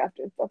craft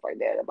and stuff like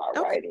that about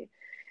Okay. writing.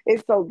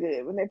 It's so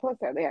good when they plus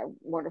that they have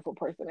wonderful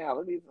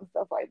personalities and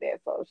stuff like that.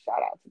 So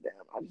shout out to them.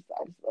 I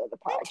just love the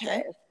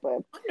Okay. podcast.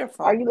 But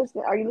Wonderful. Are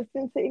you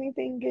listening to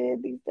anything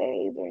good these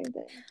days or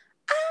anything?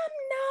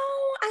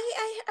 No,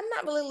 I'm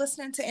not really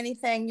listening to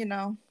anything,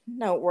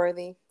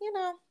 noteworthy.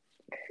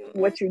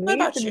 What you What need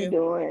to about be you?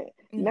 doing?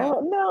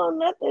 Mm-hmm. No,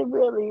 nothing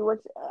really. Which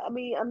I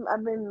mean,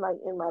 I've been like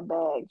in my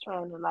bag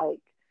trying to like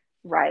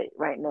write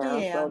right now.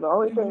 So Yeah. the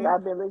only thing Mm-hmm.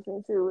 I've been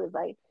listening to is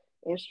like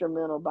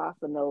instrumental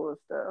bossa nova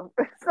stuff.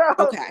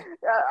 So Okay.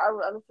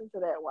 I listen to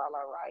that while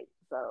I write.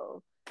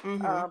 So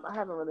Mm-hmm. I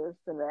haven't really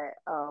listened to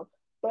that.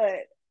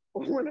 But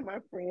one of my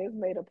friends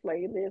made a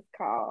playlist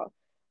called,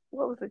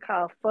 what was it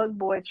called?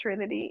 Fuckboy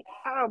Trinity.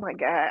 Oh my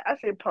God, I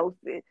should post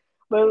it.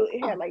 But Oh,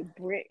 it had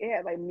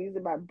like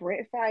music by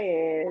Brent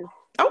Fayez,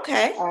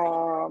 okay.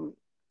 um,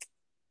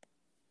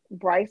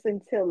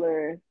 Bryson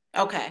Tiller,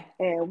 Okay.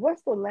 and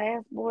what's the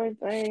last boy's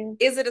name?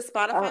 Is it a Uh,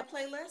 Spotify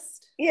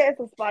playlist? yeah, it's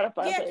a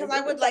Spotify Yeah, because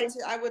playlist. would It's like like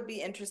to. I would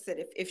be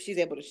interested if she's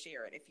able to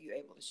share it. If you're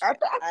able to share it,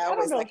 I I don't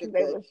always know if like a she's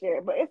good. able to share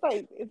it, but it's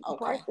like it's Okay.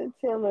 Bryson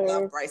Love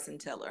Tiller, Bryson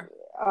Tiller.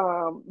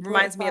 Brent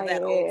Reminds me of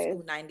that old Fayez.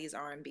 school '90s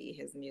R&B.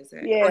 His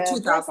music, or Yeah, Brent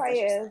 2000s, I should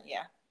say. Fayez.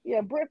 Yeah.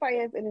 Yeah, Brent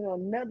Fayez, and then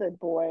another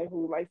boy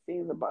who like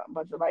sings a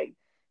bunch of like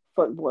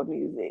fuckboy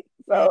music.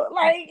 Mm. So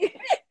like,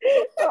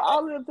 so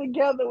all of them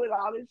together with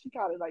all this, she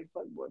called it like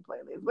fuckboy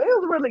playlist. But it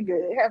was really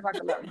good. It has like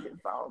a lot of good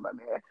songs on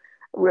there.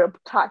 Real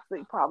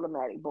toxic,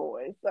 problematic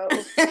boys. So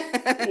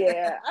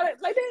yeah, like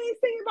they ain't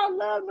singing about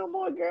love no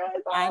more, girl.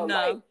 It's I all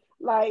know.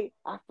 like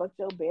I fucked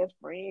your best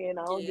friend.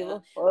 I don't give Yeah,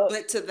 a fuck.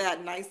 but to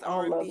that nice I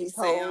don't love R&B these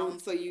hoes.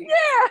 sound, so you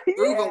Yeah,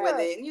 grooving with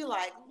yeah, it, and you're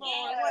like,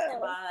 Lord, what am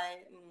yeah. I?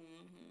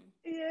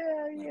 Yeah,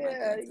 What am I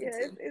yeah, dancing yeah.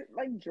 to? It's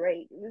like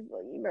Drake. It's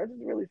like,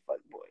 just really fuck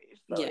boyish.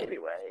 So Yeah,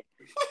 anyway,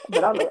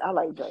 but I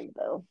like Drake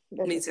though.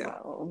 That's me just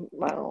too.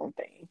 my own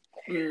thing.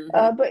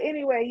 Mm-hmm. But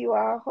anyway, you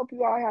all hope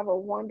you all have a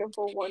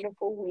wonderful,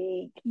 wonderful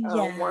week.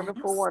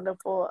 Wonderful, Yes.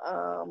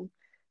 wonderful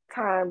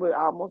time. We're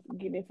almost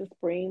getting into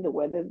spring. The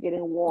weather's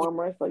getting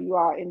warmer, so you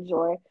all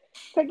enjoy.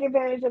 Take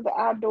advantage of the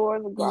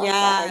outdoors and go outside,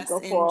 Yes, go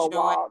for a enjoy.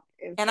 walk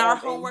and And our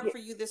stuff, and homework get for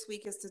you this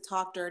week is to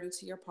talk dirty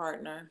to your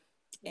partner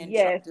and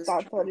try yes, just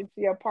talk to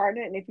your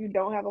partner. And if you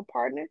don't have a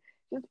partner,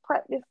 just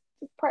practice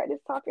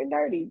talking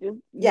dirty. Just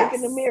look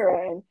in the yes,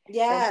 mirror and practice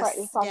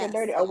yes, talking yes,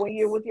 dirty. Or when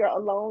you're yes. with your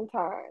alone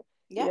time,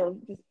 Yep.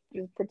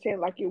 just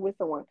pretend like you're with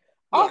someone.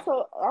 Yeah. Also,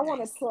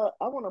 Nice.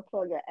 I want to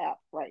plug an app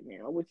right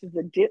now, which is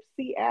the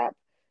Dipsea app,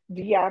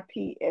 Dipsea.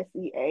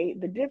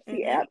 The Dipsea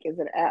Mm-hmm. app is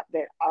an app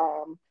that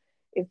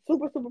is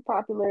super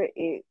popular.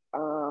 It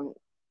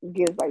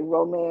gives like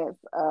romance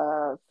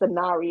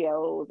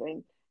scenarios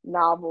and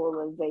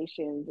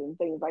novelizations and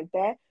things like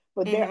that.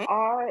 But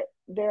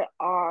Mm-hmm. there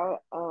are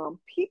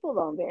people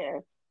on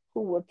there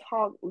who will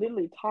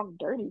literally talk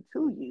dirty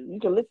to you. You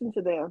can listen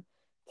to them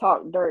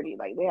talk dirty.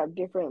 Like they have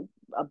different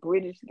a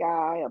British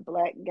guy, a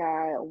black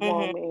guy, a Mm-hmm.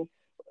 woman,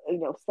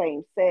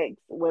 same sex,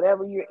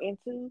 whatever you're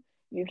into,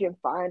 you can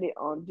find it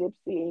on Dipsy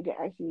and you can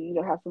actually,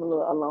 have some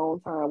little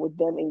alone time with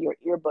them in your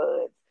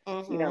earbuds. You know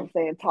what Mm-hmm. I'm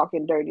saying,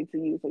 talking dirty to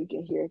you so you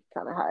can hear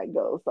kind of how it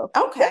goes. So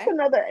Okay. that's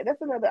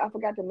another I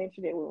forgot to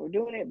mention it when we're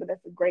doing it, but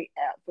that's a great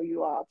app for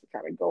you all to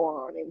kind of go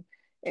on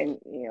and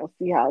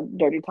see how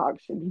dirty talk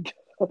should be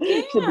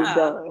should be Yeah,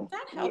 done.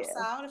 that helps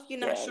Yeah. out if you're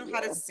not Yeah, sure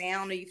how to yeah.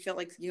 sound or you feel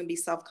like you're gonna be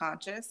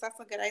self-conscious. That's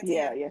a good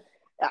Yeah, idea.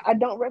 yeah. I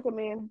don't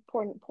recommend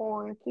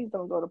porn. Please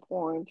don't go to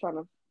porn trying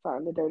to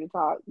find the dirty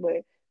talk.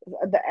 But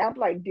the app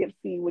like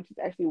Dipsy, which is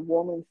actually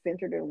woman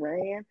centered and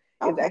ran,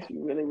 is Okay. actually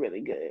really,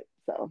 really good.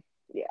 So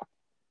yeah,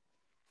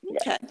 yeah.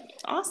 Okay.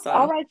 All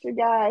Awesome. right, you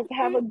guys. All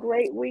Have right. a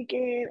great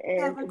weekend,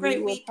 and Have a we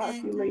great will talk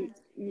to weekend, you later.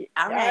 guys.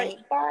 All All right,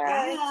 right.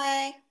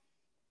 bye.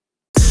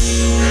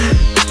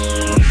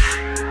 Bye.